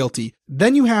gun, he's guilty.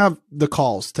 Then you have the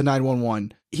calls to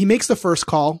 911. He makes the first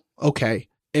call. Okay.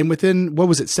 And within,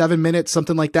 7 minutes,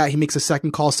 something like that, he makes a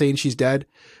second call saying she's dead.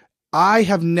 I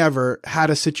have never had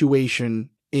a situation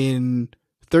in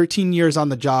 13 years on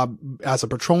the job as a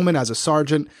patrolman, as a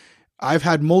sergeant. I've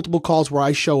had multiple calls where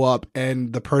I show up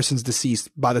and the person's deceased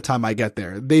by the time I get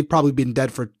there. They've probably been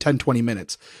dead for 10, 20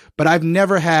 minutes. But I've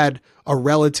never had a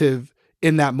relative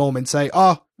in that moment say,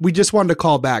 oh, we just wanted to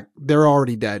call back. They're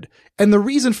already dead. And the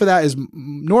reason for that is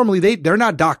normally they're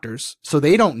not doctors, so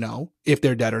they don't know if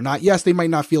they're dead or not. Yes, they might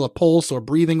not feel a pulse or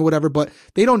breathing or whatever, but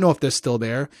they don't know if they're still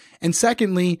there. And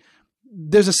secondly,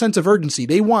 there's a sense of urgency.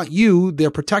 They want you,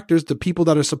 their protectors, the people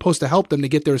that are supposed to help them to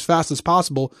get there as fast as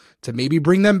possible, to maybe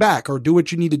bring them back or do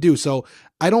what you need to do. So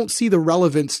I don't see the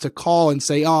relevance to call and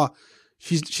say,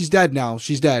 she's dead now.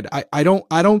 She's dead. I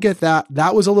don't get that.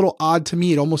 That was a little odd to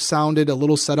me. It almost sounded a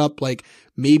little set up like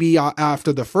maybe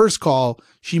after the first call,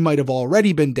 she might have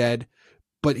already been dead,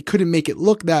 but it couldn't make it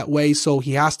look that way. So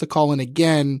he has to call in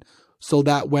again so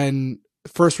that when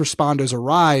first responders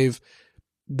arrive,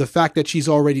 the fact that she's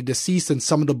already deceased and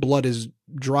some of the blood is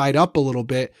dried up a little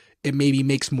bit, it maybe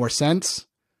makes more sense,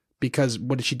 because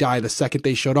when did she die? The second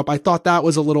they showed up. I thought that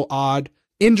was a little odd.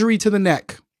 Injury to the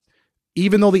neck.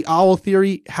 Even though the owl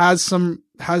theory has some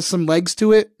legs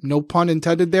to it, no pun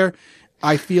intended there,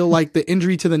 I feel like the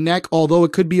injury to the neck, although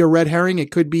it could be a red herring,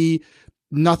 it could be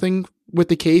nothing with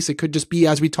the case. It could just be,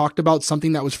 as we talked about,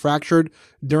 something that was fractured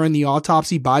during the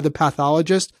autopsy by the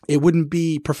pathologist. It wouldn't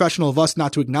be professional of us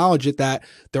not to acknowledge it, that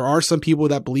there are some people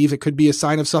that believe it could be a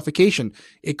sign of suffocation.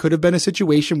 It could have been a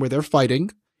situation where they're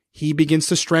fighting. He begins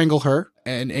to strangle her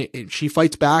and she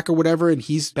fights back or whatever, and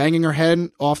he's banging her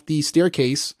head off the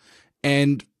staircase.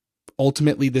 And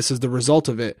ultimately, this is the result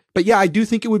of it. But yeah, I do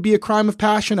think it would be a crime of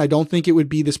passion. I don't think it would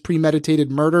be this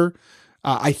premeditated murder.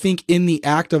 I think in the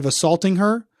act of assaulting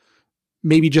her,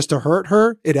 maybe just to hurt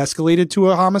her, it escalated to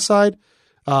a homicide.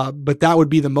 But that would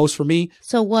be the most for me.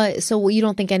 So you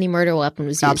don't think any murder weapon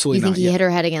was used? Absolutely not. You think he hit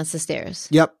her head against the stairs?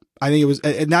 Yep. I think it was,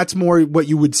 and that's more what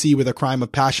you would see with a crime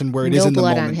of passion, where it is in the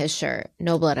moment. No blood on his shirt.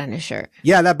 No blood on his shirt.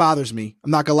 Yeah, that bothers me. I'm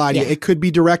not gonna lie to you. It could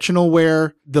be directional,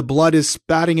 where the blood is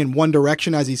spatting in one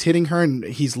direction as he's hitting her, and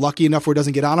he's lucky enough where it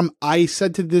doesn't get on him. I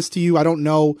said this to you. I don't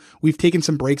know. We've taken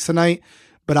some breaks tonight,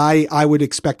 but I would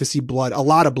expect to see blood, a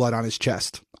lot of blood on his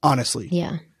chest. Honestly.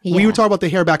 Yeah. We would talk about the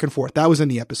hair back and forth. That was in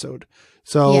the episode.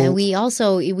 So yeah,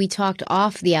 we talked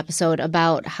off the episode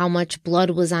about how much blood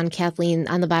was on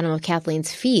the bottom of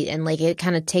Kathleen's feet, and like it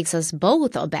kind of takes us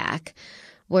both aback,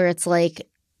 where it's like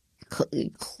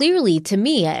clearly to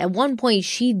me at one point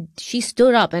she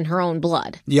stood up in her own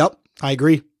blood. Yep, I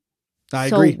agree.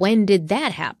 So when did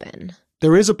that happen?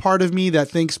 There is a part of me that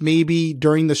thinks maybe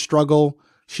during the struggle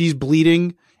she's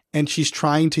bleeding and she's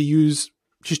trying to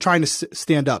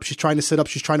stand up. She's trying to sit up.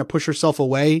 She's trying to push herself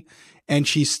away, and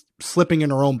she's slipping in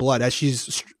her own blood as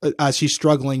she's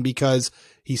struggling, because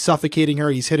he's suffocating her.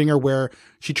 He's hitting her where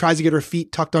she tries to get her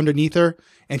feet tucked underneath her,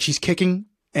 and she's kicking,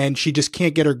 and she just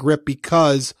can't get her grip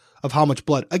because of how much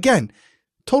blood. Again,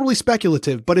 totally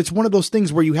speculative, but it's one of those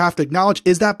things where you have to acknowledge,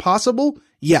 is that possible?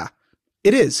 Yeah.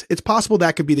 It is. It's possible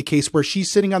that could be the case where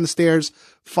she's sitting on the stairs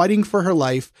fighting for her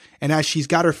life. And as she's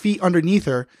got her feet underneath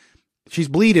her, she's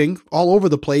bleeding all over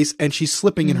the place and she's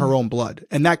slipping in her own blood.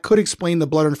 And that could explain the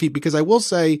blood on her feet, because I will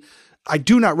say, I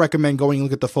do not recommend going and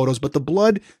look at the photos, but the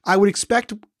blood, I would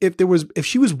expect if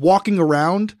she was walking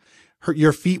around,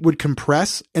 your feet would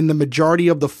compress and the majority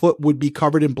of the foot would be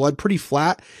covered in blood, pretty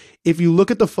flat. If you look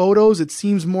at the photos, it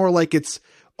seems more like it's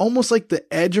almost like the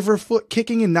edge of her foot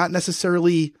kicking and not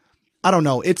necessarily, I don't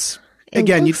know. It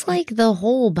looks like the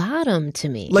whole bottom to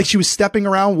me. Like she was stepping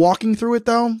around, walking through it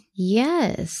though?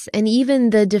 Yes. And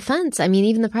even the defense,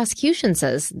 even the prosecution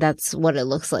says that's what it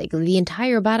looks like. The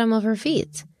entire bottom of her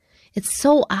feet. It's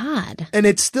so odd. And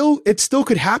it still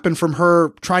could happen from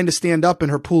her trying to stand up in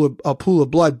her pool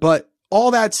of blood. But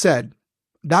all that said,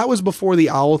 that was before the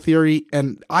owl theory.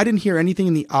 And I didn't hear anything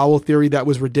in the owl theory that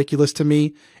was ridiculous to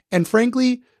me. And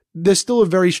frankly, there's still a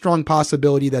very strong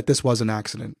possibility that this was an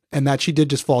accident and that she did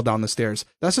just fall down the stairs.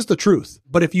 That's just the truth.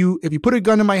 But if you put a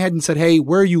gun in my head and said, hey,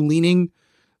 where are you leaning?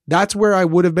 That's where I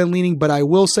would have been leaning. But I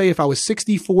will say if I was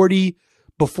 60-40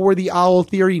 before the owl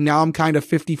theory, now I'm kind of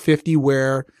 50-50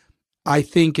 where I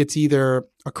think it's either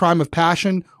a crime of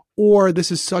passion or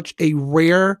this is such a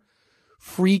rare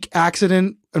freak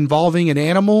accident involving an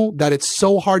animal that it's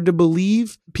so hard to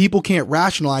believe. People can't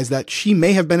rationalize that she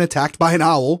may have been attacked by an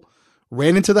owl,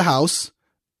 ran into the house,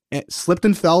 and slipped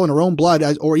and fell in her own blood,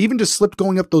 or even just slipped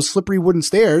going up those slippery wooden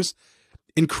stairs,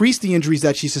 increased the injuries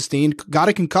that she sustained, got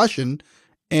a concussion,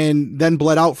 and then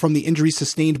bled out from the injuries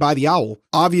sustained by the owl.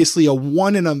 Obviously a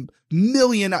 1 in a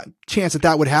million chance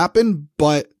that would happen,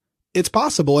 but it's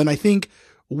possible. And I think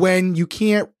when you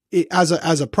can't, as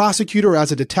a prosecutor or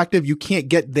as a detective, you can't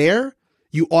get there,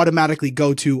 you automatically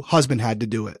go to husband had to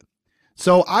do it.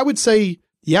 So I would say,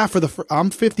 yeah, I'm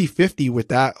 50-50 with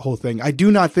that whole thing. I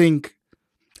think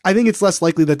it's less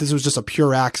likely that this was just a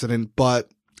pure accident, but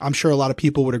I'm sure a lot of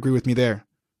people would agree with me there.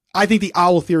 I think the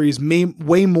owl theory is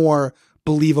way more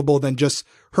believable than just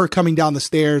her coming down the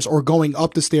stairs or going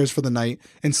up the stairs for the night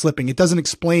and slipping. It doesn't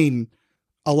explain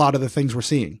a lot of the things we're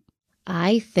seeing.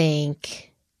 I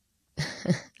think,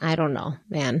 I don't know,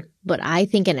 man, but I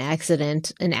think an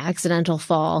accidental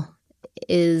fall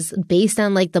is based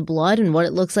on like the blood and what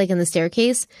it looks like in the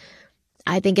staircase.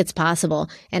 I think it's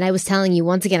possible. And I was telling you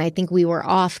once again, I think we were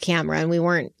off camera and we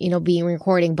weren't, being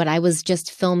recording, but I was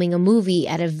just filming a movie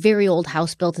at a very old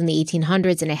house built in the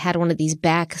 1800s. And it had one of these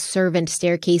back servant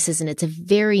staircases and it's a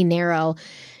very narrow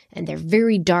and they're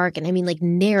very dark and like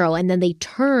narrow. And then they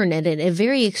turn at a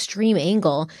very extreme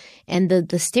angle. And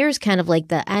the stairs kind of like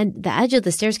the edge of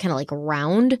the stairs kind of like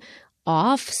round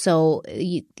off. So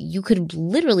you could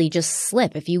literally just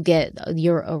slip if you get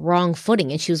your wrong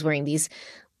footing. And she was wearing these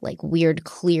like weird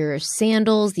clear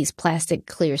sandals, these plastic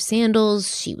clear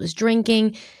sandals. She was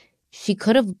drinking. She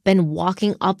could have been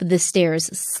walking up the stairs,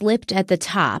 slipped at the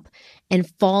top and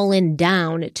fallen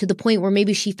down to the point where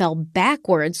maybe she fell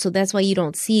backwards. So that's why you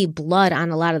don't see blood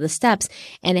on a lot of the steps,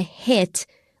 and it hit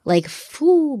like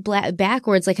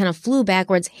backwards, like kind of flew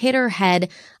backwards, hit her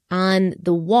head on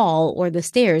the wall or the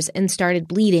stairs and started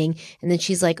bleeding. And then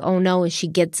she's like, oh no. And she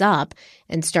gets up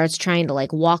and starts trying to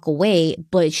like walk away,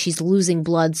 but she's losing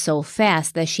blood so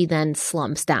fast that she then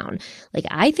slumps down. Like,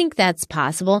 I think that's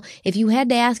possible. If you had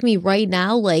to ask me right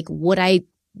now, like, would I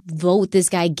vote this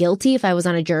guy guilty if I was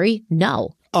on a jury?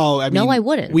 No. Oh, no, I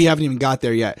wouldn't. We haven't even got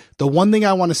there yet. The one thing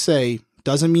I want to say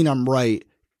doesn't mean I'm right.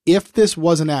 If this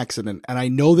was an accident, and I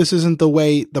know this isn't the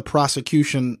way the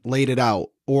prosecution laid it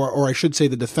out, or I should say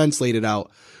the defense laid it out,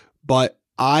 but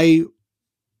I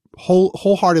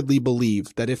wholeheartedly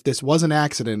believe that if this was an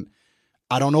accident,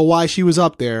 I don't know why she was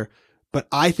up there, but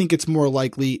I think it's more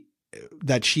likely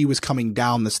that she was coming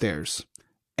down the stairs.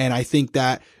 And I think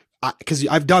that, because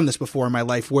I've done this before in my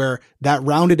life, where that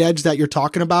rounded edge that you're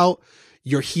talking about,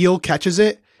 your heel catches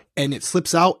it and it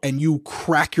slips out and you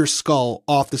crack your skull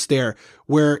off the stair.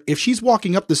 Where if she's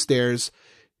walking up the stairs,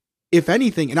 if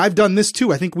anything, and I've done this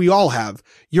too, I think we all have,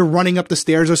 you're running up the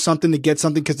stairs or something to get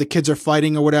something because the kids are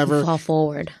fighting or whatever. You fall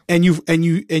forward. And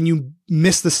you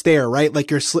miss the stair, right?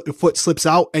 Like your foot slips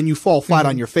out and you fall flat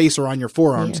on your face or on your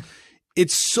forearms. Yeah.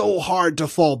 It's so hard to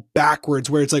fall backwards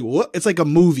where it's like, what? It's like a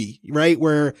movie, right?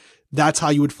 Where that's how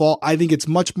you would fall. I think it's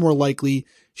much more likely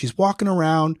she's walking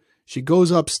around. She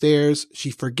goes upstairs.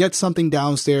 She forgets something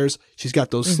downstairs. She's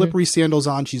got those slippery sandals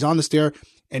on. She's on the stair,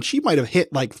 and she might have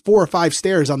hit like 4 or 5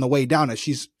 stairs on the way down as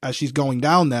she's going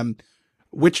down them,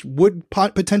 which would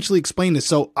potentially explain this.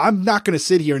 So I'm not going to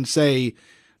sit here and say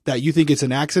that you think it's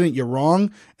an accident. You're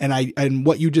wrong. And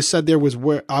what you just said there was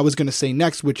where I was going to say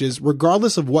next, which is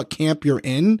regardless of what camp you're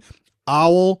in,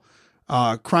 owl,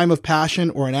 crime of passion,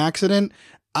 or an accident,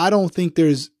 I don't think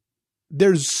there's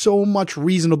there's so much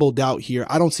reasonable doubt here.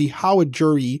 I don't see how a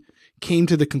jury came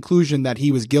to the conclusion that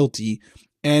he was guilty.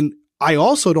 And I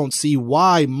also don't see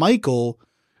why Michael,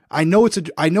 I know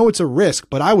it's a risk,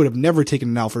 but I would have never taken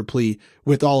an Alford plea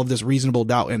with all of this reasonable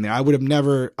doubt in there. I would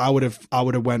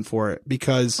have went for it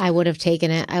because I would have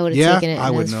taken it. I would have taken it in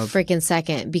a freaking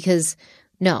second because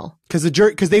no.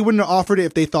 Because they wouldn't have offered it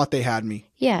if they thought they had me.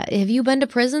 Yeah. Have you been to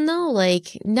prison though?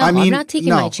 Like, no, I'm not taking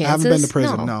my chances. I haven't been to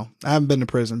prison. No, I haven't been to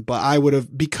prison, but I would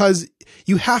have, because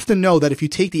you have to know that if you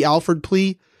take the Alford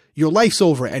plea, your life's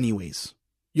over anyways.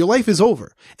 Your life is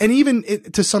over. And even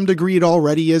to some degree, it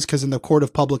already is, because in the court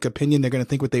of public opinion, they're going to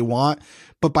think what they want.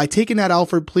 But by taking that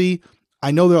Alford plea,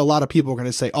 I know there are a lot of people going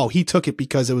to say, oh, he took it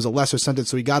because it was a lesser sentence,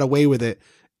 so he got away with it.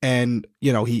 And,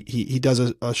 you know, he does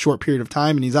a short period of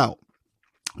time and he's out.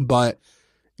 But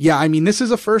yeah, I mean, this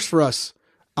is a first for us.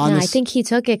 I think he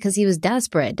took it because he was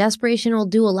desperate. Desperation will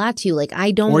do a lot to you. Like,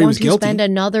 I don't want to spend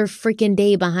another freaking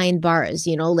day behind bars,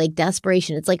 you know, like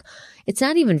desperation. It's like, it's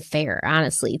not even fair,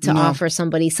 honestly, to offer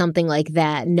somebody something like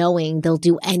that, knowing they'll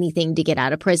do anything to get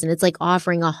out of prison. It's like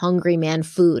offering a hungry man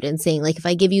food and saying, like, if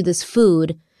I give you this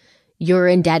food, you're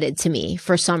indebted to me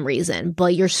for some reason,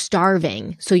 but you're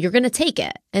starving, so you're going to take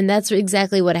it. And that's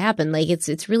exactly what happened. Like,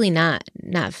 it's really not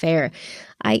fair.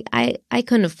 I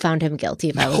couldn't have found him guilty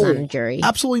if I was on a jury.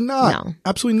 Absolutely not. No.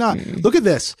 Absolutely not. Look at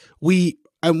this.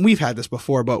 We've had this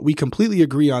before, but we completely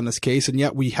agree on this case, and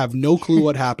yet we have no clue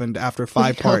what happened after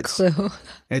 5 parts. Clue.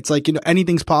 It's like, you know,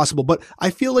 anything's possible, but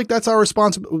I feel like that's our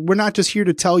responsibility. We're not just here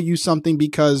to tell you something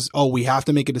because, oh, we have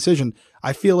to make a decision.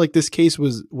 I feel like this case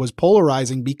was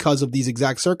polarizing because of these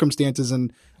exact circumstances,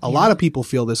 and a lot of people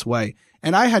feel this way.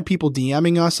 And I had people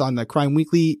DMing us on the Crime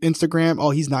Weekly Instagram,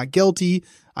 oh, he's not guilty.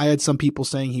 I had some people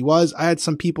saying he was. I had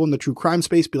some people in the true crime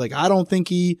space be like, I don't think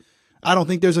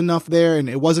there's enough there. And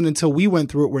it wasn't until we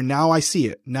went through it where now I see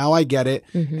it. Now I get it.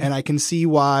 And I can see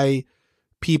why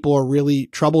people are really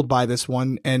troubled by this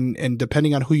one. And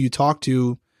depending on who you talk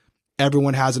to,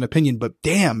 everyone has an opinion. But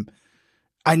damn,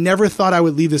 I never thought I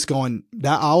would leave this going,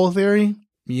 that owl theory?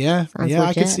 Yeah. Sounds legit.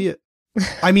 I could see it.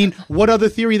 I mean, what other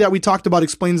theory that we talked about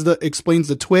explains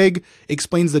the twig,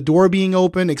 explains the door being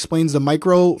open, explains the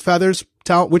micro feathers?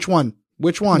 Which one?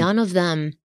 None of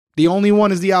them. The only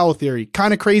one is the owl theory.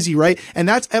 Kind of crazy, right? And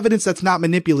that's evidence that's not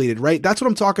manipulated, right? That's what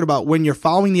I'm talking about. When you're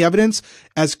following the evidence,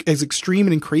 as extreme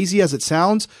and crazy as it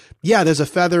sounds, yeah, there's a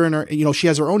feather in her, you know, she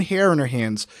has her own hair in her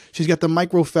hands. She's got the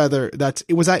micro feather.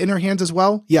 Was that in her hands as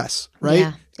well? Yes, right?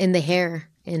 Yeah, in the hair.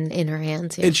 In her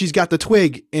hands, yeah. And she's got the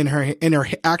twig in her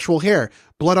actual hair.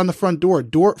 Blood on the front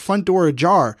door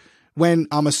ajar. When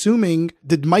I'm assuming,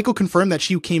 did Michael confirm that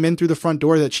she came in through the front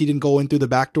door, that she didn't go in through the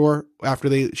back door after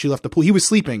she left the pool? He was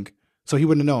sleeping, so he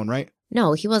wouldn't have known, right?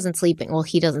 No, he wasn't sleeping. Well,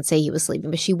 he doesn't say he was sleeping,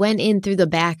 but she went in through the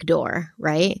back door,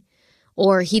 right?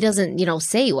 Or he doesn't, you know,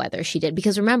 say whether she did.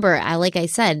 Because remember, like I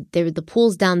said, the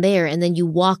pool's down there, and then you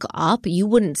walk up, you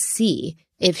wouldn't see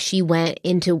if she went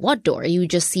into what door. You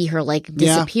just see her like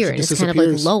disappear, and it's kind of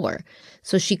like lower.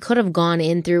 So she could have gone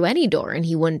in through any door and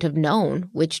he wouldn't have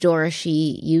known which door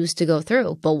she used to go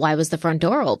through. But why was the front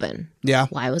door open? Yeah.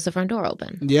 Why was the front door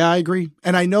open? Yeah, I agree.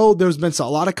 And I know there's been a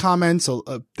lot of comments.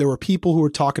 There were people who were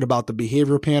talking about the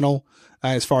behavioral panel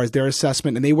as far as their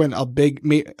assessment, and they went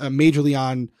majorly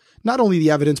on not only the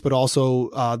evidence, but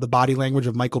also the body language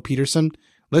of Michael Peterson.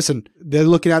 Listen, they're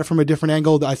looking at it from a different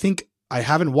angle. I think I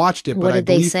haven't watched it, but what did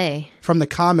they say? From the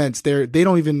comments, they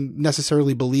don't even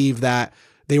necessarily believe that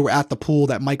they were at the pool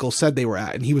that Michael said they were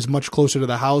at, and he was much closer to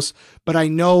the house. But I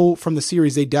know from the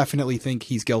series, they definitely think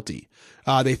he's guilty.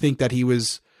 They think that he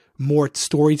was more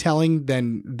storytelling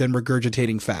than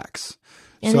regurgitating facts.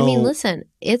 And I mean, listen,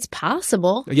 it's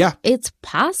possible. Yeah. It's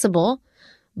possible.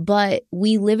 But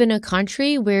we live in a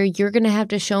country where you're going to have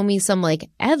to show me some like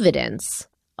evidence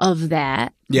of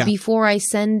that before I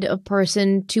send a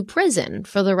person to prison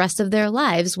for the rest of their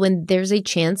lives when there's a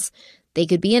chance they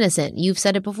could be innocent. You've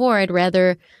said it before. I'd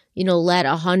rather, you know, let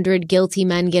 100 guilty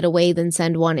men get away than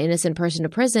send one innocent person to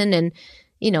prison. And,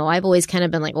 you know, I've always kind of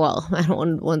been like, well, I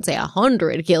don't want to say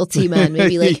 100 guilty men,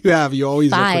 maybe like you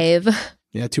always 5.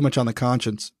 Too much on the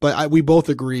conscience. But we both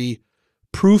agree,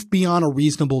 proof beyond a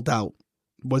reasonable doubt.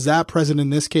 Was that present in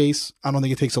this case? I don't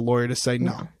think it takes a lawyer to say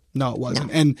no. No, it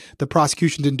wasn't. No. And the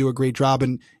prosecution didn't do a great job.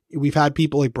 And we've had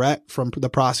people like Brett from the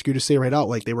prosecutor say right out,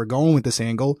 like they were going with this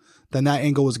angle, then that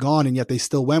angle was gone, and yet they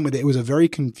still went with it. It was a very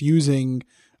confusing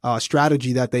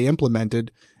strategy that they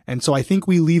implemented. And so I think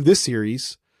we leave this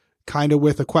series kind of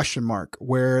with a question mark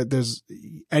where there's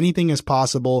anything is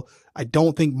possible. I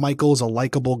don't think Michael's a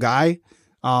likable guy,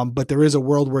 but there is a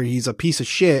world where he's a piece of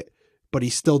shit, but he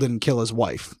still didn't kill his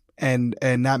wife. And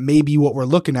that may be what we're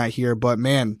looking at here. But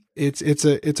man,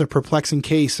 it's a perplexing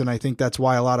case. And I think that's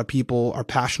why a lot of people are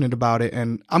passionate about it.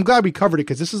 And I'm glad we covered it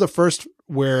because this is the first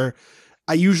where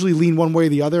I usually lean one way or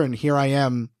the other. And here I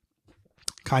am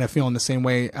kind of feeling the same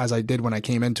way as I did when I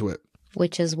came into it.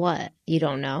 Which is what? You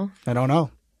don't know? I don't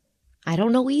know. I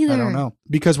don't know either. I don't know.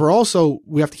 Because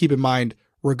we have to keep in mind,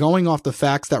 we're going off the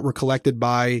facts that were collected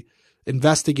by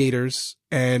investigators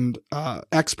and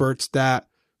experts that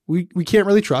we can't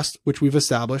really trust, which we've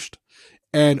established.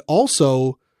 And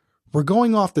also, we're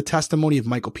going off the testimony of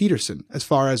Michael Peterson as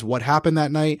far as what happened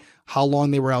that night, how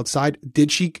long they were outside.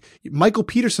 Michael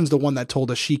Peterson's the one that told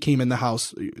us she came in the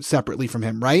house separately from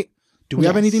him, right? Do we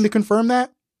have anything to confirm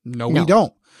that? No, we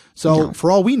don't. So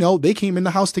for all we know, they came in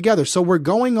the house together. So we're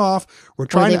going off. We're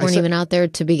trying. They weren't even out there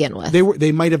to begin with.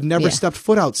 They might have never stepped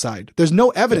foot outside. There's no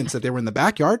evidence that they were in the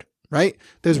backyard, right?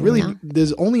 There's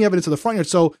only evidence of the front yard.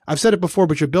 So I've said it before,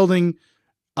 but you're building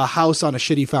a house on a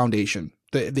shitty foundation.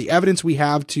 The evidence we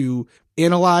have to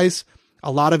analyze,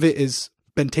 a lot of it is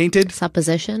been tainted.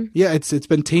 Supposition. Yeah, it's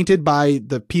been tainted by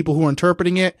the people who are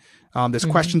interpreting it. There's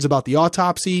questions about the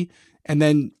autopsy, and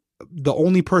then the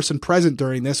only person present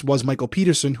during this was Michael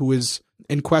Peterson, who is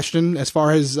in question as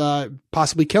far as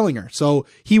possibly killing her. So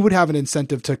he would have an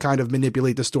incentive to kind of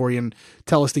manipulate the story and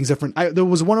tell us things different. There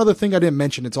was one other thing I didn't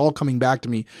mention. It's all coming back to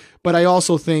me. But I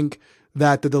also think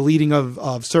that the deleting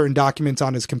of certain documents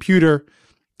on his computer,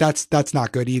 that's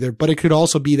not good either. But it could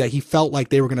also be that he felt like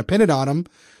they were going to pin it on him.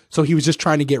 So he was just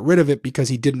trying to get rid of it because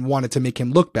he didn't want it to make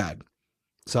him look bad.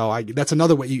 So that's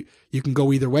another way you can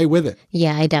go either way with it.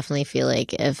 Yeah, I definitely feel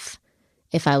like if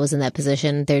I was in that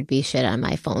position, there'd be shit on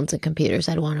my phones and computers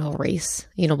I'd want to erase,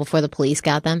 before the police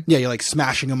got them. Yeah, you're like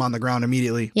smashing them on the ground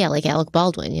immediately. Yeah, like Alec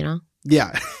Baldwin,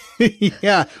 Yeah.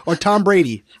 Yeah. Or Tom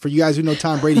Brady. For you guys who know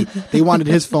Tom Brady, they wanted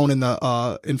his phone in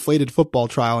the inflated football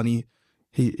trial, and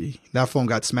he that phone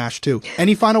got smashed too.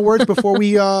 Any final words before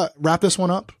we wrap this one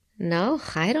up? No,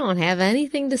 I don't have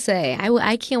anything to say.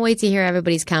 I can't wait to hear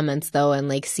everybody's comments, though,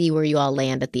 and see where you all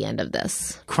land at the end of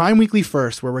this. Crime Weekly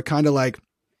first, where we're kind of like,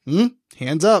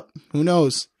 hands up. Who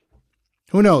knows?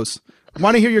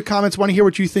 Want to hear your comments. Want to hear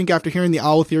what you think after hearing the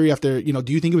owl theory. Do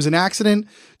you think it was an accident?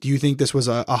 Do you think this was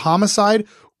a homicide?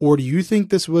 Or do you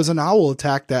think this was an owl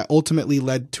attack that ultimately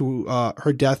led to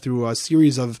her death through a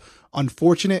series of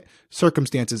unfortunate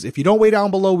circumstances? If you don't weigh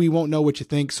down below, we won't know what you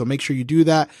think. So make sure you do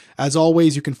that. As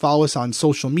always, you can follow us on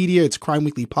social media. It's Crime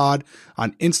Weekly Pod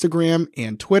on Instagram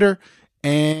and Twitter.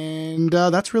 And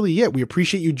that's really it. We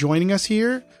appreciate you joining us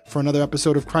here for another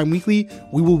episode of Crime Weekly.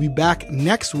 We will be back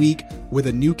next week with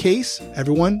a new case.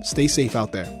 Everyone, stay safe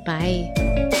out there.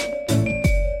 Bye.